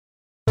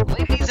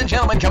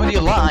gentlemen, coming to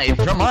you live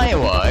from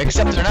Iowa.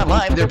 Except they're not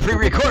live, they're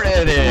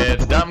pre-recorded.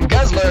 It's Dumb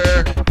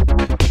Guzzler.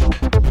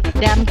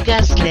 Dumb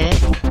Guzzler.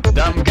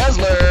 Dumb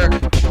Guzzler.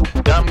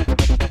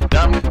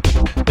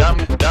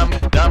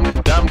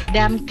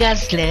 Dumb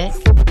Guzzler.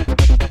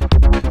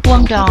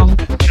 Wong Dong.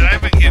 Should I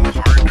have been getting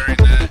hard during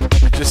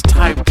that? Just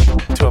type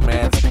to a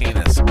man's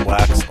penis,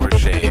 wax or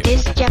shave. It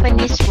is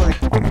Japanese word.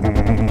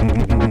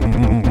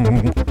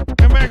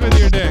 Come back with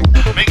your dick.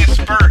 Make it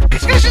spurt.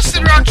 These guys just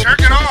sit around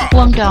jerking off.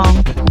 Wong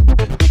Dong.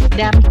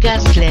 Dumb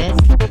Guzzler.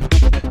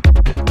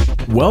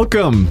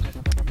 Welcome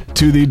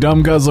to the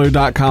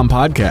dumbguzzler.com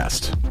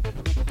podcast.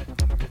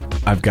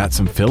 I've got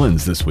some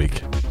fill-ins this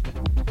week.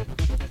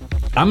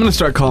 I'm going to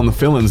start calling the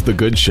fill-ins the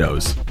good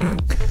shows.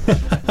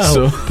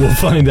 So we'll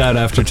find out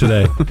after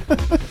today.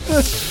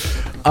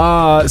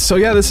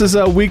 This is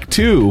week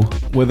 2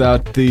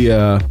 without the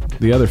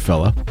other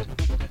fella.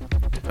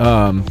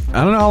 I don't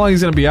know how long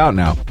he's going to be out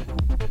now.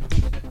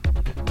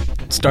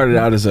 Started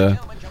out as a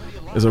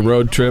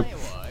road trip.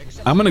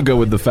 I'm going to go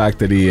with the fact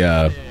that he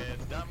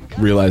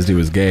realized he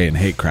was gay and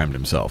hate crimed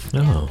himself.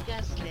 Oh.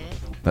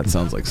 That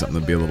sounds like something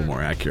that'd be a little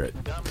more accurate.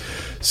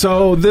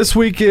 So this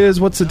week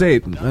is, what's the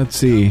date? Let's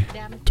see.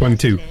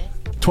 22.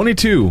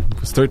 22. It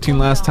was 13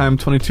 last time,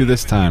 22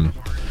 this time.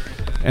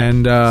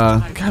 And,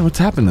 God, what's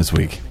happened this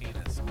week?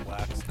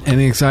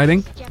 Anything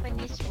exciting?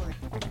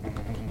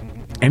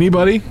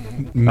 Anybody?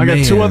 I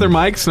got 2 other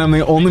mics and I'm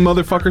the only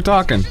motherfucker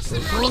talking.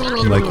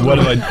 Like, what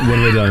have I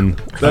done?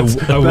 That's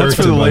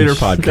for the later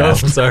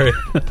podcast. Oh, sorry.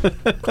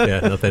 Yeah,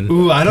 nothing.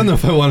 Ooh, I don't know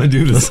if I want to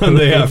do the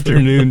Sunday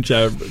afternoon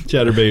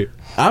chatterbait.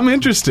 I'm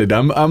interested.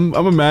 I'm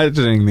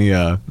imagining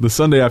the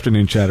Sunday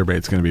afternoon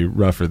chatterbait's going to be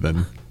rougher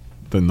than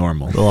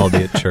normal. We'll all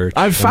be at church.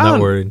 I've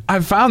found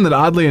that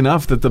oddly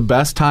enough that the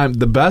best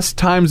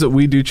times that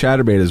we do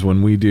chatterbait is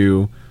when we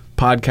do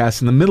podcasts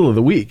in the middle of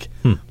the week.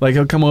 Like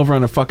he'll come over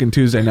on a fucking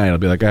Tuesday night. I'll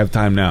be like, I have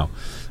time now.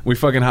 We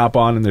fucking hop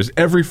on and there's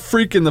every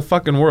freak in the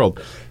fucking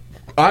world.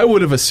 I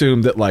would have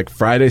assumed that like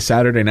Friday,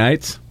 Saturday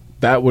nights,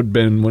 that would have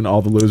been when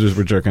all the losers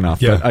were jerking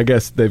off. Yeah. But I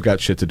guess they've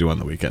got shit to do on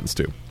the weekends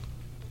too.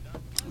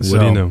 What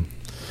do you know?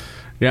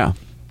 Yeah.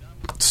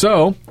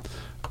 So,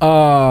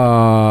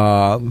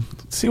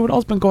 let's see what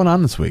all's been going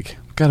on this week.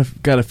 Got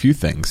a few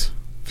things.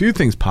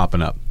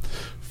 Popping up.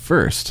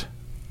 First,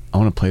 I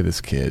want to play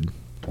this kid.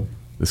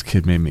 This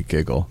kid made me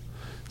giggle.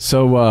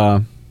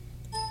 So,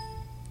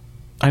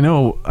 I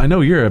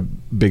know you're a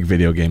big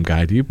video game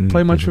guy. Do you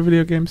play much for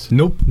video games?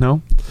 Nope.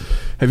 No?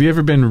 Have you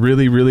ever been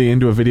really, really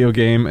into a video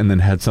game and then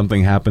had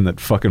something happen that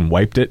fucking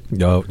wiped it?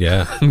 Oh,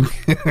 yeah.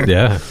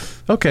 Yeah.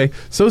 Okay,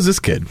 so is this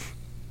kid.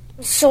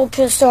 So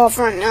pissed off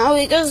right now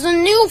because the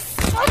new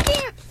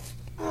fucking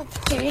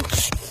update,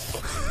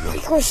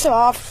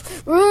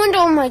 Microsoft, ruined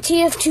all my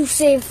TF2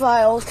 save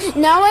files.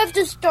 Now I have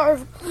to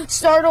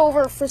start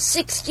over for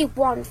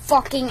 61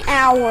 fucking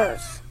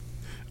hours.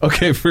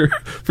 Okay, for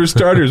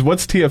starters,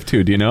 what's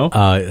TF2? Do you know?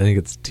 I think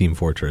it's Team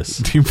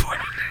Fortress. Team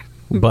Fortress.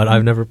 But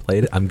I've never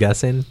played it. I'm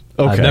guessing.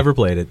 Okay. I've never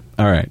played it.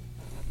 All right.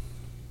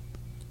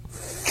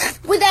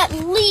 With at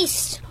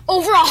least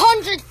over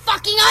 100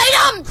 fucking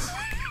items!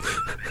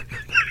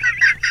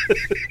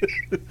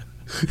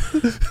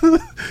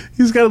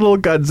 He's got a little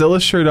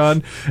Godzilla shirt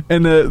on,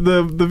 and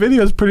the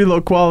video is pretty low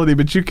quality,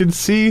 but you can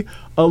see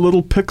a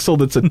little pixel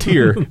that's a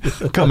tear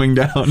coming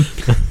down.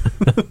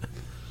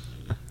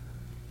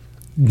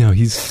 No,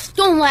 he's...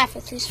 Don't laugh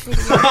at this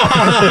video.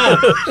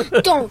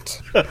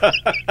 Don't.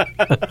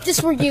 If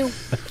this were you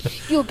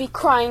would be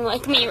crying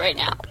like me right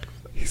now.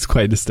 He's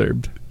quite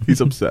disturbed.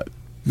 He's upset.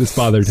 This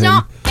bothered It's him.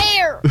 not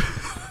fair.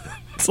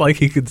 It's like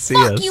he could see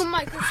Fuck us. you,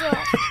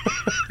 Microsoft.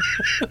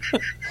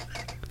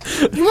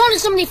 You wanted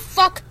somebody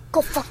fuck?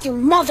 Go fuck your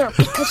mother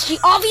because she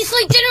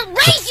obviously didn't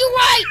raise you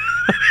right.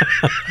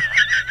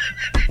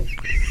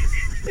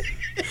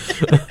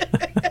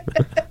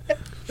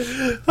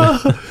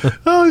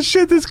 Oh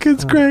shit, this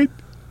kid's great.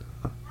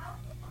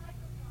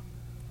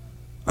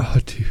 Oh,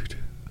 dude.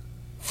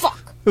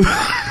 Fuck.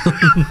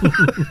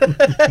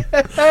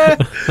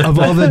 Of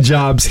all the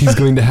jobs he's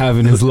going to have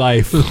in his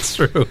life. That's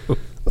true.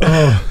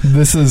 Oh,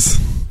 this is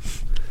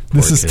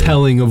kid.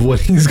 Telling of what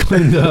he's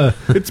going to...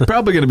 It's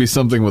probably going to be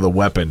something with a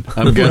weapon,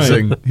 I'm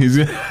guessing.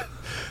 Right.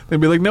 They'd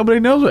be like, nobody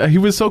knows. He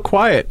was so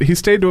quiet. He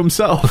stayed to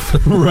himself.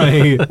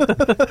 Right.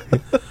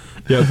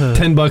 Yeah,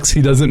 $10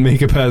 he doesn't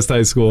make it past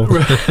high school.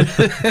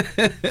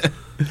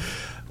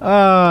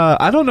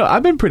 I don't know.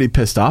 I've been pretty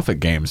pissed off at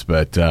games,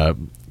 but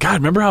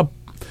God, remember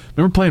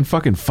playing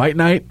fucking Fight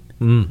Night?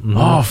 Mm-hmm.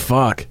 Oh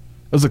fuck, that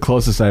was the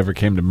closest I ever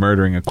came to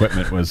murdering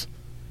equipment. Was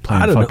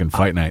playing fucking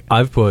Fight Night.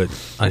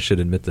 I should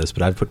admit this,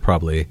 but I've put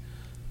probably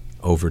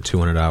over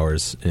 200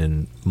 hours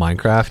in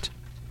Minecraft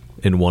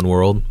in one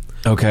world.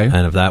 Okay.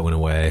 And if that went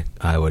away,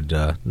 I would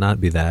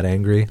not be that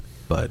angry,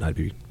 but I'd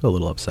be a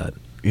little upset.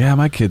 Yeah,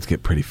 my kids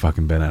get pretty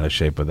fucking bent out of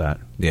shape with that.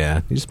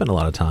 Yeah, you spend a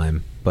lot of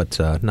time, but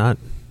not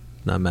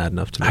mad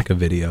enough to make a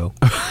video.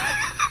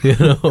 You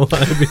know,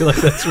 I'd be like,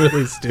 that's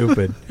really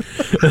stupid.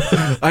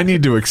 I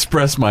need to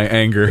express my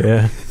anger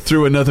Yeah.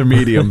 through another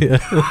medium.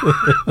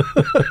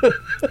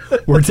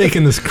 We're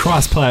taking this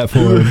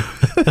cross-platform.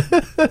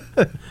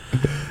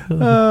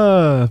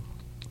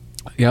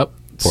 Yep.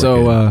 Poor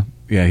So,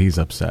 yeah, he's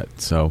upset.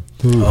 So,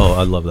 Oh,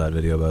 I love that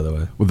video, by the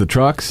way. with the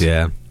trucks?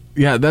 Yeah.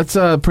 Yeah, that's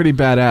pretty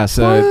badass.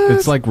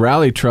 It's like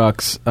rally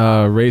trucks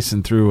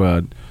racing through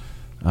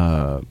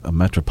a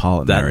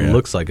metropolitan That area.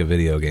 looks like a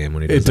video game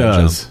when he does It that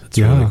does. jump. It's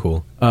really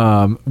cool.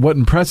 What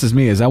impresses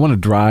me is I want to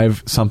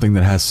drive something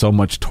that has so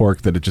much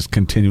torque that it just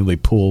continually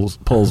pulls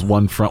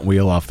one front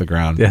wheel off the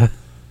ground. Yeah.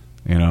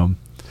 You know?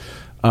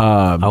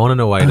 I want to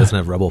know why he doesn't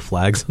have rebel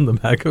flags on the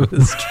back of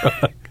his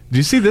truck. Do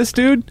you see this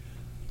dude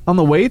on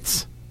the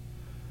weights?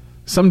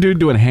 Some dude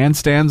doing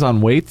handstands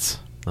on weights.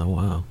 Oh,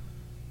 wow.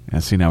 Yeah,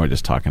 see, now we're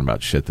just talking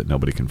about shit that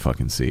nobody can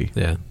fucking see.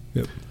 Yeah.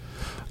 Yep.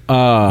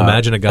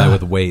 Imagine a guy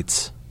with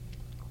weights.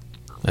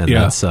 And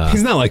Yeah, that's...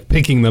 he's not like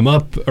picking them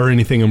up or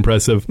anything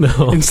impressive.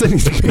 No. Instead,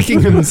 he's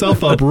picking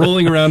himself up,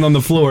 rolling around on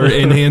the floor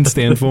in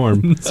handstand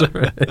form, That's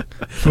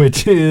right.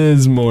 which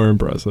is more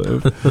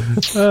impressive.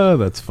 Oh,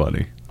 that's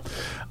funny.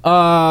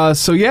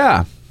 So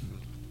yeah,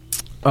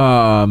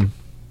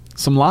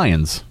 some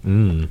lions.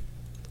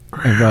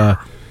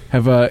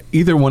 Have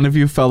either one of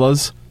you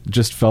fellas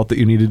just felt that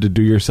you needed to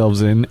do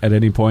yourselves in at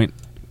any point?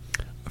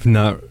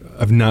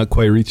 I've not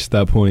quite reached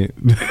that point.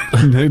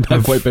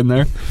 Not quite been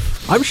there.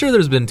 I'm sure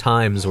there's been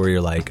times where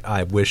you're like,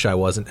 I wish I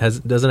wasn't...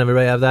 Doesn't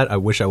everybody have that? I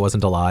wish I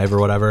wasn't alive or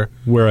whatever.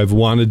 Where I've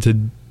wanted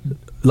to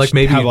Like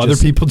maybe have you other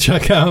just- people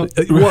check out.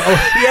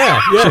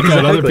 Yeah, Check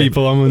out other exactly.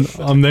 people.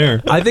 I'm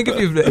there. I think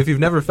if you've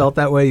never felt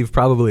that way, you've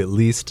probably at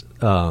least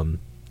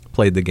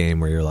played the game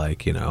where you're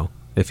like, you know,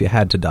 if you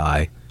had to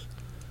die,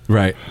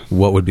 Right.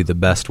 what would be the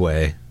best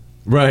way?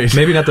 Right.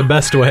 Maybe not the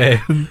best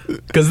way,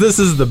 because this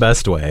is the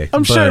best way.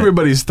 I'm sure but-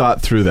 everybody's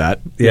thought through that.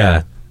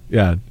 Yeah.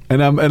 Yeah.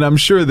 And I'm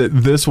sure that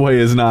this way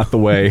is not the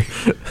way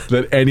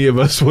that any of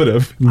us would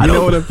have. I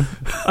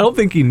don't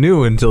think he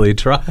knew until he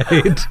tried.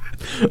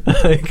 I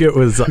think it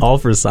was all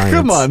for science.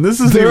 Come on, this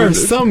is There even- are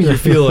some you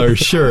feel are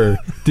sure.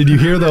 Did you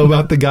hear though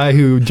about the guy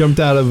who jumped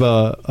out of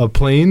a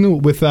plane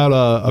without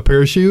a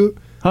parachute?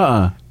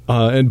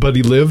 But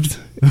he lived.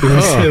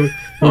 It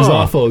was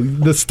awful.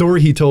 The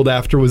story he told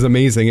after was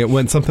amazing. It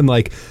went something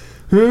like.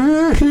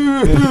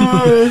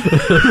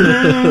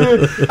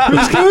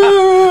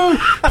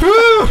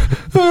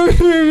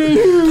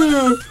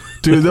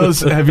 Dude,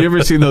 have you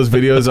ever seen those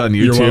videos on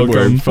You're YouTube where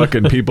welcome.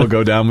 fucking people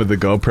go down with the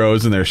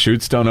GoPros and their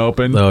chutes don't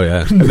open? Oh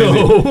yeah.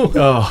 No.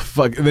 Oh,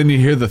 fuck. And then you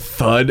hear the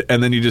thud,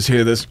 and then you just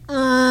hear this.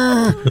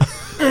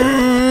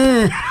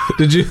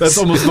 Did you? That's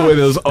almost the way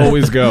those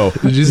always go.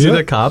 Did you see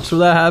the cops where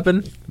that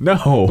happened?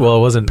 No. Well,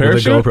 it wasn't with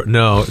Parachute? a GoPro.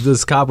 No,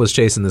 this cop was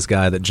chasing this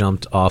guy that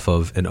jumped off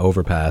of an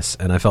overpass,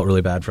 and I felt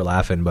really bad for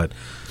laughing. But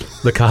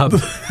the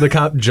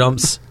cop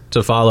jumps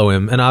to follow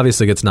him, and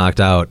obviously gets knocked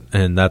out,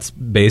 and that's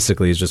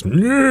basically is just. It's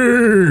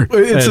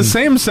the and-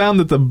 same sound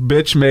that the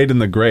bitch made in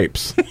the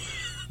grapes.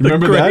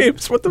 Remember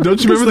grapes? that? What the Don't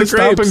fuck you is remember the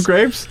the stomping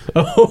grapes?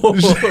 Oh,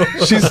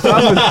 she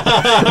stopped.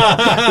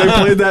 They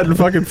played that in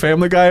fucking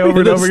Family Guy over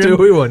and The over again.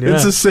 Stewie one, yeah.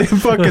 It's the same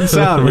fucking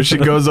sound where she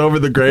goes over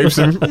the grapes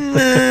and.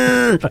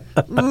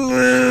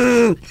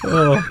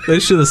 Oh, they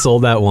should have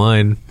sold that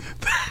wine.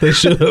 They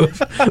should have.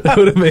 That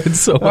would have made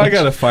so much. I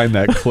gotta find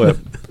that clip.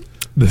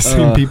 The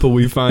same people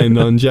we find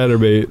on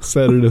Chatterbait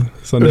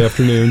Sunday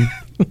afternoon.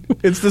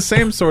 It's the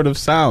same sort of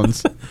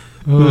sounds.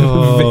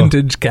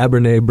 Vintage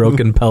Cabernet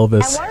broken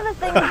pelvis. And one of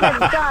the things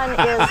they've done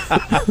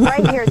is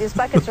right here, these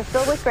buckets are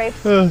filled with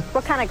grapes.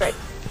 What kind of grapes?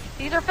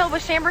 These are filled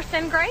with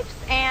Chamberson grapes,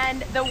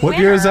 and the What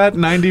year is that?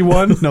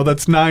 91? No,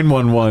 that's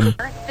 911.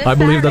 I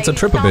believe that's a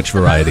Tripovich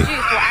variety. Juice will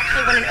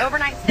actually win an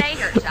overnight stay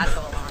here at Chateau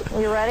Laurent.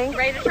 You ready?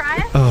 Ready to try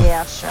it?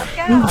 Yeah, sure.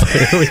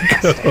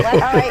 Let's go. All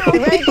right,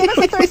 ready? Give us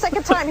a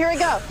 30-second time. Here we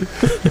go.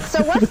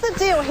 So what's the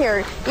deal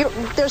here?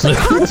 There's a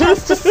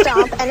contest to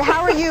stomp, and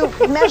how are you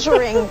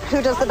measuring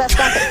who does the best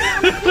stomping?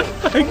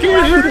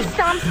 Whoever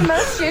stomps the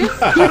most juice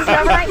wins an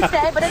overnight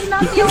stay, but it's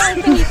not the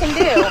only thing you can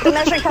do. The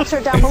measuring cups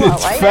are down below,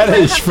 right?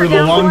 Fetish for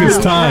the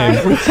longest time.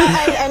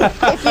 And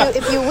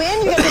if you win,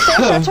 you get to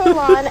stay at Chateau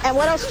Laurent. And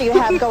what else do you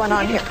have going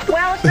on here?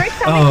 Well, it's great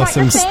stomping Oh, like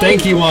some your thing.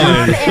 stanky wine.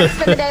 And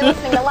spend the day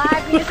listening to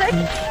live music,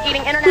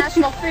 eating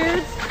international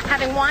foods,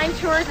 having wine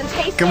tours and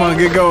tastings. Come on,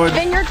 get going.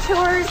 Vineyard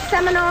tours,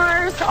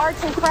 seminars,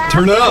 arts and crafts.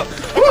 Turn it up.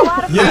 It's a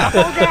lot of fun Yeah.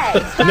 the whole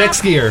day. So,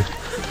 Next gear.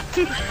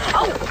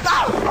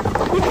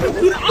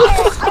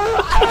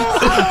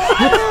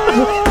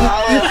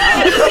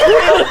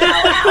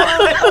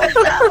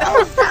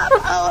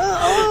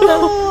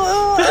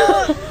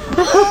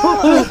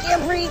 I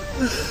can't breathe.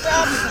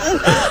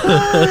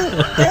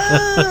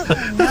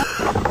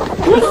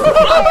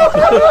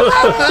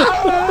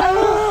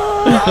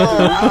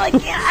 I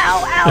can't.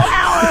 Ow, ow,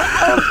 ow.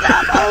 Oh,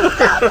 stop. Oh,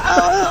 stop.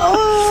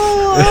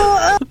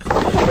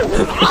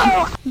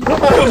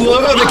 I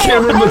love how the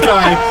camera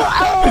Mackay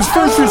His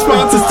first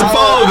response is to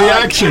follow the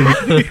action.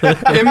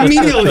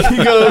 Immediately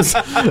he goes,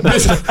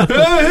 let's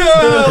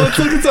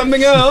look at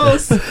something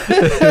else.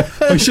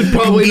 We should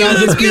probably not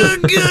just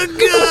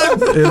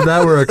If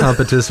that were a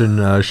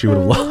competition, she would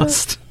have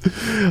lost.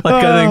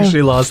 I think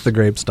she lost the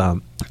grape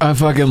stomp. I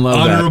fucking love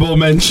honorable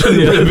mention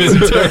ribbon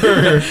to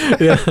her.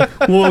 Yeah.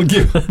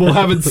 We'll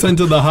have it sent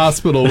to the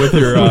hospital with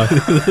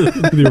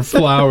your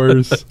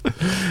flowers.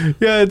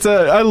 Yeah,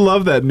 I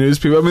love that news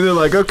people. I mean, they're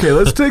like, okay,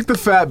 let's take the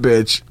fat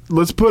bitch,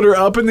 let's put her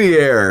up in the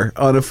air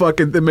on a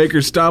fucking, make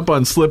her stomp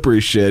on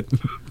slippery shit.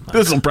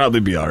 This will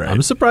probably be all right.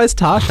 I'm surprised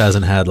Tosh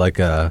hasn't had like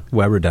a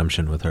web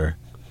redemption with her.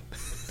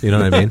 You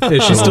know what I mean?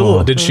 Is she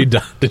still? Did she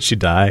die? Did she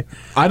die?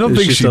 I don't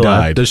think she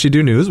died. Does she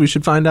do news? We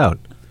should find out.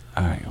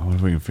 All right, what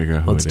if we can figure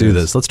out who Let's it do is?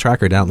 this. Let's track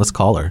her down. Let's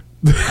call her.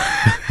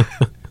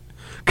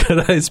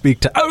 Could I speak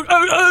to?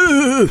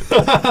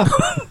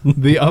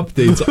 The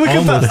update's Look at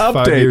almost the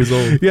 5 years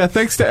old. Yeah,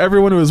 thanks to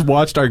everyone who has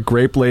watched our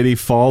Grape Lady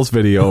Falls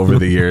video over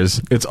the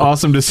years. It's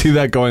awesome to see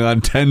that going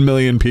on 10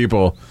 million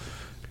people.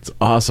 It's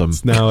awesome.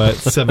 It's now at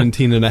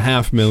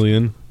 17.5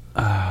 million.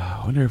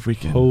 I wonder if we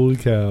can. Holy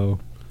cow.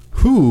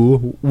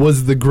 Who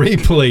was the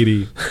Grape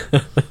Lady?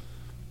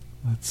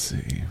 Let's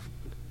see.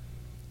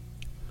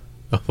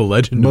 The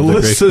legend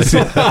Melissa. of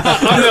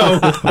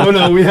the Grape Oh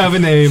no, we have a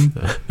name.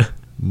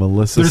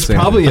 Melissa There's Sander.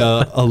 probably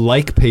a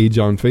like page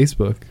on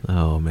Facebook.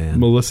 Oh, man.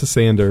 Melissa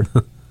Sander.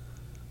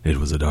 It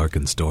was a dark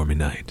and stormy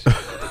night.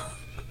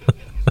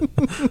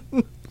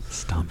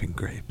 Stomping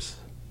grapes.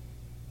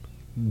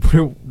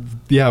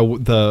 Yeah,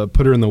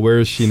 put her in the Where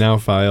Is She Now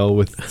file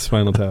with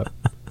Spinal Tap.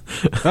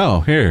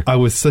 Oh, here. I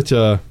was such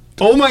a...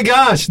 Oh my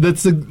gosh,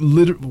 that's a...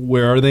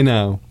 Where are they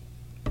now?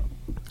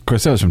 Of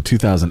course, that was from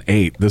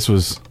 2008. This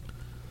was...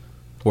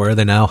 Where are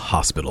they now?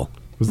 Hospital.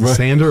 Was it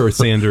Sander or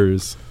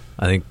Sanders?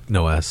 I think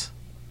no S.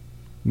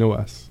 No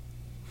S.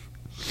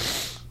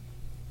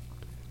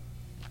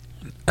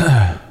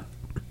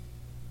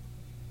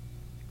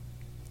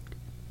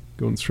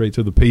 Going straight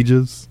to the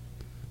pages.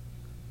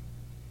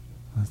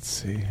 Let's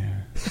see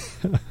here.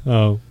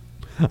 Oh,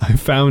 I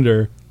found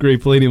her.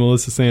 Grape Lady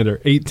Melissa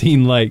Sander.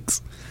 18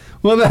 likes.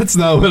 Well, that's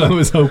not what I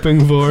was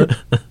hoping for.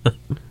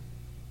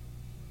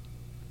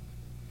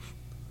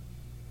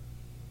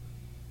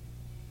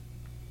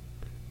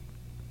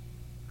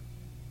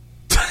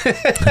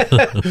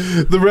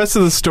 The rest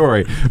of the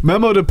story.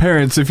 Memo to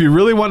parents: if you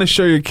really want to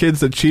show your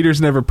kids that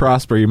cheaters never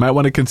prosper, you might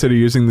want to consider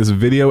using this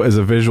video as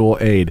a visual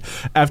aid.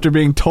 After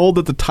being told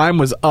that the time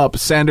was up,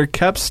 Sander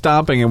kept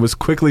stomping and was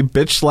quickly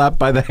bitch slapped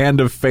by the hand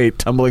of fate,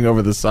 tumbling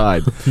over the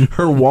side.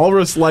 Her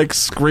walrus-like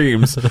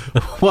screams,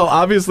 while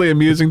obviously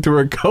amusing to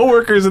her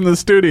coworkers in the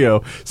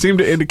studio, seemed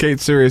to indicate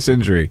serious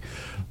injury.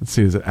 Let's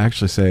see, does it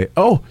actually say...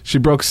 Oh, she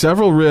broke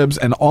several ribs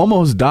and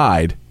almost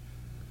died.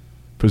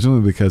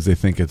 Presumably because they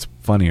think it's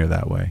funnier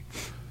that way.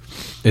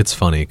 It's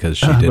funny because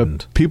she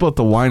didn't. But people at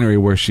the winery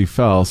where she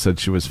fell said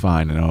she was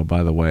fine. And oh,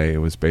 by the way, it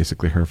was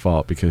basically her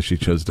fault because she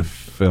chose to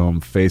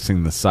film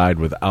facing the side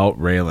without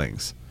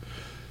railings.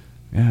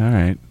 Yeah, all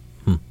right.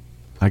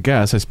 I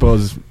guess. I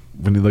suppose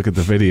when you look at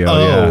the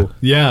video,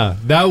 yeah,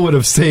 that would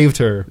have saved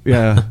her.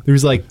 Yeah.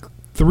 There's like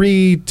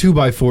 3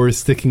 2x4s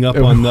sticking up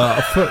on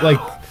the foot, like...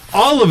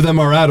 All of them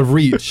are out of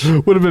reach.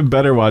 Would have been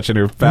better watching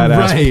her fat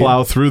ass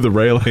plow through the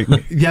railing.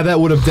 Yeah,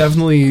 that would have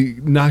definitely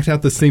knocked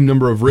out the same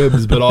number of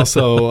ribs, but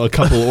also a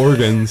couple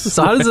organs.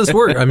 So how does this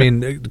work? I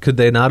mean, could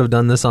they not have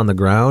done this on the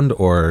ground,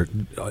 or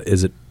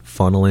is it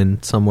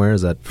funneling somewhere?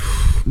 Is that?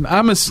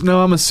 I'm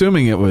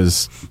assuming it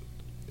was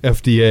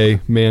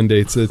FDA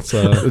mandates. It's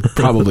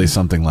probably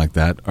something like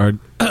that,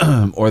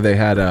 or they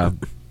had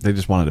they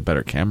just wanted a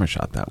better camera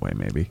shot that way,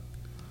 maybe.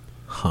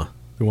 Huh?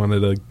 They wanted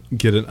to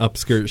get an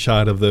upskirt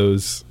shot of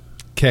those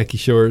khaki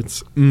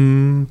shorts.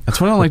 That's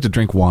why I don't like to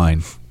drink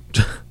wine.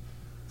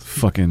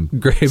 Fucking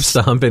grape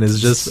stomping is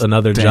just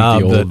another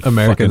job that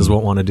Americans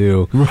won't want to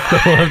do. They'll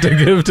have to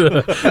give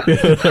to.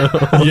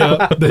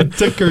 Yeah, they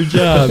took her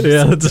jobs.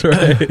 Yeah, that's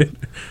right.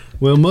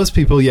 Well, most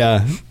people,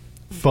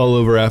 fall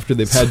over after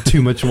they've had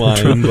too much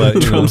wine.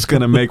 But Trump's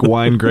going to make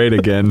wine great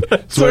again.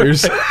 That's what you're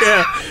saying.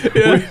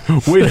 Yeah.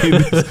 We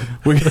need this.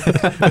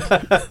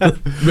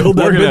 Build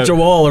that bitch a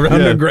wall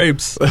around the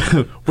grapes.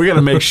 We got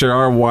to make sure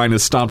our wine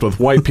is stomped with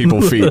white people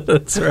feet.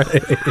 That's right.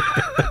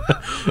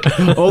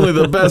 Only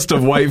the best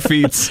of white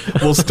feet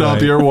will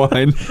stomp your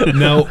wine.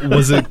 Now,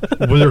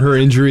 were her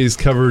injuries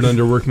covered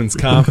under workman's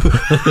comp?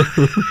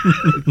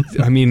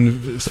 I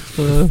mean...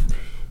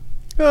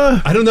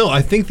 I don't know.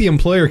 I think the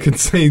employer could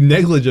say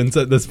negligence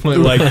at this point.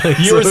 Like,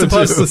 you were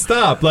supposed to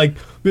stop. Like,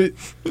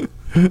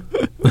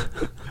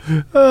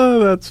 oh,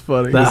 that's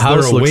funny. That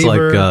house looks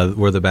like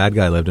where the bad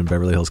guy lived in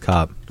Beverly Hills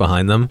Cop.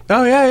 Behind them.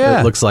 Oh, yeah.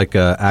 It looks like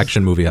an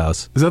action movie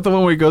house. Is that the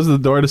one where he goes to the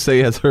door to say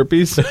he has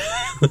herpes?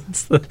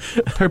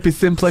 Herpes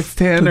simplex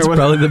 10 It's or what?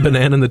 probably the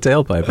banana in the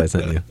tailpipe I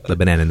sent you. The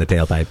banana in the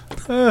tailpipe.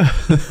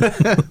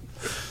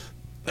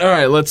 All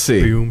right, let's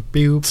see.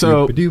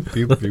 So, we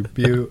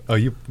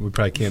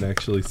probably can't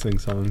actually sing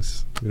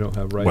songs. We don't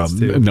have rights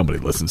to. Nobody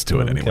listens to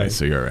it anyway,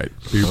 so you're all right.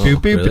 We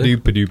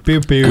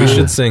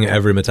should sing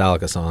every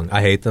Metallica song.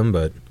 I hate them,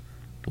 but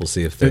We'll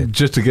see if they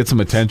just to get some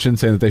attention,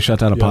 saying that they shut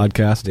down a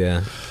podcast.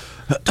 Yeah.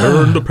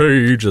 Turn the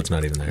page. That's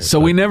not even there. So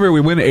we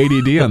went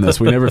ADD on this.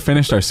 We never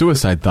finished our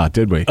suicide thought,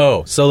 did we?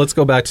 Oh, so let's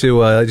go back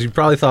to, as you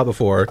probably thought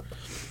before,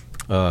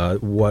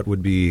 what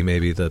would be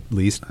maybe the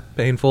least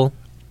painful?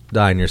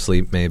 Die in your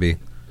sleep, maybe.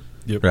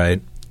 Yep.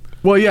 Right?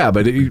 Well, yeah,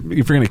 but if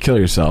you're going to kill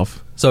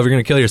yourself. So if you're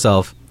going to kill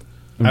yourself.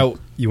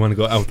 You want to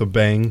go out with a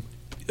bang?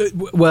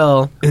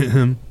 Well,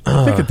 I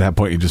think at that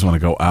point you just want to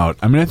go out.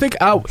 I mean, I think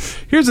out.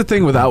 Here's the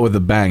thing with out with a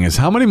bang is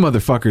how many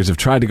motherfuckers have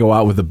tried to go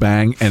out with a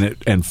bang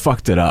and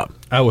fucked it up.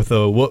 Out with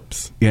a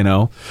whoops. You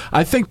know,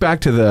 I think back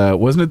to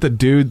wasn't it the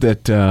dude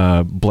that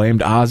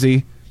blamed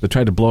Ozzy that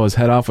tried to blow his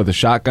head off with a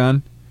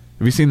shotgun?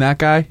 Have you seen that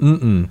guy?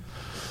 Mm-mm.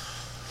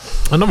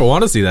 I never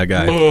want to see that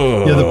guy.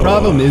 Yeah, the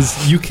problem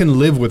is you can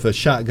live with a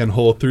shotgun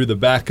hole through the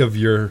back of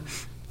your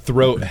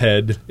throat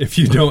head if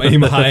you don't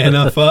aim high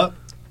enough up.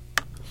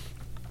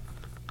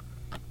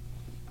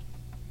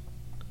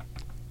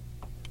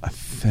 I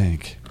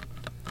think.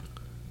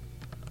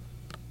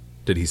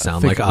 Did he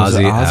sound like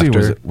Ozzy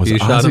after he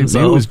shot himself?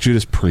 Maybe it was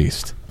Judas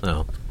Priest.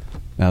 Oh.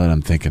 Now that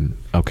I'm thinking,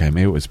 okay,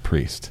 maybe it was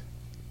Priest.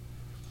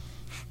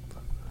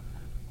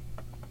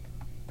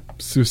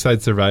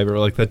 Suicide survivor,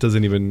 like that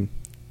doesn't even...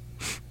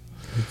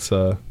 It's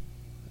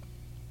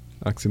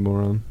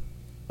oxymoron.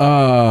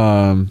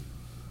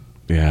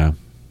 Yeah.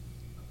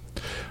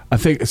 I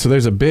think, so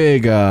there's a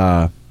big,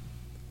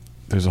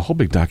 there's a whole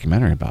big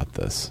documentary about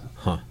this.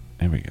 Huh.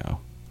 There we go.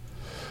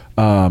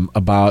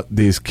 About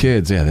these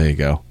kids. Yeah, there you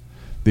go.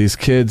 These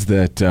kids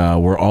that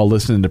were all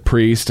listening to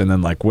Priest and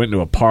then like went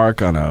to a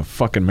park on a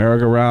fucking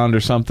merry-go-round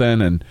or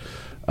something and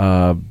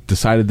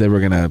decided they were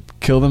going to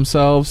kill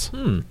themselves.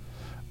 And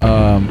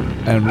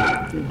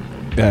yeah,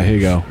 here you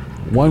go.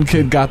 One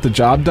kid got the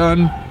job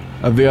done,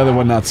 the other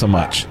one not so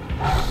much.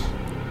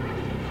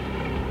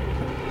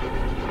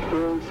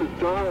 There's a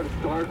dog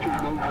barking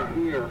over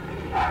here,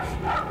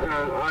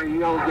 and I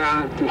yelled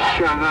at him to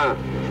shut up.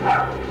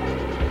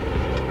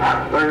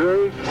 I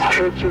heard him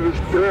catching his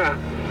breath,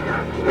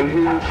 and he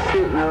was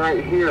sitting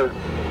right here.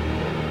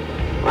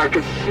 I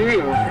could see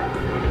him,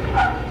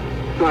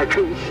 but I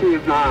couldn't see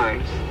his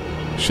eyes.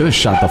 Should have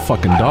shot the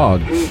fucking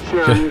dog. He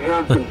said he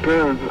had the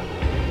gun.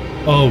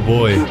 Oh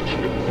boy.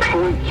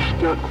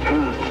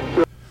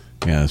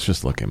 Yeah, let's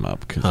just look him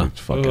up because it's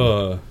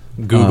fucking.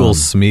 Google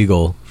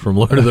Smeagol from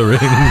Lord of the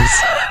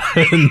Rings,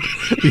 and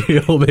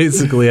you'll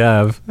basically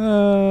have.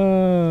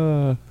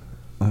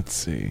 Let's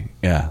see.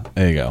 Yeah,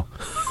 there you go.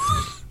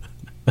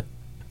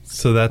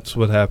 So that's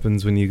what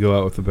happens when you go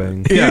out with a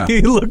bang. Yeah,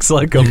 he looks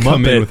like a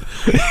Muppet.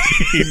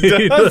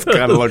 He does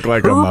kind of look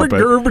like a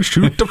Muppet.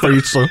 Shoot the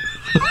face.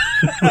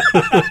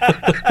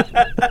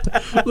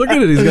 Look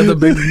at it. He's got the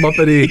big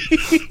Muppety.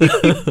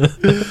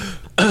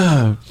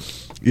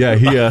 Yeah,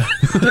 he.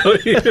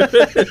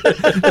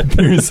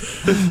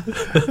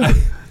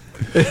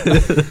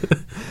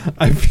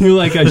 I feel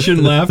like I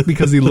shouldn't laugh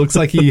because he looks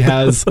like he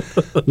has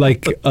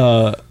like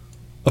a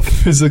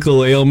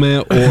physical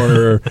ailment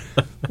or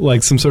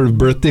like some sort of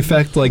birth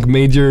defect, like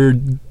major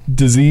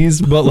disease.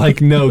 But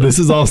like, no, this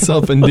is all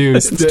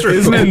self-induced.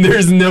 And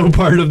there's no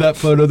part of that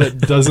photo that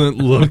doesn't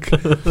look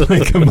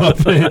like a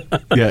Muppet.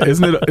 Yeah,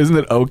 isn't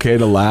it okay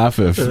to laugh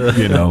if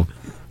you know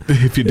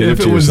if you did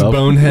if it to was yourself?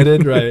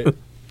 Boneheaded, right?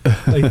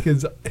 Like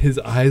his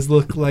eyes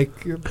look like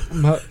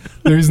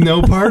there's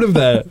no part of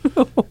that.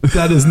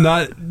 That is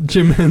not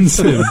Jim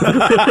Henson.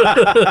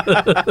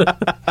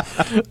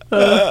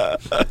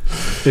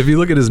 If you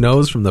look at his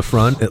nose from the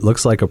front, it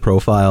looks like a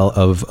profile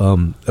of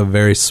a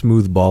very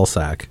smooth ball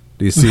sack.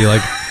 Do you see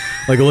like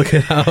look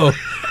at how?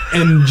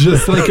 And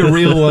just like a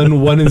real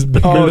one is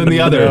bigger than the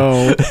other.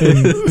 No.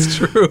 It's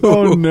true.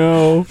 Oh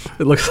no!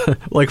 It looks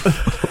like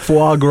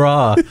foie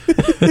gras.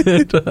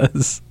 It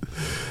does.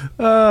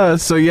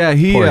 So yeah,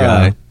 he. Poor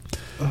guy.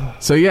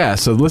 So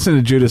listen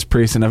to Judas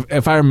Priest, and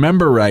if I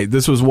remember right,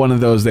 this was one of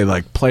those they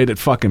like played it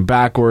fucking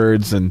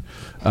backwards, and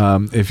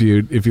if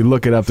you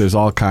look it up, there's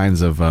all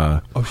kinds of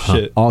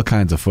all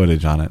kinds of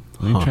footage on it.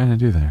 What are you trying to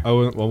do there? I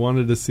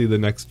wanted to see the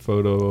next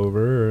photo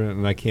over,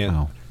 and I can't.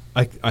 Oh.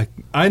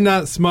 I'm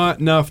not smart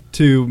enough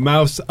to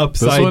mouse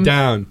upside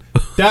down.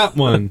 That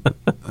one.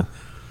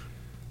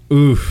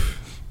 Oof.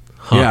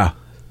 Huh. Yeah.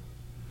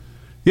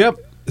 Yep.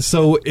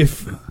 So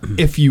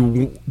if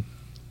you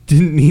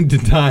didn't need to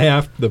die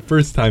after the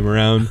first time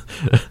around,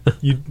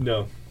 you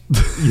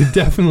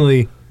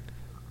definitely.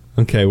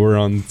 Okay, we're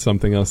on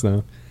something else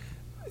now.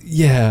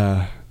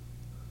 Yeah.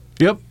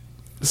 Yep.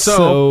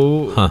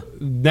 So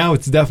now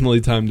it's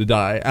definitely time to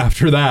die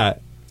after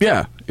that.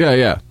 Yeah.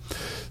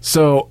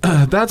 So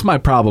that's my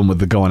problem with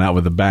the going out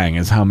with a bang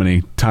is how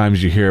many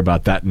times you hear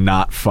about that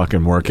not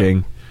fucking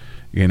working,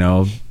 you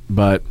know.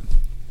 But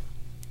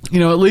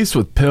you know, at least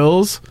with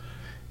pills,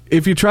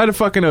 if you try to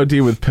fucking OD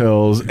with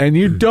pills and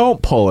you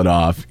don't pull it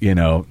off, you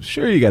know,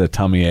 sure you got a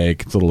tummy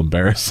ache. It's a little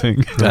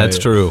embarrassing. That's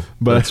true.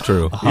 But that's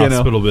true.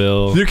 Hospital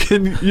bill. You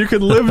can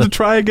live to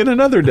try again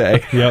another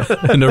day. Yeah.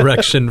 An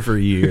erection for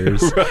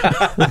years.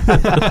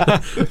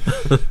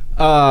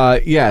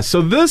 Yeah.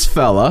 So this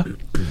fella.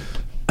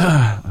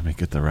 Let me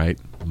get the right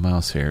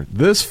mouse here.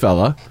 This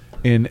fella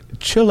in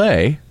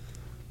Chile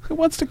who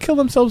wants to kill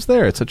themselves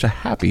there. It's such a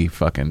happy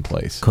fucking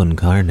place. Con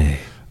carne.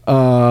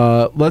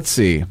 Let's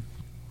see.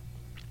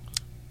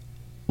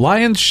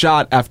 Lions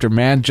shot after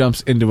man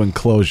jumps into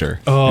enclosure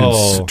and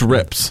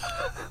strips.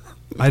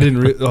 I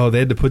didn't. They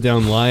had to put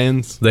down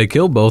lions. They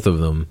killed both of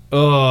them.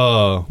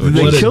 Oh, did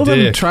they kill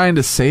them trying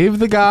to save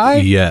the guy?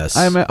 Yes,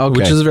 okay.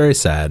 Which is very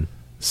sad.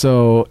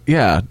 So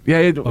yeah.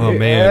 Oh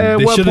man,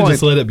 they should have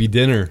just let it be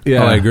dinner.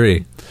 Yeah, I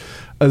agree.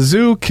 A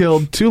zoo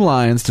killed 2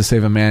 lions to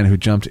save a man who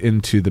jumped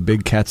into the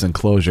big cat's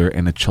enclosure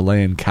in the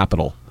Chilean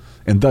capital.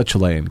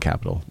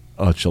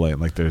 Oh, Chilean,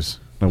 like there's...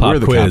 No, Pop we're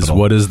the quiz, capital.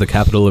 what is the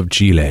capital of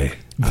Chile?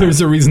 There's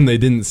a reason they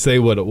didn't say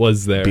what it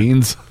was there.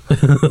 Beans?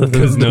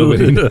 Because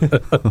nobody...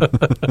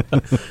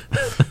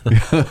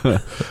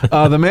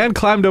 The man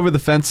climbed over the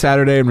fence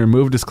Saturday and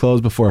removed his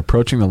clothes before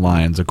approaching the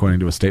lions,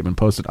 according to a statement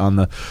posted on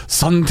the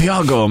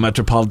Santiago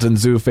Metropolitan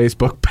Zoo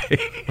Facebook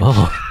page.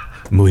 Oh,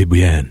 muy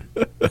bien.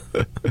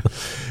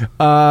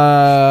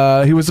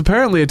 He was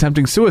apparently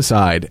attempting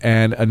suicide,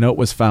 and a note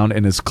was found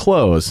in his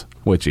clothes,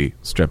 which he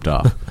stripped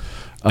off.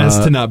 As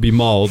to not be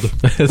mauled.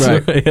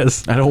 Right.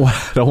 Yes. I don't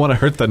want to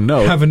hurt the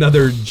note. Have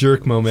another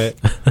jerk moment.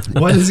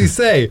 What does he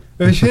say?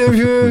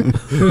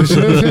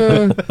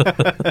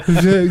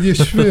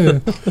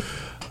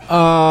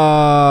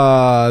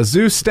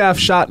 Zoo staff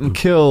shot and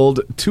killed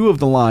 2 of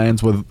the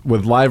lions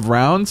with live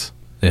rounds.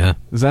 Yeah.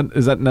 Is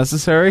that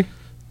necessary?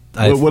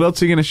 What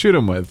else are you going to shoot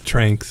them with?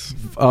 Tranks.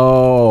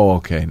 Oh,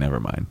 okay. Never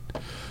mind.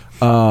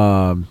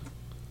 I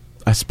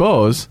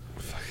suppose.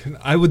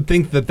 I would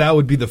think that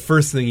would be the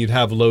first thing you'd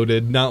have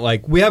loaded. Not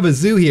like, we have a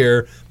zoo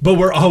here, but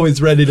we're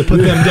always ready to put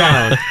them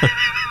down.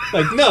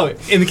 Like, no,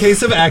 in the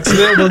case of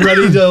accident, we're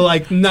ready to,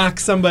 like, knock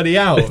somebody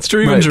out. It's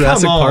true, even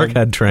Jurassic Park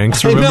had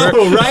tranks, remember? I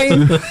know, right?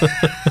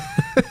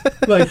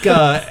 Like,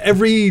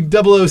 every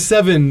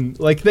 007,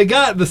 like, they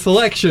got the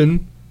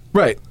selection.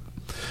 Right.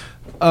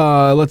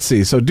 Let's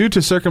see. So due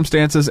to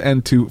circumstances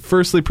and to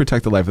firstly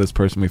protect the life of this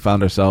person, we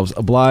found ourselves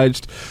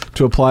obliged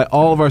to apply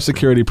all of our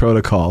security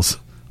protocols.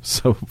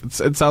 So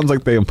it sounds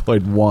like they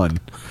employed 1.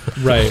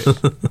 Right.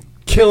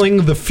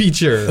 Killing the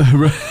feature.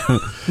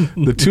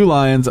 The 2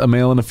 lions, a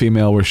male and a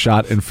female, were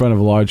shot in front of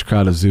a large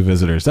crowd of zoo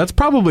visitors. That's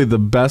probably the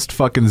best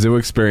fucking zoo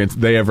experience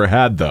they ever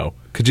had, though.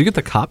 Could you get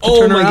the cop to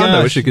turn around?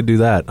 I wish you could do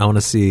that. I want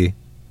to see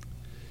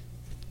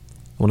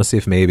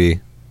if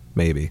maybe.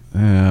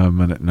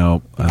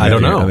 No. I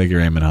don't know. I think you're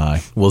aiming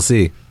high. We'll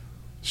see.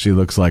 She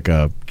looks like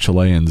a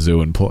Chilean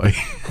zoo employee.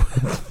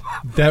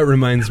 That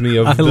reminds me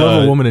of I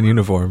love a woman in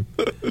uniform.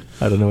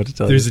 I don't know what to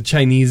tell you. There's a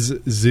Chinese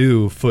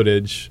zoo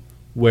footage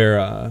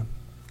where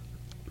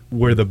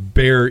the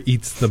bear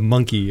eats the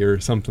monkey or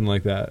something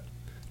like that.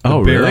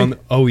 Really?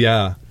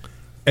 Yeah.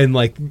 And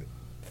like,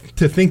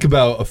 to think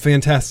about a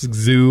fantastic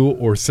zoo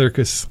or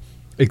circus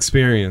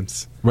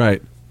experience.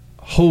 Right.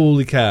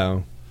 Holy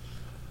cow.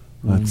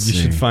 You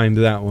should find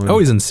that one. Oh,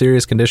 he's in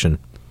serious condition.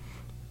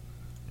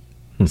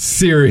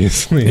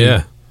 Seriously.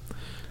 Yeah.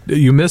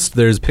 You missed,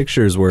 there's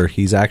pictures where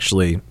he's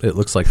actually, it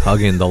looks like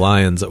hugging the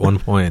lions at one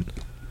point.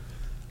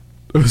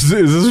 Is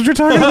this what you're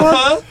talking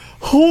about?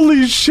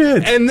 Holy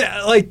shit. And,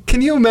 like,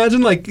 can you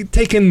imagine, like,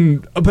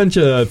 taking a bunch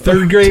of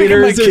third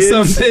graders or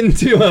something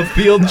to a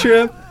field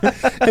trip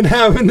and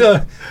having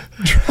to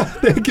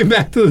get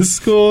back to the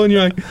school and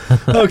you're like,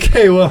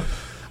 okay, well,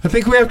 I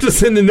think we have to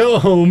send a note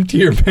home to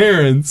your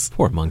parents.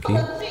 Poor monkey.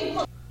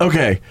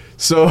 Okay,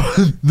 so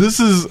this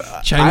is...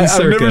 Chinese I've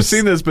never circus.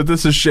 seen this, but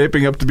this is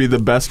shaping up to be the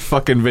best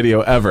fucking video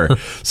ever.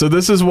 So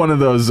this is one of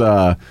those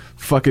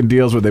fucking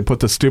deals where they put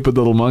the stupid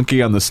little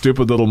monkey on the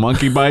stupid little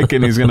monkey bike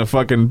and he's going to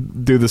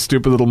fucking do the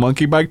stupid little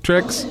monkey bike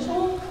tricks.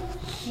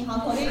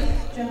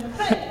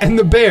 And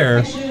the bear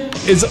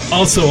is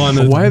also on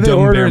a Why are they dumb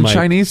bear ordering mic.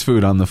 Chinese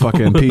food on the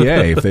fucking PA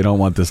if they don't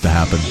want this to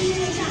happen?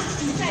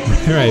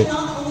 Right.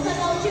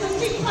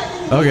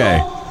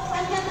 Okay.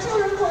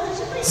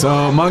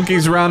 So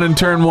monkeys round in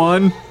turn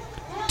 1.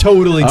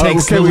 Totally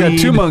takes okay, the we lead.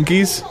 got 2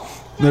 monkeys.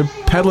 They're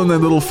peddling their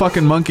little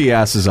fucking monkey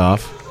asses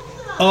off.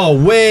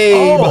 Oh,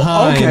 way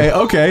behind.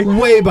 Okay.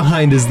 Way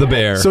behind is the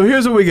bear. So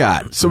here's what we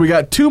got. So we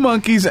got 2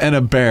 monkeys and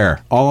a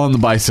bear, all on the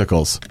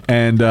bicycles.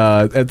 And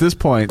at this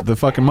point, the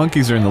fucking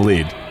monkeys are in the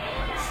lead.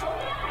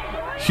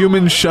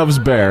 Human shoves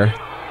bear.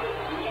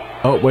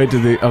 Oh, wait,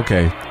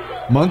 okay.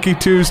 Monkey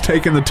 2's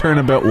taking the turn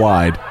a bit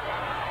wide.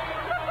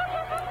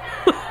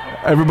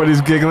 Everybody's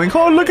giggling.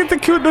 Oh, look at the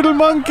cute little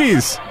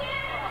monkeys.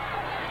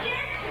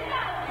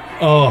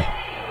 Oh.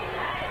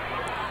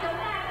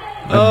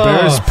 The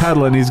bear's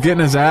pedaling. He's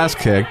getting his ass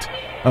kicked.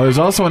 Oh, there's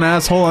also an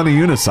asshole on a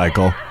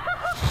unicycle.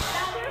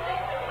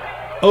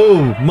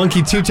 Oh,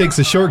 monkey 2 takes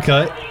a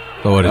shortcut.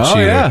 Oh, what a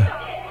cheater.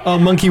 Yeah. Oh,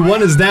 monkey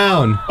 1 is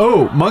down.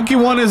 Oh, monkey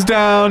 1 is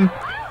down.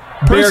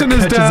 Person Bear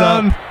is catches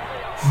down.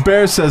 up.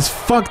 Bear says,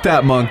 fuck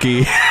that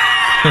monkey.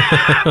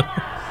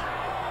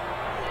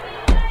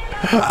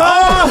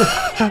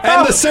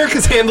 And the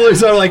circus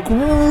handlers are like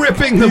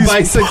ripping the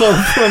bicycle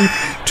from...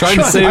 Trying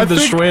to save the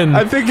Schwinn.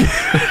 I think...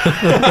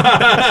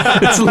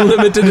 It's a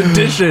limited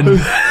edition.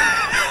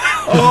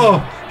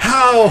 Oh,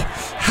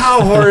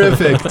 How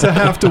horrific to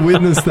have to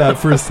witness that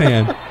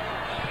firsthand.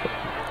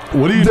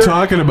 What are you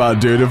talking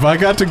about, dude? If I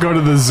got to go to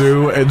the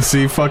zoo and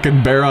see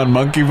fucking bear on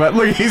monkey butt,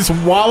 look, he's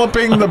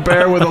walloping the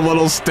bear with a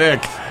little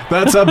stick.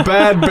 That's a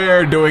bad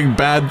bear doing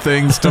bad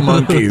things to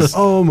monkeys.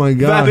 Oh my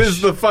gosh. That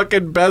is the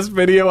fucking best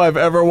video I've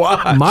ever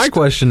watched. My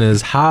question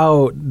is,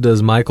 how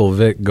does Michael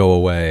Vick go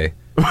away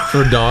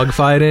for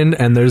dogfighting,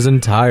 and there's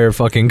entire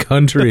fucking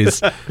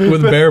countries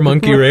with bear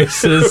monkey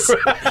races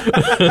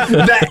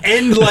that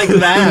end like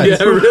that?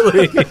 Yeah,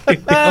 really.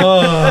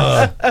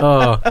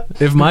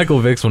 If Michael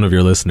Vick's one of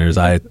your listeners,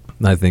 I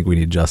think we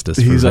need justice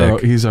for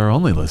Vic. He's our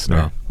only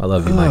listener. I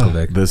love you, Michael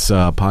Vick. This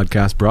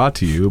podcast brought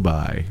to you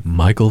by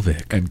Michael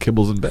Vick and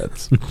Kibbles and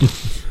Beds.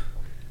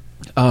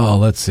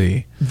 Let's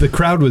see. The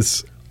crowd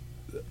was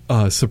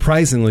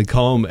surprisingly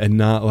calm and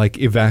not like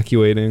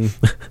evacuating.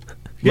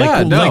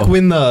 Like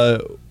when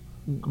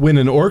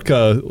an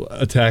orca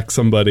attacks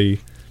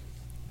somebody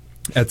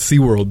at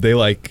SeaWorld, they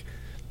like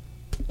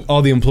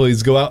all the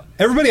employees go out.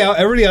 Everybody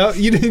out.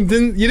 You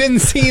didn't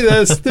see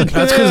this. That's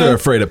because they're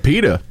afraid of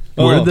PETA.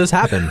 Where did this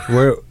happen?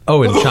 In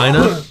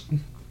China?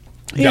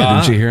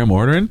 Yeah, didn't you hear him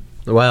ordering?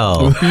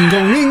 Well,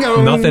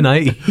 nothing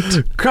I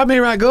eat. Crab me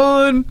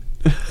ragoon.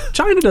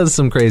 China does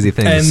some crazy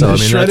things. And so, the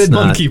shredded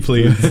monkey,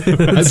 please.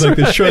 It's like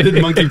the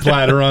shredded monkey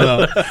platter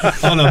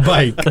on a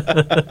bike.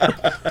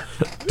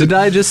 Did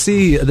I just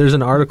see? There's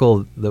an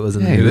article that was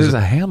in the news. There's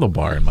a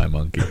handlebar in my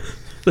monkey.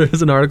 There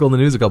was an article in the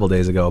news a couple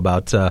days ago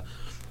about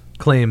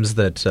claims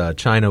that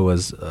China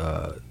was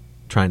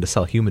trying to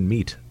sell human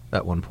meat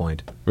at one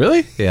point.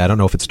 Really? Yeah, I don't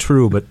know if it's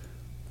true, but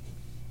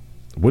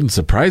it wouldn't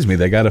surprise me.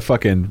 We got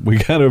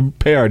to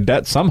pay our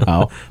debt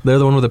somehow. They're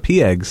the one with the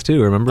pea eggs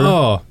too. Remember?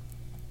 Oh.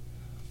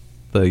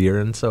 The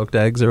urine-soaked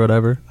eggs or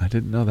whatever? I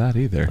didn't know that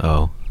either.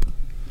 Oh.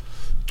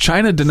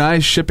 China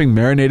denies shipping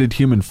marinated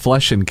human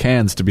flesh in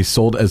cans to be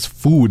sold as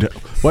food.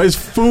 Why is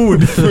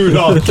food? Food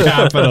all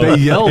capital. They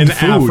yelled in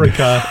food.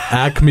 Africa.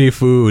 Acme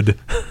Food.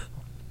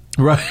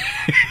 Right.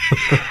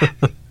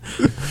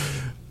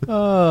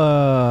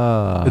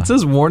 It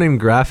says warning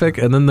graphic,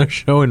 and then they're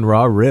showing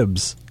raw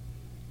ribs.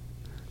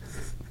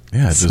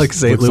 Yeah, it's like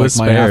St. Louis Louis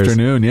like my Bears.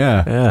 afternoon,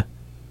 yeah. Yeah.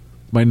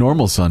 My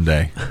normal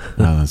Sunday.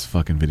 No, this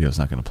fucking video's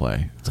not going to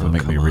play. It's going to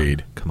make me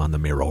read. Come on, the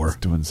mirror. It's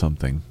doing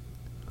something.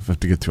 I have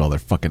to get through all their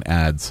fucking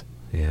ads.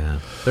 Yeah.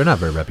 They're not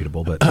very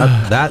reputable, but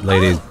that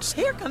lady...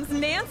 Here comes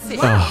Nancy.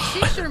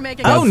 She's sure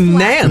making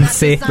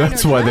Nancy!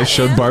 That's why they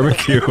showed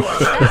barbecue.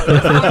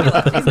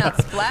 She's not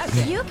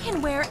splashing. You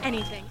can wear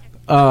anything.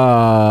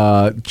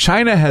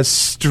 China has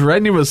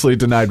strenuously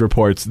denied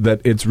reports that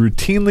it's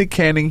routinely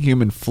canning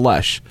human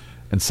flesh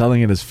and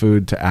selling it as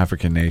food to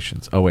African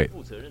nations. Oh, wait.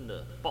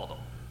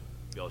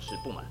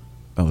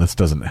 Oh, this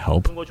doesn't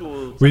help.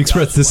 We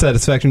express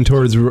dissatisfaction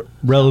towards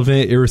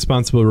relevant,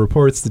 irresponsible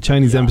reports. The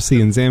Chinese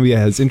embassy in Zambia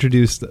has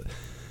introduced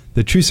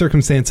the true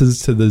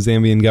circumstances to the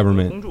Zambian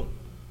government.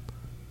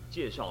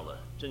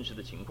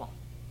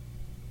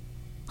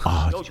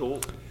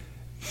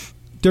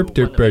 Derp,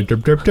 derp, derp,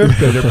 derp, derp, derp,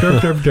 derp, derp,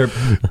 derp,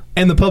 derp.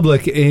 And the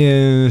public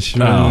is...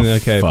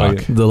 okay,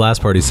 fuck. The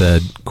last part he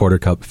said, quarter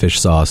cup fish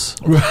sauce.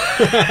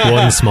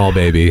 One small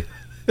baby.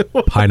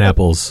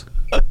 Pineapples.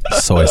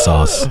 Soy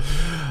sauce.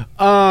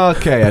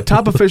 Okay, a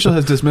top official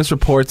has dismissed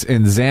reports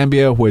in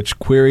Zambia which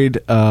queried...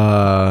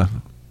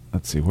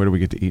 let's see, where do we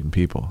get to eating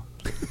people?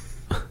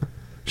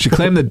 She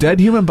claimed that dead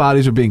human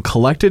bodies were being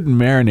collected and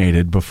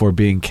marinated before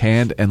being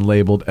canned and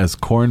labeled as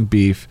corned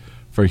beef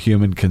for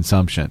human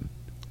consumption.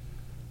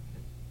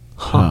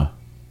 Huh.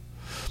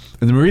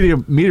 In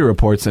the media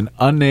reports, an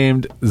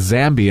unnamed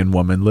Zambian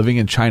woman living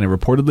in China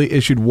reportedly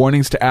issued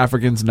warnings to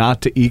Africans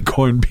not to eat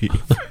corned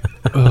beef.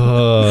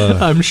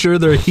 I'm sure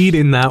they're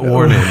heeding that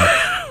warning.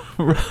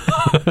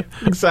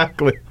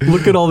 Exactly.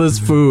 Look at all this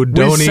food.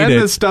 Don't eat it. We send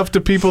this stuff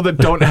to people that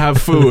don't have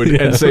food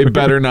and say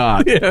better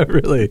not. Yeah,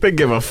 really. They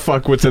give a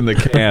fuck what's in the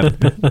can.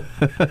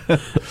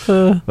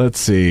 Let's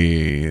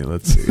see.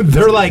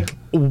 They're like,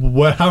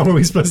 how are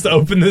we supposed to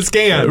open this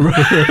can?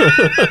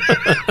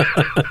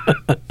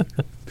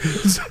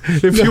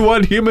 If you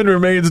want human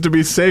remains to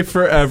be safe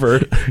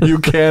forever, you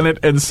can it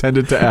and send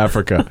it to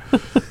Africa.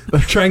 They're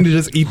trying to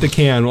just eat the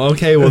can. Well,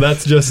 okay,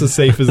 that's just as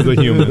safe as the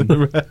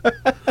human.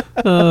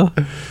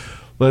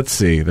 Let's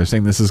see. They're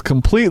saying this is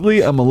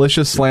completely a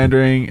malicious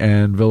slandering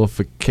and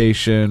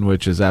vilification,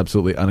 which is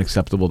absolutely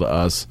unacceptable to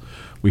us.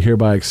 We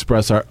hereby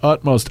express our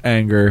utmost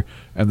anger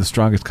and the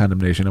strongest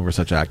condemnation over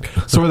such act.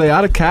 So are they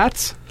out of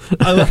cats?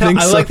 I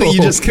like that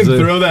you just can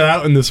throw that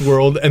out in this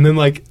world and then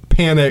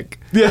panic.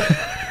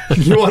 Yeah.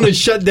 You want to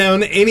shut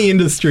down any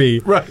industry.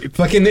 Right.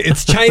 Fucking,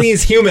 it's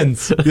Chinese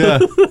humans. Yeah.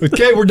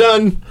 Okay, we're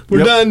done.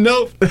 We're done.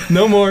 Nope.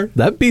 No more.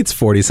 That beats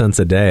 40 cents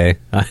a day.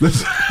 You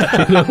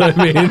know what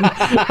I mean?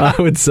 I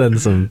would send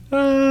some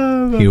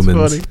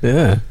humans. Funny.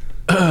 Yeah.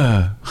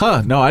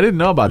 No, I didn't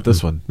know about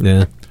this one.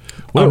 Yeah.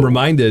 I'm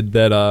reminded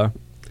that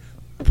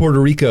Puerto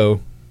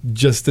Rico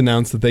just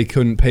announced that they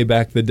couldn't pay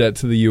back the debt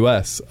to the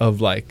U.S.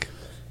 of a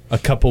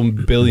couple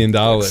 $1 billion.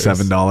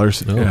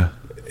 $7. Oh. Yeah.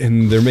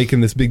 And they're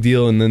making this big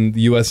deal, and then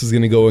the U.S. is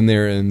going to go in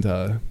there and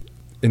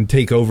and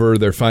take over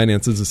their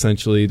finances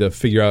essentially to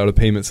figure out a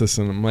payment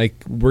system. I'm like,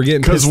 we're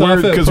getting 'Cause pissed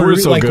off we're- 'cause we're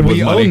so like good with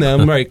we money. own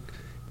them, like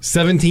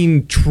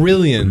 17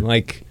 trillion.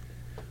 Like,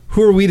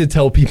 who are we to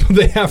tell people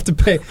they have to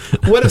pay?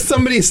 What if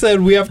somebody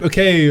said we have?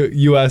 Okay,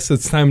 U.S.,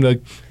 it's time to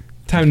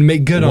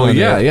make good on it.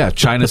 Yeah.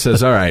 China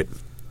says, all right,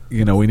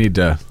 we need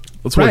to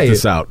let's work Right.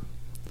 this out.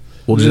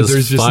 We'll There's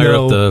just just fire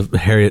no- up the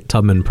Harriet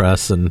Tubman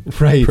press and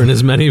Right. print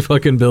as many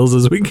fucking bills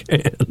as we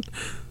can.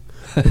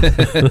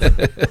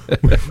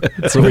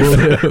 So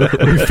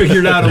We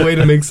figured out a way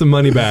to make some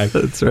money back.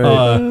 That's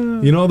right.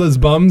 You know those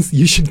bums?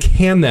 You should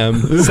can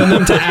them. Send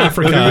them to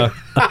Africa.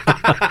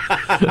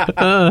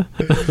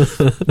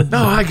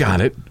 No, I got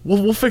it.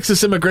 We'll fix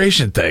this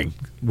immigration thing.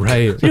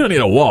 Right. You don't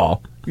need a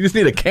wall. You just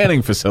need a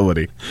canning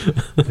facility.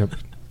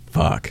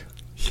 Fuck.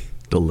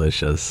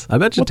 Delicious. I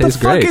bet you it What the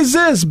tastes fuck great. is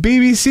this?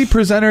 BBC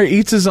presenter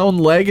eats his own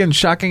leg in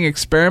shocking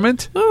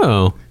experiment?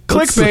 Oh.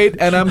 Clickbait,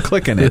 and I'm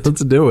clicking it.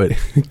 Let's do it.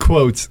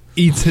 Quotes,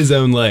 eats his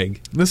own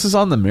leg. This is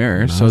on the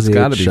Mirror, so it's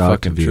got to be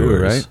fucking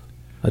true, right?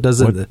 That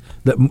doesn't.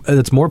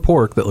 It's more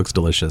pork that looks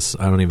delicious.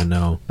 I don't even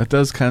know. That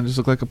does kind of just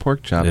look like a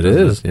pork chop. It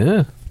doesn't is.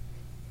 Yeah.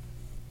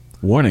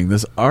 Warning,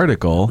 this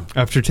article...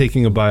 After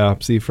taking a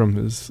biopsy from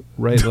his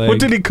right leg. What,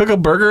 did he cook a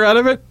burger out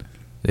of it?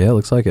 Yeah, it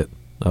looks like it.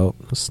 Oh,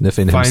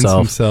 sniffing finds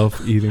himself.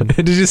 himself eating.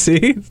 Did you see?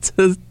 It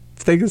says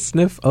take a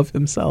sniff of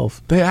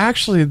himself. They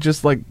actually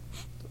just like...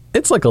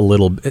 It's like a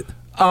little bit.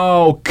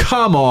 Oh,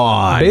 come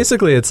on.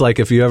 Basically, it's like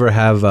if you ever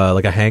have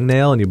like a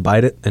hangnail and you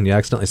bite it and you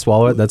accidentally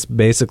swallow it, that's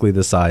basically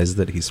the size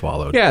that he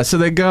swallowed. Yeah, so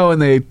they go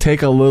and they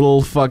take a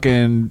little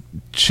fucking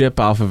chip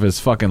off of his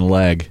fucking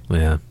leg.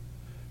 Yeah.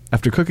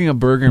 After cooking a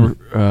burger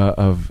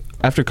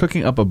after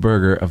cooking up a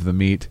burger of the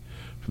meat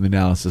from the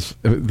analysis,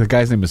 the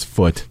guy's name is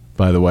Foot,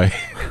 by the way.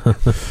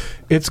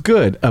 It's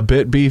good, a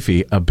bit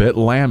beefy, a bit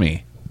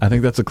lammy. I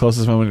think that's the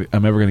closest moment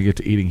I'm ever going to get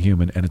to eating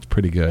human, and it's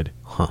pretty good.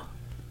 Huh.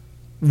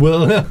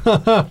 Well,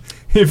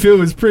 if it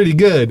was pretty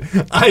good,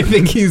 I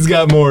think he's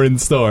got more in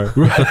store.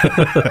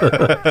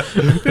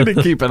 Need to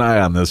keep an eye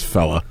on this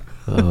fella.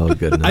 Oh,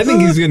 goodness. I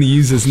think he's going to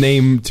use his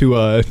name to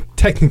a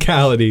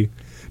technicality.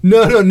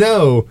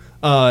 No.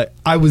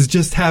 I was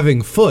just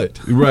having foot.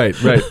 Right.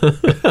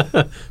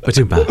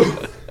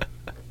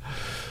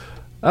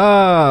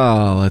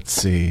 Oh, let's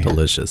see.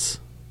 Delicious.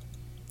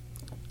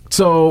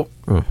 So,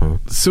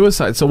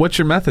 suicide. So what's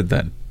your method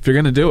then? If you're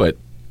going to do it.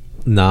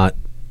 Not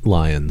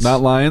lions.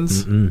 Not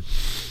lions? Mm-mm.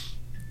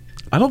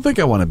 I don't think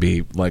I want to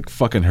be like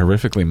fucking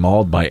horrifically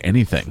mauled by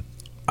anything.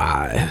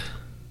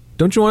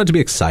 Don't you want it to be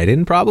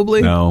exciting,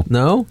 probably? No.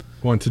 No?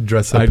 Want to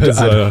dress up as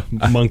a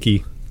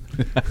monkey.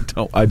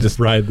 I just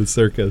ride the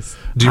circus.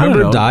 Do you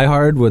remember Die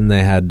Hard when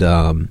they had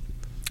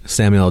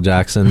Samuel L.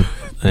 Jackson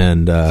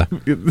and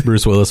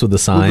Bruce Willis with the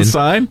sign? With the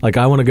sign? Like,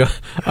 I want to go.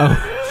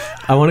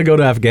 I want to go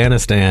to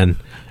Afghanistan,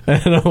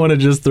 and I want to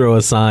just throw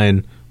a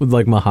sign with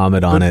like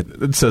Muhammad on it.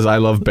 It says, "I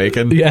love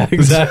bacon." Yeah,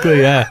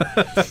 exactly. Yeah,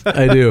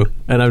 I do,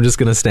 and I'm just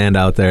gonna stand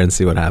out there and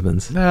see what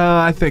happens. No,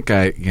 I think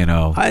I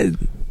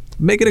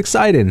make it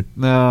exciting.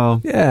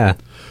 No, yeah,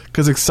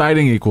 because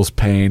exciting equals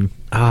pain.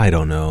 I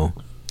don't know.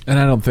 And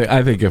I don't think.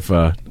 I think if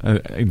no,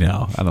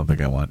 I don't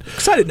think I want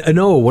excited.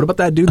 No, what about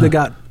that dude that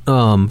got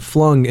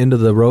flung into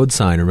the road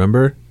sign?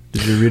 Remember?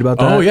 Did you read about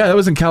that? Oh yeah, that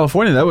was in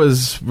California. That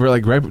was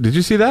like right. Did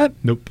you see that?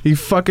 Nope. He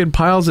fucking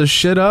piles his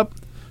shit up,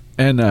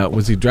 and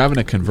was he driving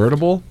a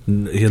convertible?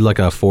 He had like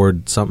a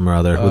Ford something or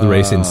other with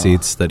racing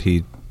seats that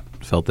he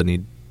felt the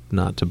need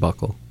not to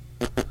buckle.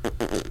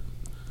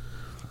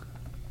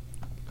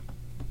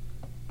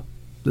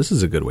 This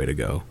is a good way to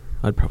go.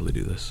 I'd probably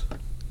do this.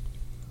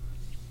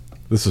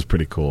 This is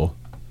pretty cool.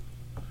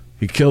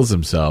 He kills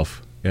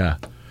himself. Yeah.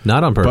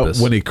 Not on purpose.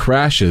 But when he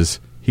crashes,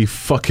 he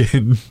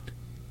fucking...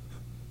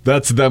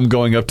 That's them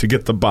going up to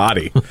get the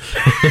body.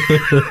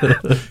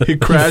 He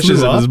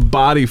crashes and his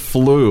body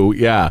flew.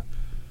 Yeah.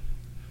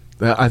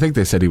 I think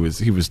they said he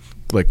was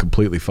like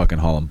completely fucking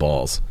hauling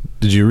balls.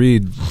 Did you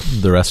read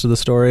the rest of the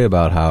story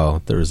about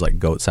how there was like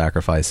goat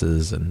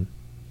sacrifices and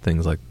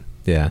things like...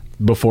 Yeah.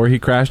 Before he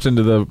crashed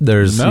into the...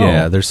 There's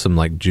some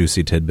like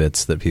juicy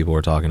tidbits that people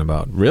were talking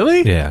about.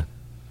 Really? Yeah.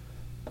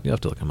 You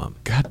have to look him up.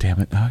 God damn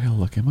it. Now I gotta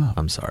look him up.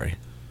 I'm sorry.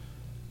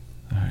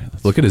 All right,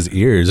 look at his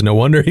ears. No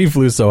wonder he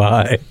flew so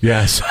high.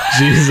 Yes.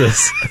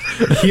 Jesus.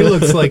 He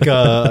looks like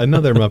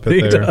another Muppet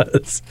He there.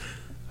 does.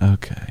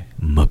 Okay.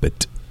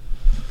 Muppet.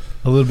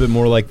 A little bit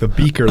more like the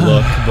Beaker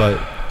look, but...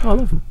 I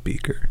love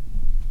Beaker.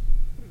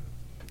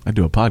 I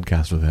do a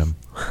podcast with him.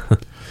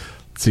 Let's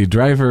see,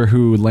 driver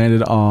who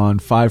landed on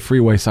 5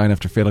 freeway sign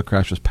after fatal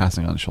crash was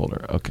passing on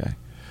shoulder. Okay.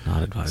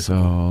 Not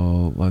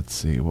advisable. So, let's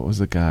see. What was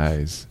the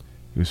guy's?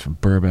 He was from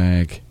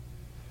Burbank.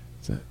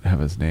 Does it have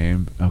his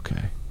name?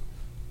 Okay.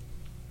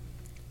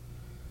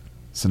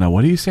 So now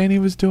what are you saying he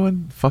was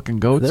doing? Fucking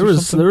goats There or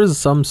was something? there was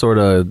some sort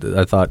of,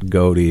 I thought,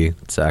 goaty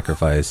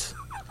sacrifice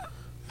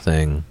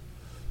thing.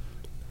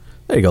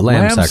 There you go,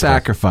 lamb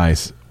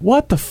sacrifice.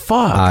 What the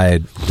fuck?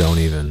 I don't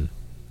even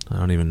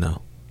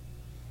know.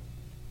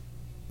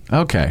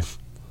 Okay.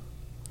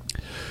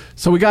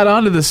 So we got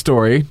onto this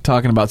story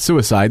talking about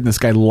suicide and this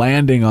guy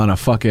landing on a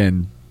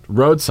fucking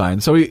road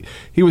sign. So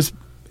he was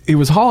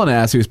hauling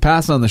ass. He was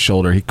passing on the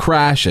shoulder. He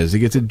crashes. He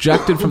gets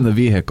ejected from the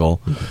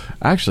vehicle.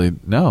 Actually,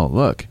 no.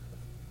 Look,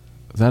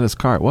 is that his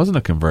car? It wasn't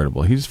a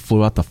convertible. He just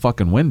flew out the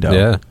fucking window.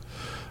 Yeah.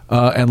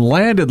 And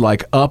landed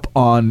like up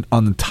on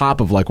the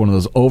top of like one of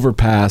those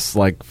overpass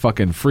like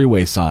fucking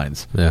freeway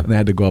signs. Yeah. And they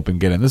had to go up and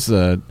get in. This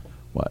is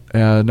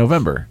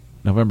November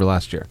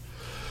last year.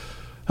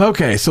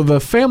 Okay, so the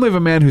family of a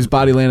man whose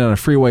body landed on a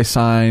freeway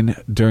sign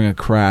during a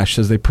crash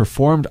says they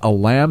performed a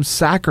lamb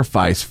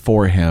sacrifice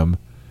for him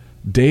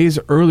days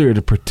earlier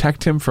to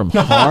protect him from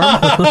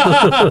harm.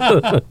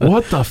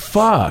 What the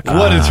fuck?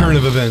 What a turn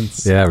of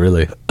events. Yeah,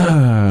 really.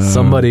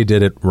 Somebody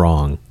did it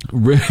wrong.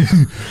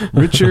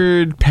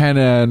 Richard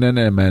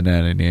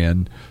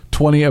Panananian,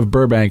 20 of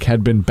Burbank,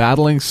 had been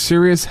battling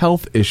serious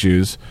health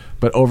issues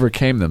but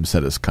overcame them,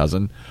 said his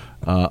cousin.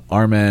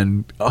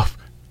 Armin... Oh,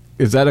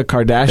 is that a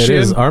Kardashian? It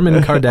is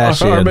Armin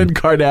Kardashian. Armin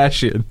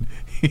Kardashian.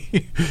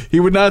 He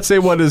would not say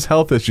what his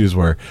health issues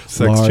were.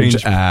 Sex Large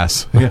change.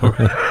 ass.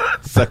 Yeah,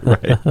 is that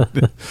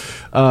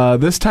right?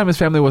 This time his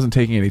family wasn't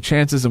taking any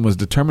chances and was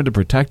determined to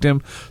protect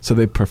him, so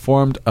they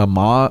performed a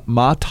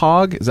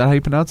matog. Is that how you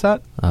pronounce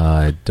that?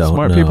 I don't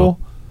Smart know. people?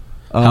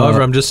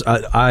 However,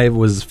 I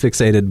was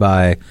fixated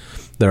by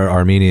their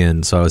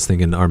Armenian, so I was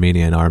thinking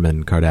Armenian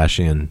Armin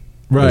Kardashian.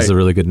 Right. Is a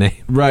really good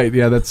name. Right,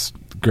 yeah, that's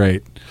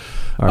great.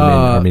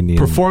 Armenian.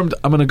 Performed,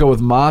 I'm going to go with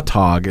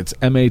Matog. It's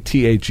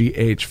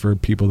Mathagh for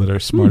people that are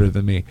smarter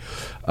than me.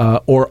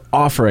 Or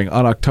offering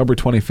on October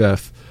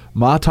 25th.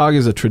 Matog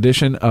is a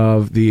tradition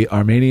of the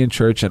Armenian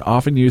church and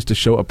often used to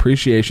show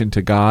appreciation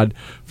to God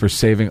for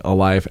saving a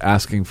life,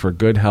 asking for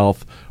good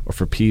health, or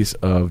for peace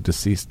of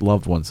deceased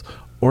loved ones.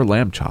 Or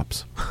lamb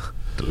chops.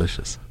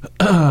 Delicious.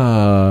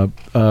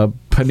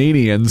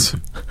 Paninians.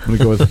 I'm going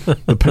to go with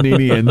the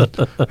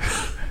Paninian.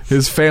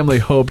 His family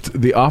hoped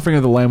the offering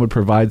of the lamb would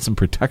provide some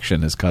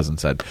protection, his cousin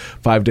said.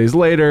 5 days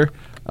later,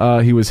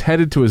 he was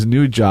headed to his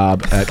new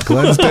job at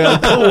Glensdale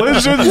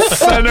Collision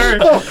Center.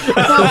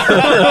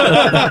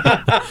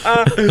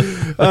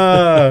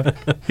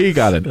 He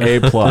got an A+.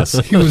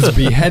 He was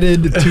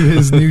beheaded to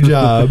his new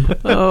job.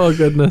 Oh,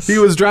 goodness. He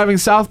was driving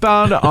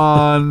southbound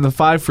on the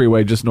 5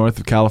 freeway just north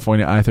of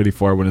California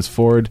I-34 when his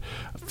Ford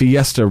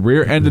Fiesta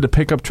rear-ended a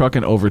pickup truck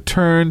and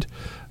overturned.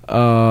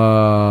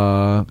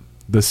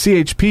 The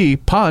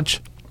CHP,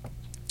 Punch,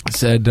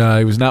 said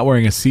he was not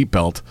wearing a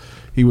seatbelt.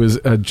 He was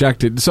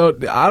ejected. So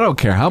I don't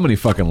care how many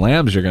fucking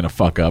lambs you're going to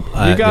fuck up.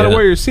 You got to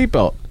wear your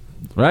seatbelt,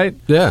 right?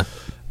 Yeah.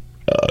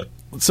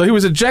 So he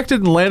was ejected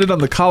and landed on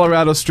the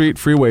Colorado Street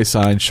freeway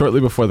sign shortly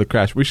before the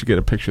crash. We should get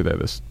a picture there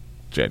this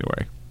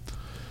January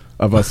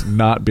of us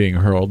not being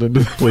hurled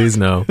into the... Please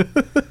no.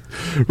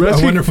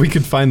 I wonder if we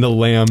could find the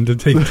lamb to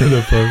take to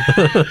the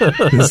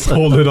pub. Just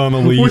hold it on a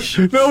leash.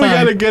 We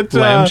got to get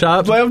Lamb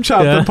Chop? Lamb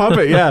Chop, Yeah. the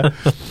puppet, yeah.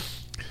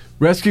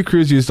 Rescue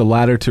crews used a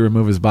ladder to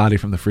remove his body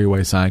from the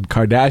freeway sign.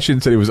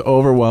 Kardashian said he was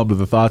overwhelmed with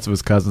the thoughts of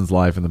his cousin's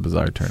life and the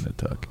bizarre turn it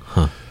took.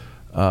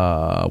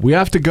 We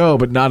have to go,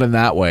 but not in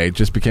that way. It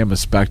just became a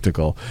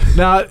spectacle.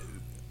 Now,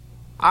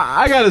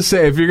 I got to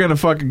say, if you're going to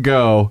fucking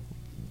go,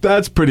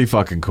 that's pretty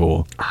fucking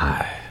cool.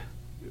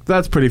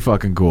 That's pretty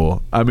fucking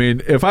cool. I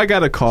mean, if I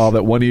got a call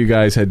that one of you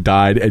guys had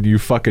died and you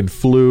fucking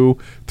flew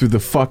through the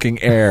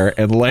fucking air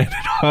and landed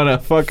on a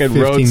fucking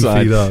 15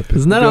 roadside. feet up.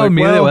 Isn't that Be how like,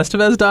 Emilio well-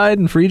 Estevez died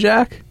in Free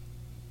Jack?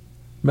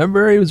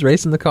 Remember, he was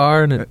racing the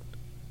car and it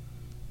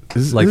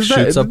like shoots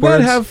does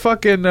upwards. that have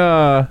fucking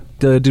The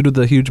dude with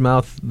the huge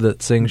mouth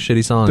that sings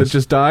shitty songs. that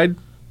just died?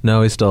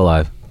 No, he's still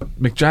alive.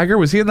 Mick Jagger,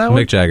 was he in that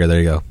one? Mick Jagger, there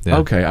you go. Yeah.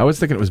 Okay, I was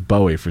thinking it was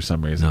Bowie for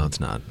some reason. No, it's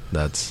not.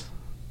 That's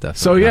definitely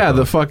So not yeah,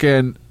 the Bowie.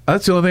 fucking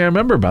that's the only thing I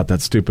remember about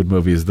that stupid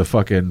movie is the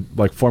fucking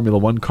like Formula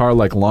One car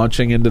like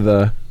launching into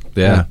the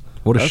Yeah.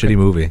 What a Okay. shitty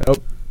movie. Oh,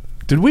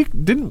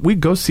 didn't we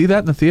go see that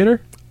in the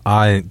theater?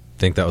 I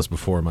think that was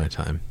before my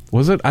time.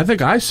 Was it? I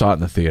think I saw it in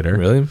the theater.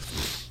 Really?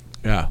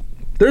 Yeah.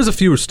 There's a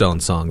few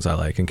Stones songs I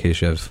like, in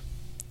case you have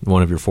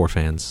one of your 4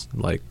 fans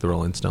like the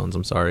Rolling Stones.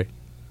 I'm sorry.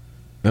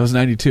 That was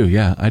 92.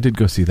 Yeah, I did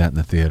go see that in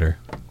the theater.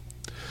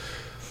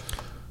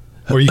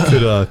 Or you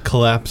could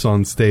collapse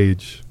on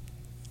stage.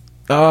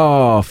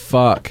 Oh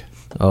fuck.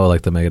 Oh,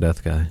 like the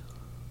Megadeth guy.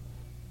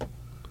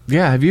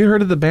 Yeah, have you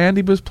heard of the band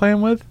he was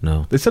playing with?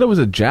 No. They said it was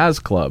a jazz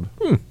club.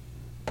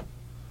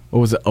 What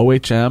was it?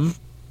 OHM?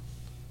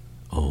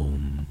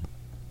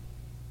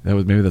 That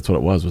was maybe that's what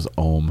it was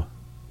Ohm.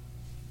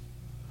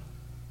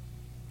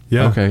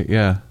 Yeah. Okay,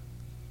 yeah.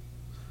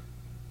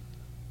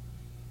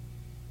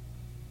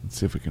 Let's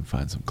see if we can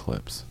find some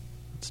clips.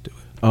 Let's do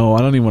it. Oh, I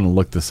don't even want to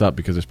look this up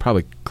because there's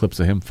probably clips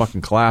of him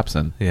fucking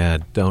collapsing. Yeah,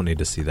 don't need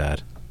to see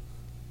that.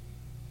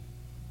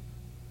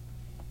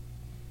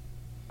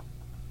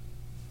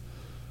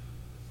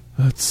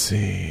 Let's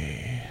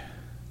see.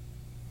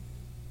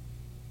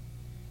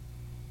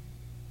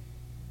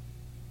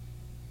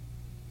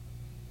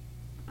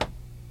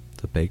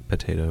 The Baked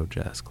Potato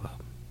Jazz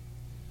Club.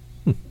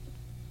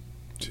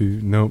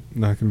 Nope,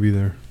 not going to be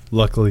there.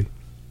 Luckily.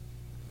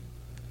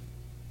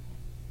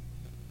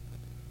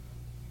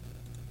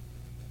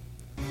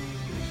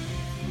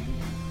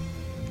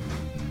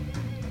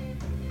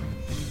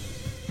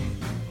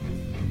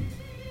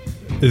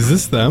 Is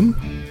this them?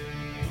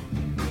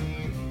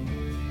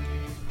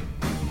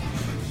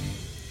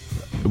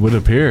 It would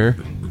appear.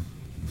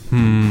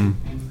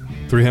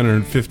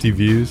 350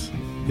 views.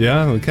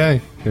 Yeah,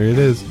 okay. There it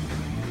is.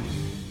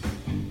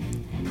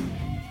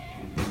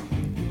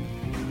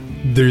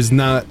 There's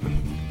not...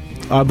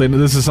 Oddly,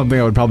 this is something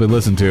I would probably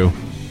listen to.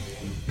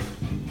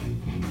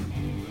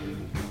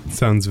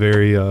 Sounds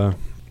very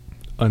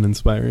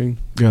uninspiring.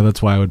 Yeah,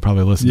 that's why I would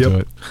probably listen to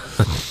it.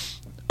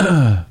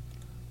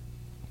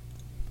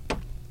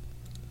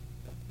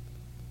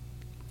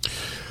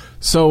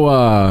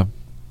 So,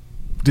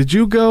 did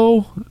you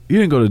go... You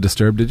didn't go to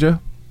Disturbed, did you?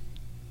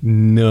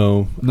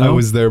 No. No? I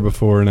was there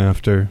before and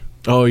after.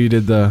 Oh, you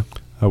did the...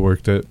 I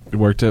worked it. You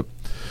worked it?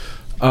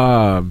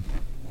 I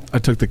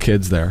took the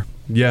kids there.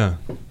 Yeah.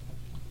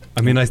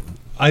 I mean,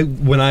 I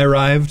when I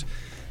arrived,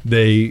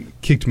 they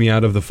kicked me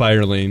out of the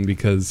fire lane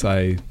because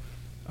I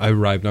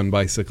arrived on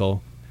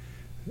bicycle,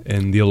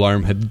 and the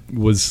alarm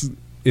was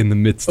in the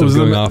midst of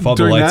going off. All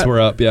the lights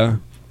were up, yeah.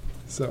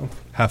 So,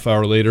 half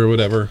hour later or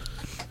whatever.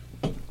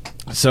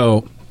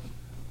 So...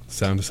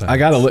 Sound of silence. I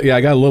got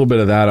a little bit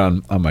of that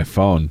on my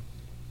phone,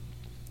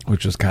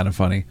 which is kind of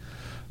funny.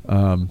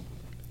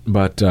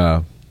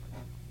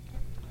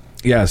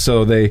 Yeah,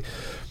 so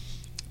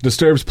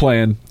Disturbed's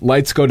playing,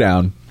 lights go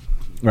down,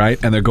 right?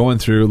 And they're going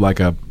through like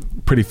a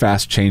pretty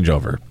fast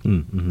changeover.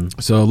 Mm-hmm.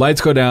 So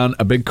lights go down,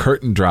 a big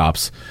curtain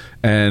drops,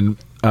 and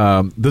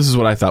this is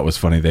what I thought was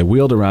funny. They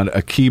wheeled around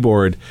a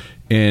keyboard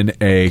in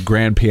a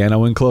grand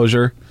piano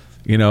enclosure,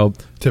 you know.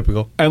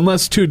 Typical.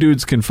 Unless two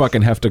dudes can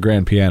fucking heft a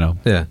grand piano.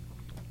 Yeah.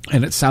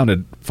 And it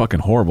sounded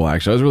fucking horrible,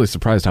 actually. I was really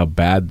surprised how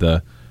bad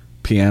the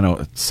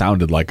piano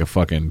sounded, like a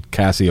fucking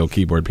Casio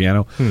keyboard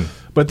piano.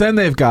 But then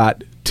they've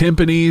got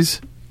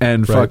timpanis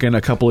and fucking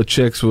a couple of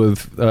chicks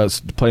with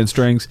playing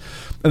strings,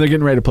 and they're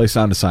getting ready to play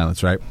Sound of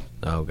Silence, right?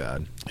 Oh,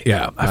 God.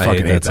 Yeah, I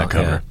fucking hate that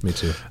cover. Yeah, me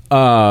too.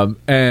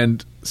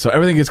 And so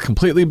everything gets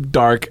completely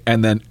dark,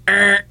 and then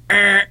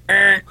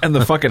and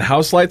the fucking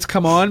house lights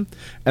come on,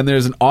 and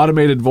there's an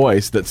automated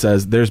voice that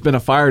says, "There's been a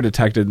fire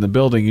detected in the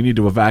building. You need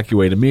to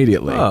evacuate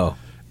immediately." Oh.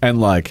 And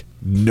like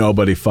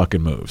nobody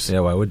fucking moves.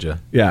 Yeah, why would you?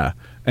 Yeah.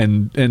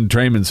 And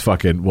Draymond's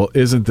fucking, well,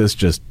 isn't this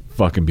just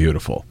fucking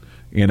beautiful?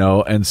 You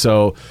know? And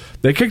so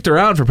they kicked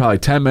around for probably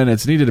 10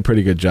 minutes, and he did a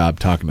pretty good job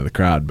talking to the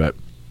crowd, but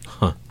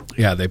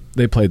yeah,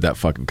 they played that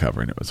fucking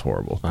cover, and it was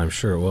horrible. I'm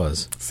sure it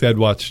was. See, I'd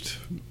watched,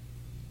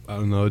 I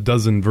don't know, a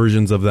dozen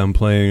versions of them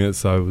playing it,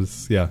 so I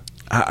was,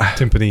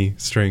 timpani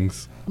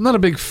strings. I'm not a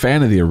big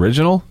fan of the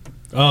original.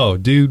 Oh,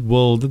 dude,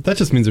 well, that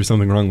just means there's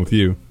something wrong with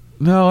you.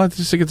 No, I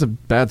just think it's a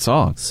bad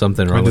song.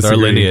 Something wrong with our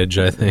lineage,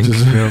 I think.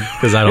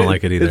 Because I don't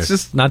like it either. It's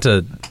just... Not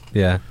to...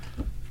 Yeah.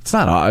 It's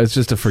not... It's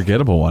just a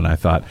forgettable one, I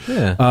thought.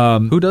 Yeah.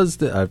 Who does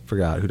the... I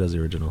forgot. Who does the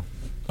original?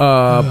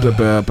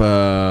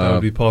 That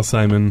would be Paul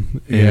Simon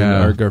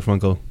and Art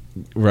Garfunkel.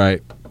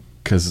 Right.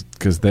 Because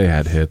they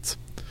had hits.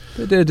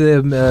 Didn't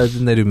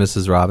they do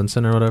Mrs.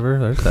 Robinson or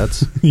whatever?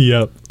 That's...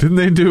 Yep. Didn't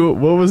they do...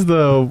 What was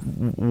the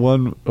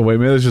one... Oh, wait,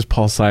 maybe it was just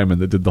Paul Simon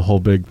that did the whole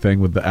big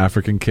thing with the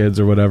African kids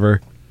or whatever.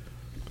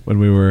 When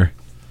we were...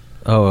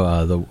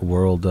 the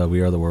world,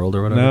 We Are the World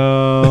or whatever?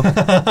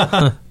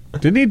 No.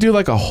 Didn't he do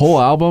like a whole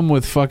album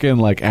with fucking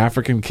like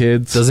African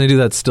kids? Doesn't he do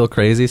that Still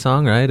Crazy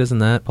song, right? Isn't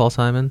that Paul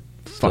Simon?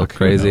 Still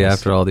Crazy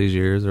after all these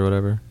years or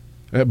whatever?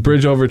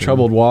 Bridge Over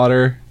Troubled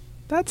Water.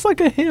 That's like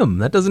a hymn.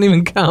 That doesn't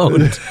even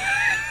count.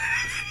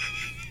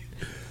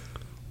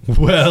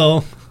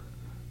 Well...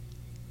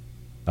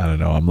 I don't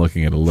know. I'm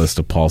looking at a list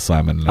of Paul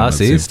Simon.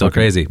 See? Still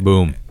Crazy.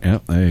 Boom.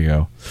 Yep, there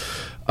you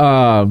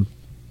go.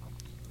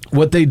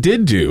 What they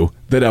did do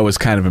that I was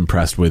kind of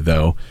impressed with,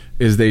 though,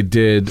 is they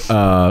did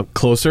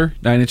Closer,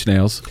 Nine Inch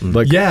Nails.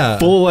 Like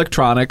full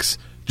electronics,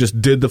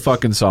 just did the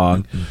fucking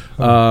song.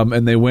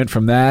 And they went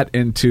from that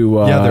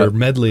into... their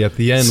medley at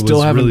the end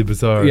was really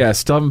bizarre. Yeah,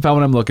 still haven't found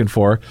what I'm looking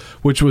for,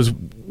 which was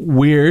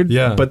weird.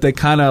 Yeah. But they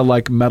kind of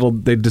like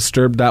they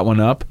disturbed that one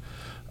up.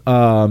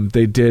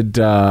 They did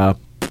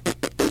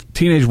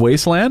Teenage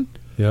Wasteland.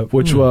 Yep.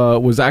 Which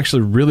was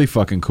actually really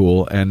fucking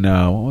cool. And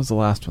what was the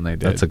last one they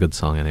did? That's a good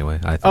song anyway,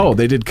 I think. Oh,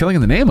 they did Killing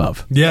in the Name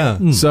of. Yeah.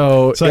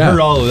 So I heard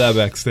all of that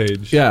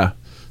backstage. Yeah.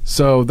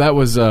 So that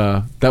was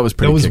pretty That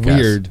was kick-ass.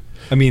 weird.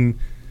 I mean...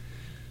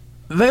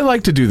 They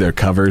like to do their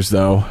covers,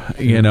 though.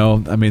 You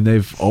know? I mean,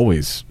 they've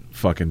always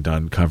fucking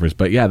done covers.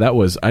 But yeah, that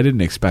was... I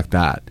didn't expect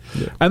that.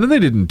 Yeah. And then they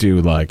didn't do,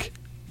 like,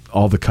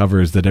 all the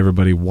covers that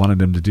everybody wanted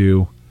them to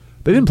do.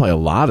 They didn't play a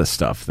lot of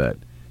stuff that...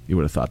 You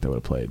would have thought they would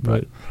have played,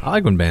 but I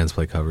like when bands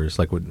play covers,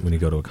 like when you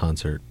go to a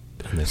concert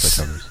and they play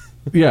covers.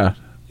 Yeah,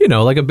 you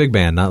know, like a big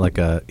band, not like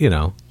a I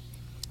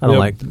don't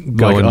like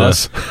going like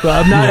us.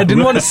 Well, I'm not. I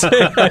didn't want to say.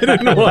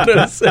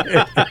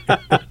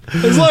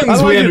 As long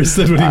as we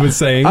understood what he was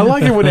saying. I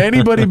like it when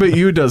anybody but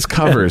you does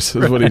covers.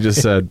 Is what he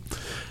just said.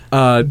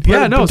 But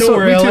don't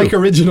worry, I like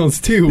originals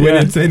too when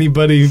it's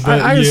anybody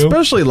but I you.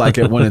 especially like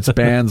it when it's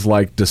bands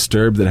like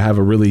Disturbed that have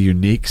a really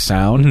unique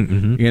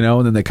sound, you know,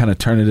 and then they kind of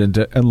turn it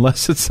into,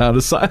 unless it's Sound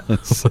of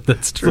Silence.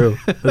 That's true.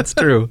 That's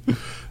true.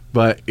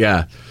 But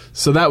yeah,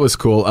 so that was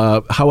cool.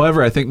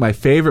 However, I think my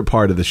favorite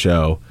part of the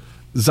show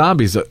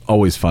Zombie's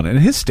always fun, and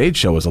his stage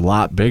show was a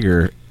lot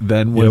bigger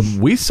than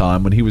when we saw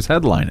him when he was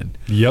headlining.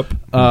 Yep.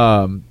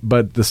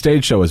 But the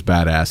stage show is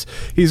badass.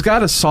 He's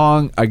got a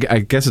song. I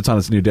guess it's on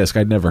his new disc.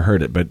 I'd never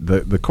heard it, but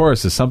the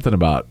chorus is something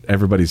about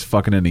everybody's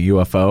fucking in a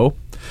UFO.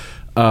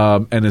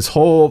 And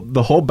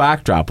the whole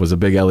backdrop was a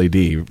big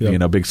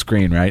LED, big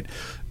screen, right?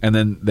 And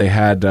then they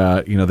had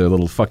their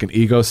little fucking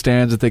ego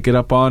stands that they get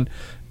up on,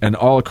 and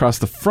all across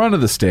the front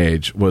of the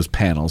stage was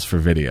panels for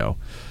video.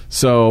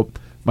 So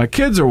my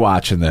kids are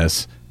watching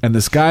this, and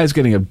this guy's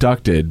getting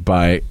abducted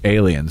by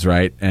aliens,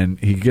 right? And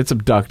he gets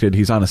abducted.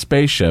 He's on a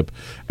spaceship,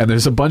 and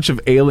there's a bunch of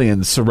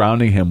aliens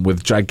surrounding him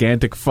with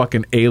gigantic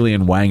fucking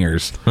alien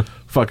wangers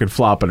fucking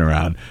flopping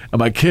around. And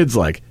my kid's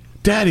like,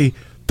 Daddy,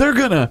 they're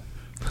gonna.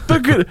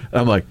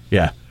 I'm like,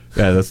 yeah,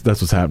 that's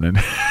what's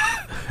happening.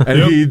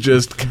 And he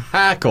just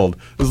cackled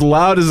as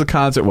loud as the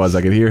concert was.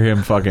 I could hear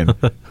him fucking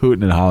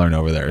hooting and hollering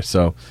over there.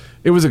 So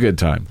it was a good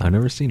time. I've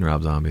never seen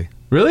Rob Zombie.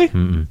 Really?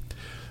 Mm-mm.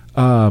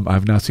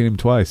 I've now seen him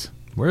twice.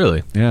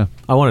 Really? Yeah.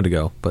 I wanted to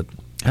go, but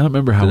I don't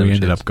remember how we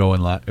ended up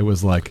going. It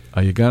was like,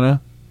 are you gonna?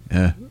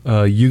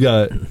 Yeah. You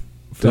got.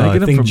 Did I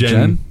get him from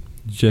Jen?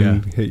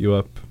 Jen hit you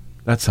up.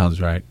 That sounds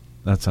right.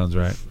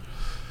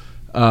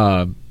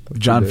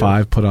 John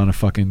 5 put on a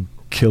fucking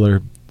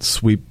killer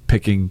sweep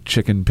picking,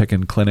 chicken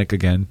picking clinic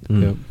again.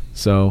 Yep.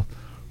 So,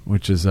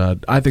 which is,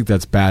 I think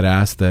that's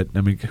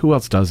badass. Who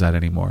else does that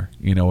anymore?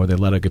 Where they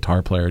let a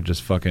guitar player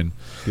just fucking.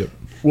 Yep.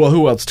 Well,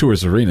 who else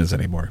tours arenas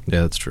anymore?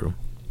 Yeah, that's true.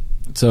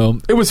 So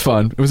it was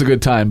fun. It was a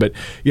good time. But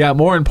yeah,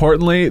 more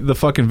importantly, the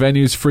fucking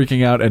venue's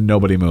freaking out and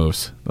nobody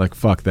moves. Like,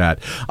 fuck that.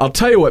 I'll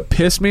tell you what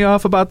pissed me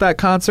off about that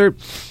concert.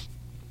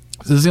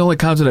 This is the only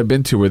concert I've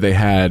been to where they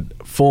had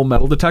full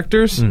metal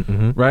detectors,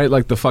 right?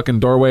 Like the fucking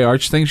doorway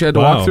arch things you had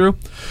to walk through.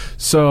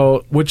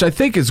 So, which I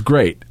think is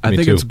great. I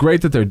think it's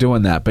great that they're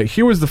doing that. But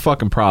here was the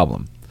fucking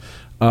problem.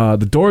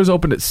 The doors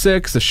opened at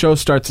 6. The show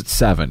starts at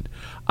 7.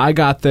 I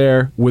got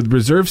there with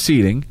reserved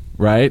seating,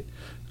 right?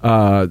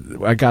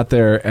 I got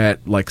there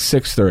at like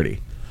 6:30.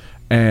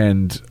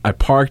 And I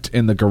parked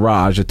in the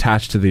garage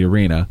attached to the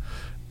arena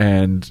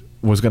and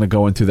was going to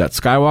go into that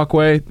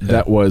skywalkway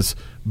that was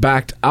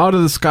backed out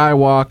of the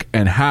skywalk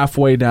and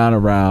halfway down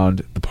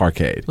around the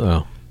parkade.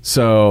 Oh.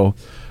 So,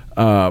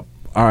 all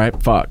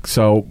right, fuck.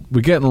 So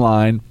we get in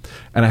line,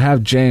 and I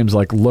have James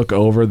like look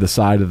over the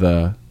side of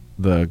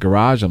the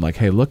garage. I'm like,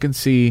 hey, look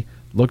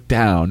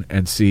down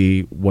and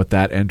see what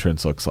that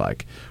entrance looks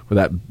like. With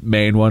that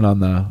main one on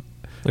the...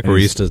 Like where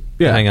we used to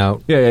hang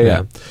out.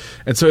 Yeah.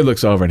 And so he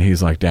looks over, and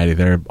he's like, Daddy,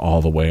 they're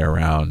all the way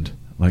around.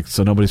 Like,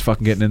 so nobody's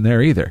fucking getting in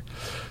there either.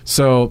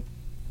 So...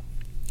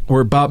 we're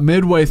about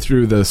midway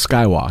through the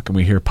skywalk, and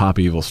we hear Pop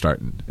Evil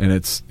starting, and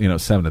it's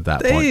 7 at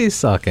that point. They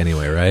suck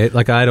anyway, right?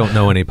 Like, I don't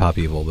know any Pop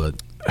Evil,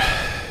 but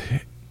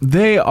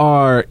they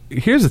are.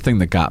 Here's the thing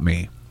that got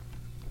me.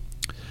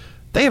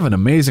 They have an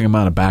amazing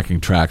amount of backing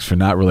tracks for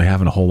not really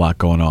having a whole lot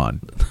going on.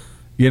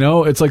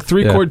 It's like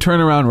 3-chord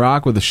turnaround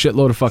rock with a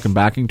shitload of fucking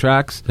backing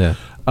tracks. Yeah.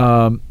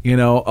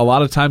 A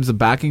lot of times the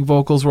backing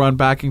vocals were on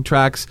backing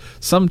tracks.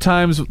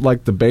 Sometimes,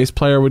 like, the bass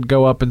player would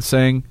go up and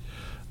sing.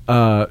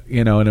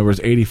 And there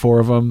was 84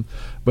 of them,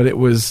 but it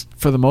was,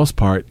 for the most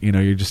part,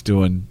 you're just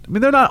doing. I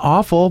mean, they're not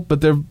awful, but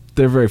they're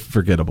very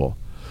forgettable.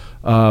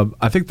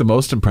 I think the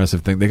most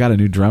impressive thing, they got a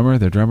new drummer.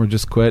 Their drummer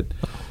just quit.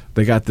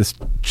 They got this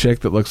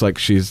chick that looks like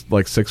she's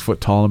like 6 foot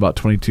tall and about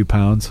 22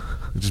 pounds,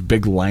 just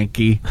big,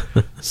 lanky.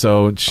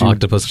 So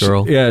Octopus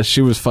Girl.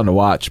 She was fun to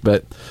watch,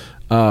 but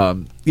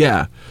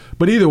yeah.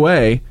 But either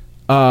way,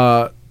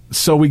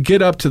 so we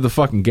get up to the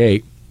fucking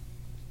gate,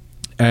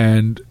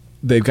 and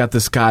they've got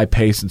this guy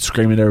pacing,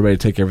 screaming at everybody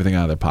to take everything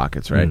out of their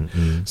pockets, right?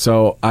 Mm-hmm.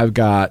 So I've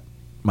got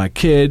my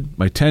kid,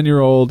 my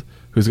 10-year-old,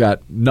 who's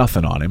got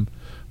nothing on him,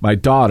 my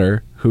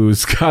daughter,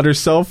 who's got her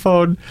cell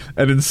phone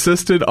and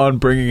insisted on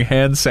bringing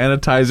hand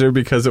sanitizer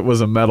because it was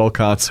a metal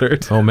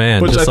concert. Oh,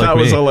 man. Which just I thought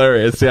like was me.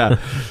 hilarious, yeah.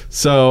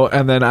 So,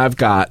 and then I've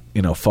got,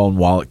 phone,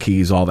 wallet,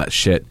 keys, all that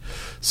shit.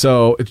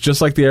 So it's just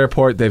like the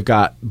airport. They've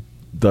got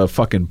the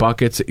fucking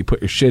buckets that you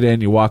put your shit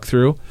in, you walk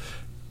through.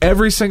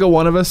 Every single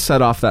one of us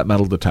set off that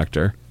metal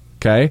detector.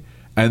 Okay,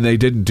 and they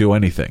didn't do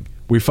anything.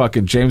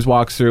 James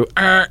walks through,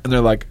 and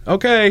they're like,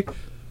 okay.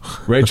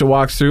 Rachel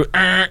walks through,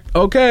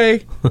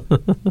 okay. I'm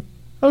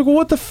like, well,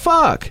 what the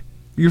fuck?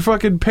 You're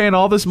fucking paying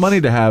all this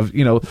money to have,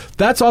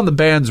 that's on the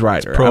band's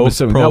rider. I'm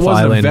assuming that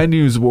wasn't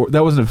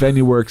a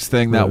VenueWorks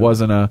thing. That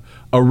wasn't a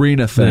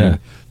arena thing. Yeah.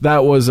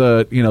 That was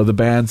the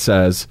band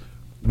says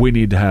we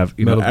need to have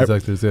metal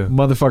detectors. Yeah,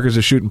 motherfuckers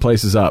are shooting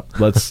places up.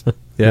 Let's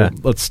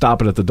let's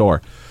stop it at the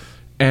door.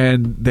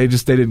 And they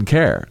didn't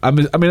care. I'm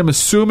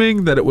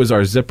assuming that it was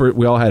our zipper.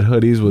 We all had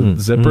hoodies with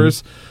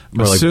zippers.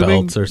 Or like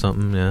belts or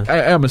something, yeah.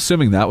 I'm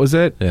assuming that was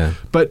it. Yeah.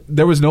 But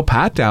there was no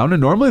pat down,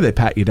 and normally they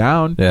pat you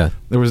down. Yeah.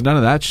 There was none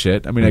of that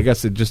shit. I mean, I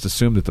guess they just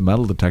assumed that the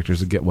metal detectors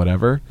would get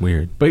whatever.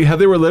 Weird. But yeah,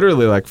 they were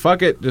literally like,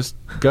 fuck it, just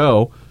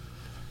go.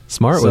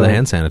 Smart with a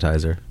hand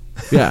sanitizer.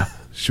 Yeah.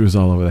 She was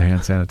all over the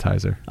hand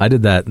sanitizer. I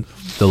did that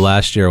the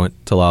last year I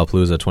went to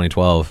Lollapalooza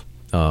 2012,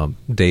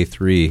 day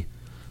 3.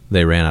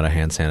 They ran out of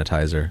hand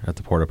sanitizer at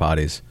the porta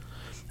potties,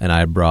 and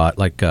I brought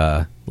like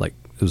it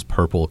was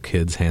purple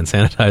kids hand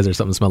sanitizer,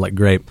 something that smelled like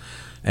grape.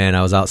 And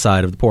I was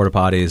outside of the porta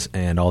potties,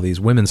 and all these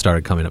women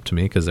started coming up to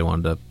me because they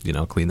wanted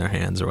to, clean their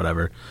hands or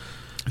whatever.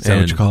 Is that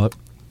what you call it?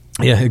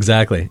 Yeah,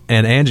 exactly.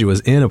 And Angie was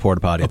in a porta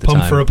potty at the time. A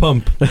pump for a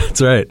pump.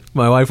 That's right.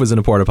 My wife was in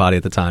a porta potty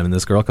at the time, and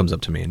this girl comes up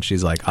to me, and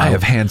she's like, I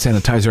have hand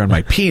sanitizer on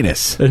my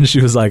penis. And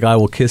she was like, I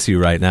will kiss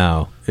you right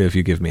now if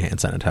you give me hand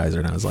sanitizer.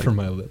 And I was like, For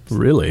my lips.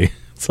 Really?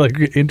 It's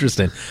like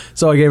interesting.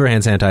 So I gave her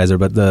hand sanitizer,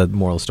 but the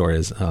moral story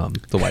is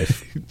the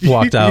wife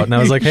walked out, and I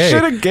was like, hey.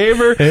 Should have gave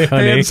her hey,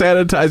 honey. hand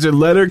sanitizer,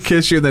 let her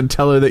kiss you, then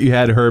tell her that you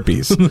had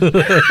herpes.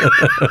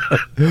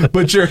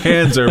 But your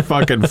hands are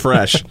fucking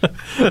fresh.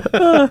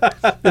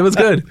 It was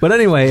good. But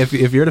anyway, if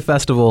you're at a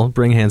festival,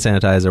 bring hand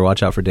sanitizer.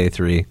 Watch out for day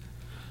 3.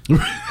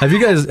 Have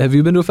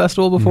you been to a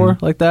festival before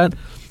like that?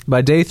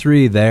 By day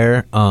 3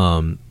 there,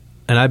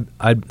 and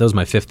I that was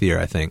my 5th year,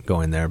 I think,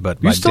 going there.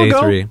 But by day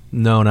 3,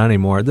 no, not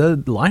anymore. The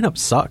lineup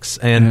sucks.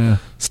 And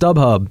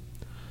StubHub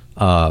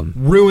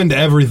ruined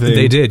everything.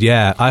 They did,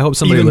 yeah. I hope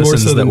somebody Even more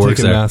listens so that than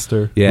works there.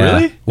 Ticketmaster. Yeah,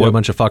 Really? what a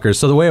bunch of fuckers.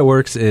 So the way it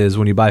works is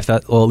when you buy,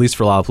 at least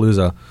for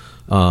Lollapalooza,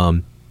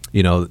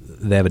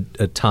 they have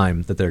a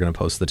time that they're going to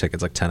post the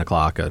tickets, like 10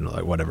 o'clock on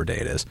like whatever day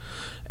it is.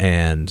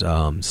 And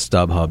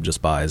StubHub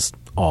just buys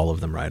all of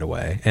them right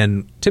away.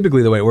 And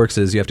typically the way it works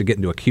is you have to get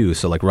into a queue.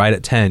 So like right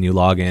at 10, you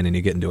log in and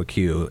you get into a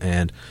queue,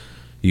 and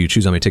you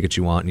choose how many tickets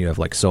you want, and you have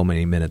like so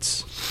many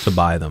minutes to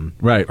buy them,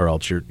 right? Or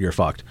else you're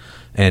fucked.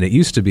 And it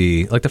used to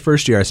be like the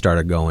first year I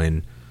started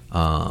going,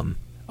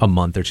 a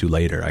month or two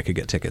later, I could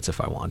get tickets if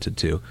I wanted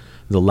to.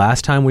 The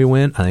last time we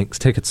went, I think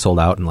tickets sold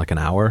out in like an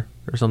hour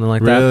or something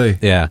like that. Really?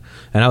 Yeah.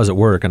 And I was at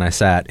work, and I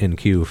sat in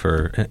queue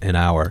for an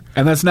hour.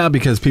 And that's not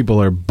because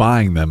people are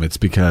buying them. It's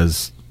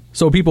because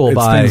people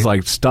buy things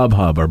like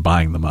StubHub are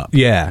buying them up.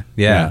 Yeah.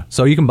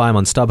 So you can buy them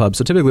on StubHub.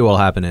 So typically what will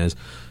happen is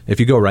if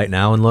you go right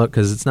now and look,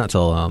 because it's not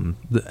till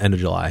the end of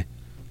July,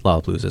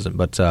 Lollapalooza isn't,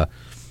 but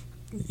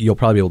you'll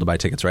probably be able to buy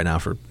tickets right now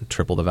for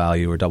triple the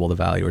value or double the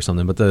value or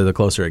something. But the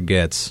closer it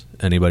gets,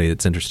 anybody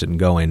that's interested in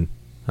going,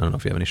 I don't know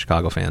if you have any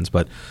Chicago fans,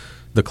 but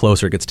the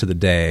closer it gets to the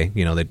day,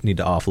 they need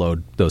to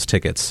offload those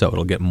tickets, so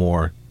it'll get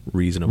more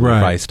reasonably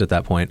priced at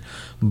that point.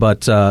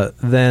 But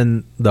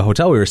then the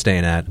hotel we were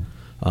staying at,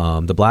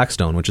 the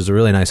Blackstone, which is a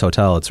really nice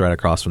hotel, it's right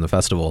across from the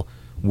festival,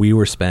 we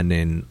were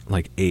spending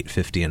like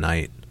 $850 a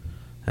night,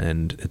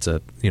 and it's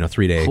a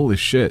 3-day. Holy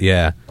shit!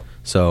 Yeah,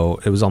 so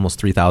it was almost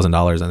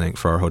 $3,000 I think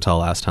for our hotel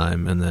last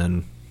time, and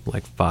then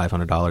like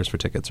 $500 for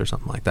tickets or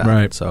something like that.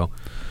 Right. So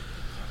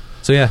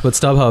yeah, but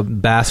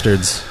StubHub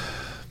bastards.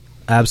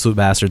 Absolute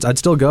bastards. I'd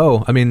still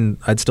go. I mean,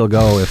 I'd still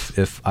go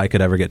if I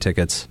could ever get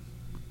tickets,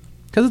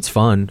 because it's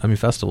fun. I mean,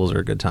 festivals are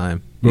a good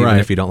time, even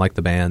if you don't like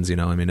the bands.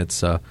 I mean,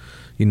 it's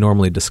you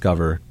normally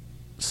discover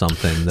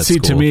something that's cool.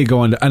 To me,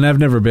 and I've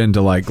never been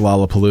to like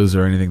Lollapalooza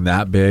or anything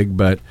that big,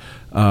 but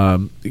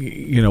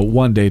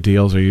 1-day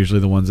deals are usually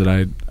the ones that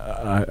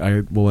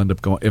I will end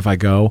up going if I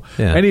go.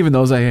 Yeah. And even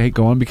those I hate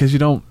going because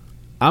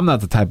I'm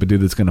not the type of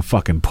dude that's going to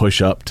fucking push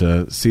up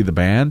to see the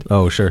band.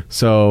 Oh, sure.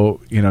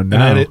 So, no.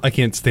 And I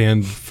can't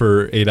stand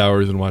for 8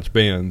 hours and watch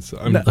bands.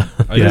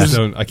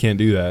 I can't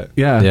do that.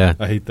 Yeah.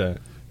 I hate that.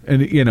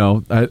 And,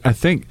 I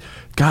think,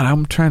 God,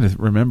 I'm trying to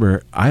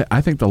remember.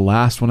 I think the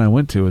last one I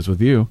went to was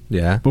with you.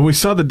 Yeah. But we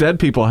saw the dead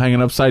people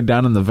hanging upside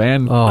down in the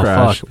van crash.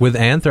 crash. Fuck. With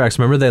Anthrax,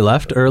 remember they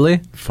left early?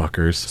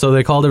 Fuckers. So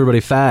they called everybody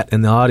fat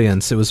in the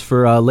audience. It was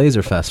for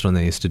Laserfest when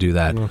they used to do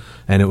that.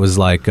 And it was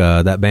like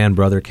that band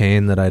Brother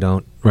Kane that I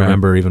don't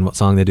remember even what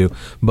song they do.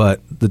 But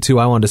the two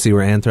I wanted to see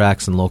were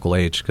Anthrax and Local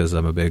H, because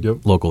I'm a big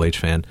Local H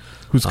fan.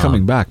 Who's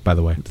coming back, by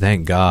the way.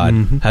 Thank God.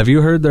 Mm-hmm. Have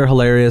you heard their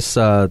hilarious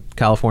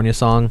California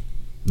song?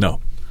 No.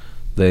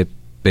 They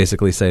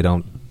basically say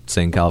don't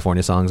sing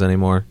California songs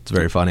anymore. It's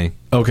very funny.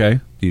 Okay.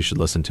 You should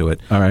listen to it.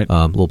 All right.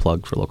 Little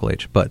plug for Local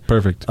H. But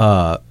perfect.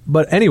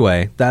 But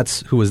anyway,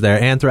 that's who was there.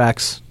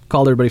 Anthrax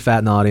called everybody fat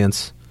in the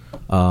audience.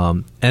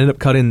 Ended up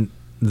cutting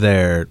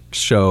their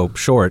show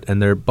short, and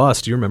their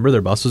bus, do you remember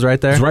their bus was right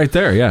there? It's right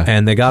there, yeah.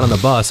 And they got on the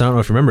bus. I don't know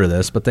if you remember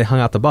this, but they hung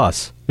out the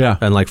bus. Yeah.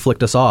 And like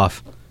flicked us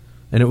off.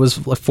 And it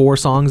was like 4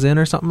 songs in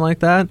or something like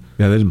that.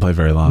 Yeah, they didn't play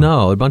very long.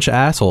 No, a bunch of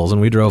assholes, and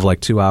we drove like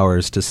 2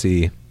 hours to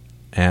see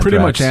Anthrax. Pretty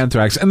much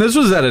Anthrax. And this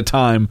was at a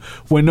time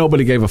when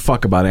nobody gave a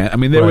fuck about Anthrax. I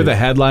mean, they were the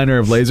headliner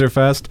of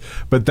Laserfest,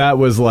 but that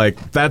was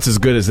like, that's as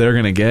good as they're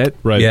going to get.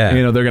 Right. Yeah.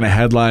 They're going to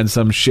headline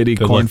some shitty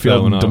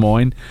cornfield in Des